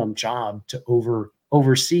minimum job to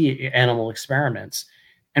oversee animal experiments.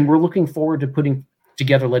 And we're looking forward to putting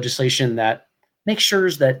together legislation that makes sure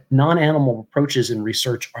that non-animal approaches in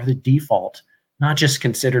research are the default, not just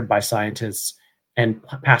considered by scientists and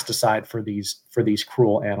passed aside for these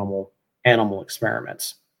cruel animal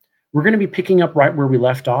experiments. We're going to be picking up right where we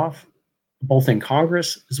left off, both in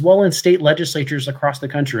Congress as well as state legislatures across the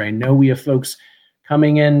country. I know we have folks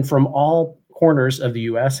coming in from all corners of the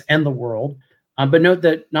U.S. and the world, but note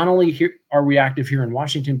that not only are we active here in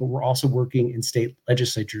Washington, but we're also working in state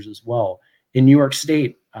legislatures as well. In New York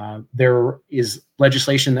State, there is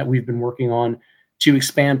legislation that we've been working on to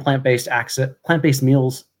expand plant-based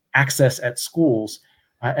meals access at schools,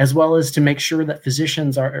 as well as to make sure that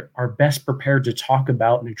physicians are best prepared to talk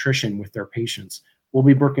about nutrition with their patients. We'll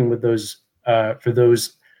be working with those for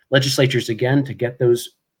those legislatures again to get those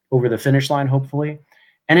over the finish line, hopefully.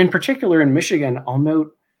 And in particular, in Michigan, I'll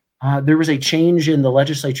note there was a change in the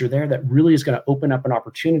legislature there that really is going to open up an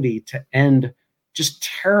opportunity to end just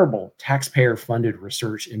terrible taxpayer-funded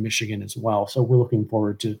research in Michigan as well. So we're looking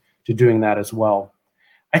forward to doing that as well.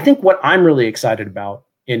 I think what I'm really excited about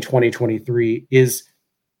in 2023 is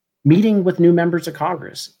meeting with new members of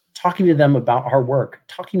Congress, talking to them about our work,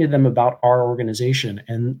 talking to them about our organization,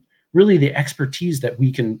 and really the expertise that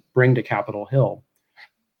we can bring to Capitol Hill.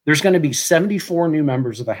 There's going to be 74 new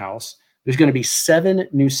members of the House. There's going to be 7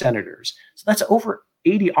 new senators. So that's over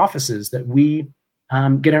 80 offices that we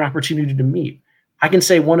get an opportunity to meet. I can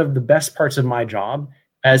say one of the best parts of my job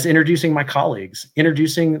as introducing my colleagues,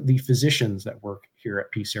 introducing the physicians that work here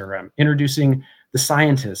at PCRM, introducing the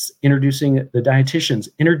scientists, introducing the dietitians,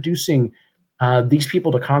 introducing these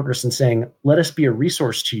people to Congress and saying, let us be a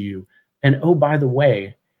resource to you. And oh, by the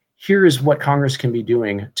way, here is what Congress can be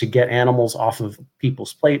doing to get animals off of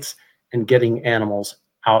people's plates and getting animals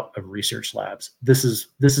out of research labs. This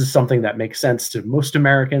is something that makes sense to most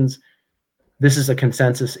Americans. This is a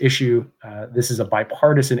consensus issue. This is a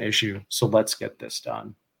bipartisan issue. So let's get this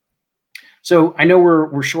done. So I know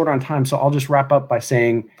we're short on time, so I'll just wrap up by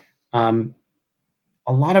saying a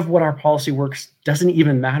lot of what our policy works doesn't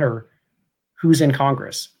even matter who's in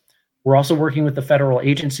Congress. We're also working with the federal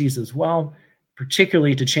agencies as well,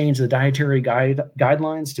 particularly to change the dietary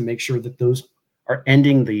guidelines to make sure that those are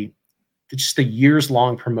ending the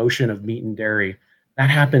years-long promotion of meat and dairy.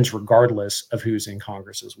 That happens regardless of who's in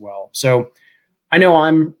Congress as well. So I know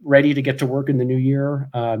I'm ready to get to work in the new year,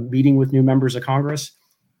 meeting with new members of Congress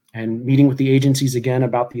and meeting with the agencies again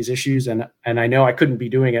about these issues. And I know I couldn't be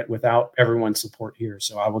doing it without everyone's support here.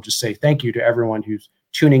 So I will just say thank you to everyone who's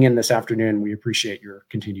tuning in this afternoon. We appreciate your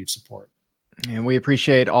continued support. And we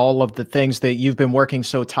appreciate all of the things that you've been working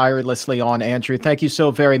so tirelessly on, Andrew. Thank you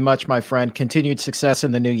so very much, my friend. Continued success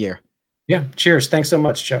in the new year. Yeah, cheers. Thanks so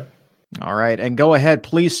much, Chuck. All right. And go ahead,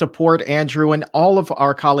 please support Andrew and all of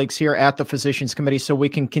our colleagues here at the Physicians Committee so we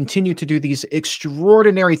can continue to do these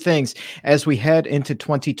extraordinary things as we head into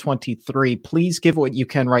 2023. Please give what you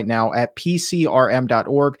can right now at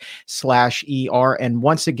pcrm.org/ER. And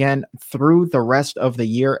once again, through the rest of the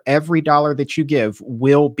year, every dollar that you give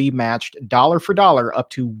will be matched dollar for dollar up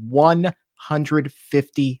to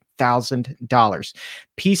 $150,000.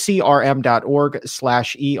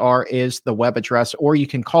 pcrm.org/ER is the web address, or you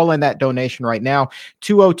can call in that donation right now,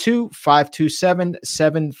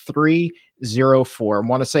 202-527-7304. I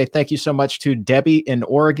want to say thank you so much to Debbie in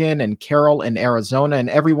Oregon and Carol in Arizona and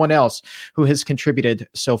everyone else who has contributed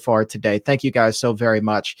so far today. Thank you guys so very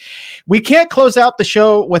much. We can't close out the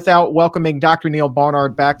show without welcoming Dr. Neal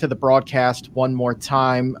Barnard back to the broadcast one more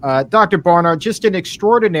time. Dr. Barnard, just an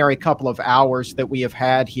extraordinary couple of hours that we have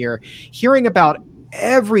had here, hearing about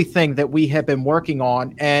everything that we have been working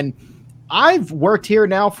on. And I've worked here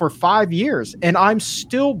now for 5 years, and I'm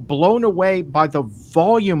still blown away by the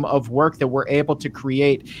volume of work that we're able to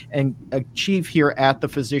create and achieve here at the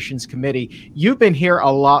Physicians Committee. You've been here a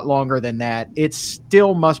lot longer than that. It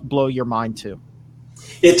still must blow your mind too.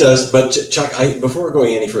 It does, but Chuck, before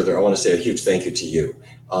going any further, I want to say a huge thank you to you.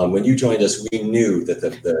 When you joined us, we knew that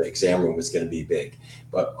the exam room was going to be big,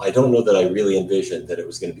 but I don't know that I really envisioned that it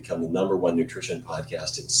was going to become the #1 nutrition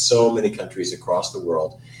podcast in so many countries across the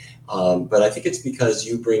world. But I think it's because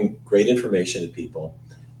you bring great information to people.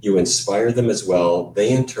 You inspire them as well.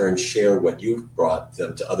 They in turn share what you've brought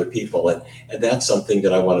them to other people. And that's something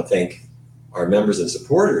that I want to thank our members and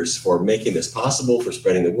supporters for making this possible, for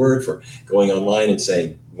spreading the word, for going online and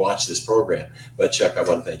saying, watch this program. But Chuck, I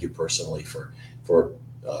want to thank you personally for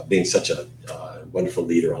being such a wonderful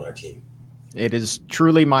leader on our team. It is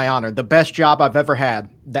truly my honor. The best job I've ever had.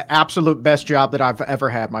 The absolute best job that I've ever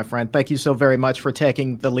had, my friend. Thank you so very much for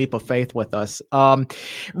taking the leap of faith with us.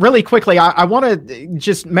 Really quickly, I want to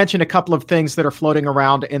just mention a couple of things that are floating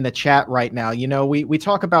around in the chat right now. You know, we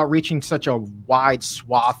talk about reaching such a wide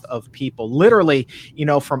swath of people, literally, you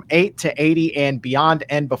know, from 8 to 80 and beyond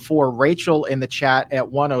and before. Rachel in the chat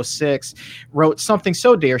at 106 wrote something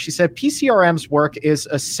so dear. She said, PCRM's work is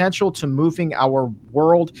essential to moving our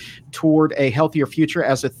world toward a healthier future.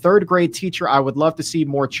 As a third grade teacher, I would love to see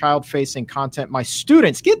more child-facing content. My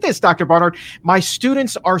students, get this, Dr. Barnard, my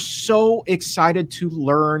students are so excited to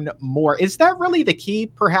learn more. Is that really the key,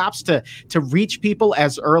 perhaps, to reach people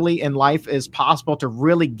as early in life as possible, to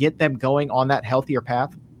really get them going on that healthier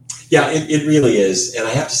path? Yeah, it really is. And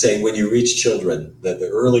I have to say, when you reach children, the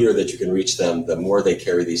earlier that you can reach them, the more they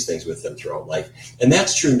carry these things with them throughout life. And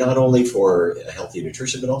that's true not only for healthy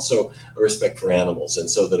nutrition, but also a respect for animals. And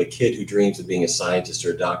so that a kid who dreams of being a scientist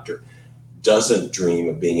or a doctor doesn't dream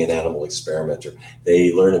of being an animal experimenter.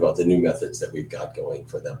 They learn about the new methods that we've got going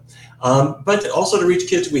for them. But also to reach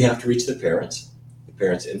kids, we have to reach the parents. The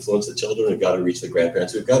parents influence the children. We've got to reach the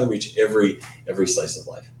grandparents. We've got to reach every slice of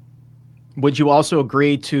life. Would you also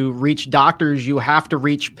agree to reach doctors, you have to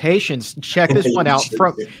reach patients? Check this one out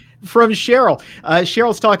from Cheryl.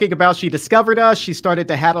 Cheryl's talking about she discovered us. She started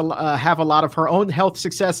to have a lot of her own health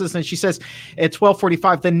successes. And she says at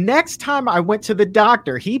 12:45, the next time I went to the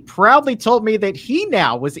doctor, he proudly told me that he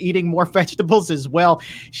now was eating more vegetables as well.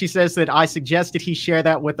 She says that I suggested he share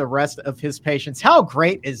that with the rest of his patients. How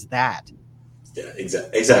great is that? Yeah,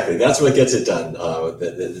 exactly. That's what gets it done.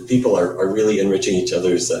 The people are really enriching each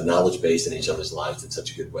other's knowledge base and each other's lives in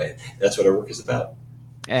such a good way. That's what our work is about.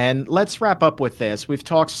 And let's wrap up with this. We've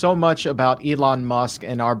talked so much about Elon Musk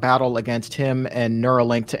and our battle against him and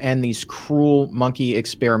Neuralink to end these cruel monkey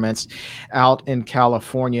experiments out in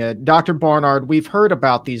California. Dr. Barnard, we've heard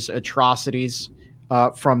about these atrocities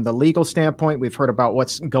from the legal standpoint. We've heard about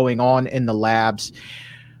what's going on in the labs.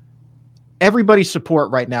 Everybody's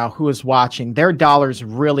support right now who is watching, their dollars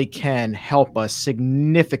really can help us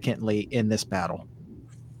significantly in this battle.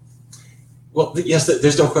 Well, yes,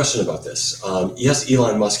 there's no question about this. Yes,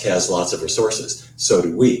 Elon Musk has lots of resources. So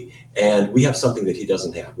do we. And we have something that he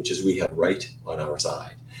doesn't have, which is we have right on our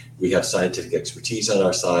side. We have scientific expertise on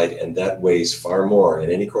our side, and that weighs far more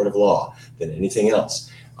in any court of law than anything else.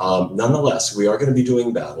 Nonetheless, we are going to be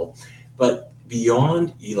doing battle. But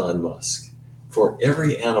beyond Elon Musk, for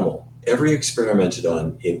every animal, every experiment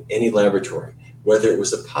done in any laboratory, whether it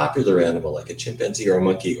was a popular animal like a chimpanzee or a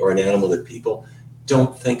monkey or an animal that people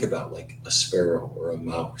don't think about, like a sparrow or a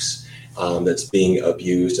mouse that's being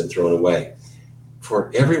abused and thrown away.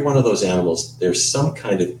 For every one of those animals, there's some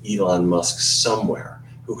kind of Elon Musk somewhere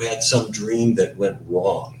who had some dream that went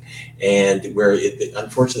wrong, and where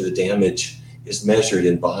unfortunately the damage is measured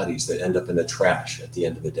in bodies that end up in the trash at the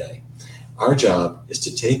end of the day. Our job is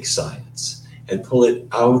to take science and pull it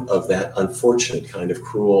out of that unfortunate kind of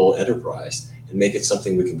cruel enterprise and make it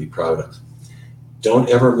something we can be proud of. Don't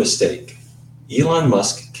ever mistake. Elon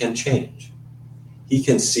Musk can change. He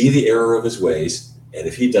can see the error of his ways, and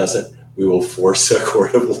if he doesn't, we will force a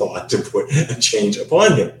court of law to put a change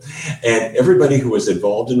upon him. And everybody who is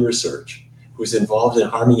involved in research, who is involved in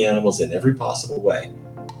harming animals in every possible way,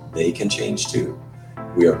 they can change too.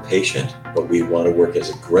 We are patient, but we want to work as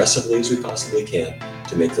aggressively as we possibly can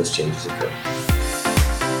to make those changes occur.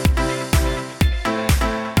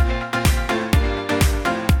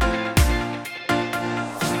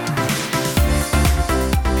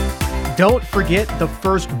 Don't forget, the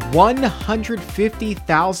first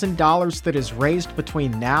 $150,000 that is raised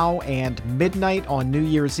between now and midnight on New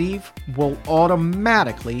Year's Eve will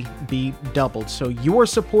automatically be doubled. So your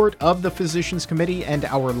support of the Physicians Committee and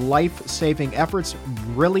our life-saving efforts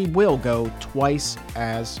really will go twice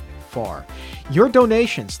as far. Your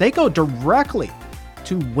donations, they go directly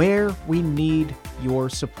to where we need your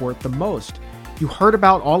support the most. You heard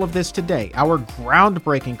about all of this today, our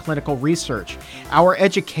groundbreaking clinical research, our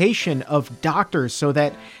education of doctors so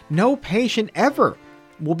that no patient ever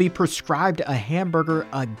will be prescribed a hamburger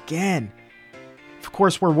again. Of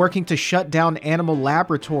course, we're working to shut down animal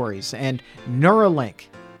laboratories and Neuralink.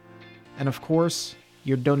 And of course,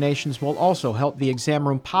 your donations will also help the Exam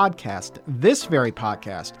Room podcast, this very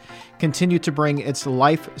podcast, continue to bring its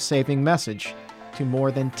life-saving message to more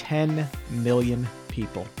than 10 million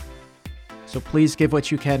people. So please give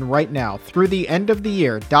what you can right now. Through the end of the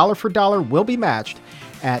year, dollar for dollar will be matched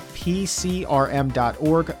at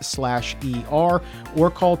pcrm.org/ER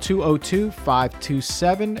or call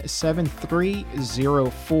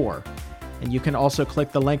 202-527-7304. And you can also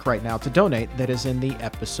click the link right now to donate that is in the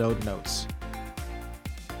episode notes.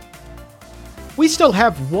 We still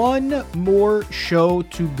have one more show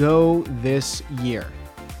to go this year.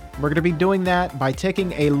 We're going to be doing that by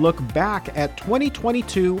taking a look back at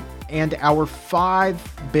 2022 and our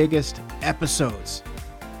 5 biggest episodes.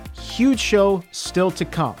 Huge show still to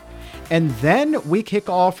come. And then we kick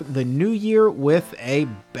off the new year with a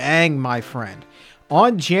bang, my friend.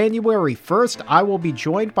 On January 1st, I will be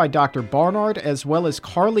joined by Dr. Barnard as well as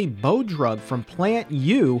Carly Bodrug from Plant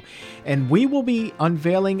U, and we will be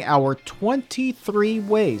unveiling our 23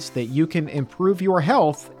 ways that you can improve your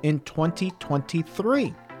health in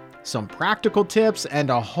 2023. Some practical tips and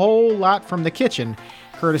a whole lot from the kitchen,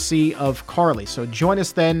 courtesy of Carly. So join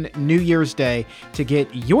us then New Year's Day to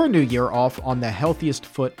get your new year off on the healthiest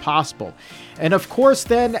foot possible. And of course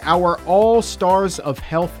then our All Stars of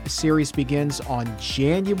Health series begins on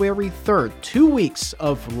January 3rd. 2 weeks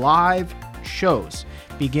of live shows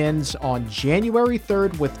begins on January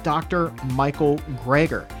 3rd with Dr. Michael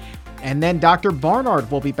Greger. And then Dr. Barnard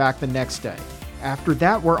will be back the next day. After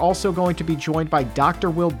that, we're also going to be joined by Dr.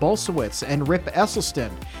 Will Bolsowitz and Rip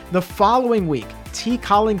Esselstyn. The following week, T.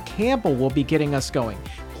 Colin Campbell will be getting us going.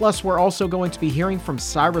 Plus, we're also going to be hearing from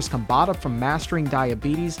Cyrus Kambata from Mastering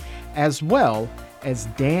Diabetes, as well as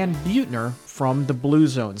Dan Buettner from the Blue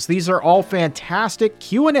Zones. These are all fantastic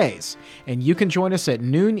Q&As, and you can join us at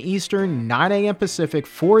noon Eastern, 9 a.m. Pacific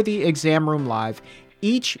for the Exam Room Live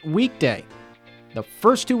each weekday, the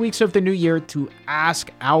first 2 weeks of the new year, to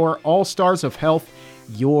ask our all-stars of health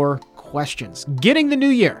your questions, getting the new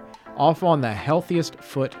year off on the healthiest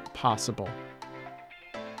foot possible.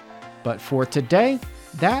 But for today,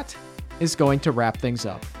 that is going to wrap things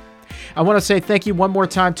up. I want to say thank you one more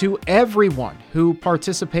time to everyone who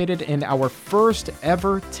participated in our first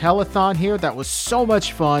ever telethon here. That was so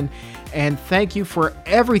much fun. And thank you for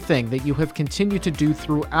everything that you have continued to do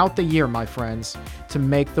throughout the year, my friends, to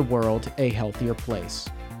make the world a healthier place.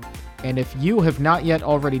 And if you have not yet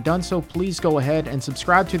already done so, please go ahead and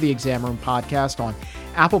subscribe to the Exam Room Podcast on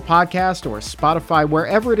Apple Podcast or Spotify,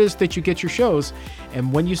 wherever it is that you get your shows.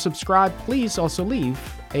 And when you subscribe, please also leave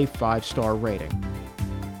a 5-star rating.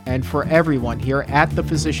 And for everyone here at the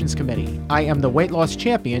Physicians Committee, I am the weight loss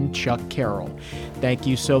champion, Chuck Carroll. Thank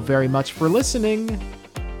you so very much for listening.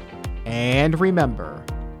 And remember,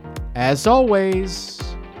 as always,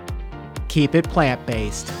 keep it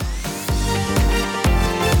plant-based.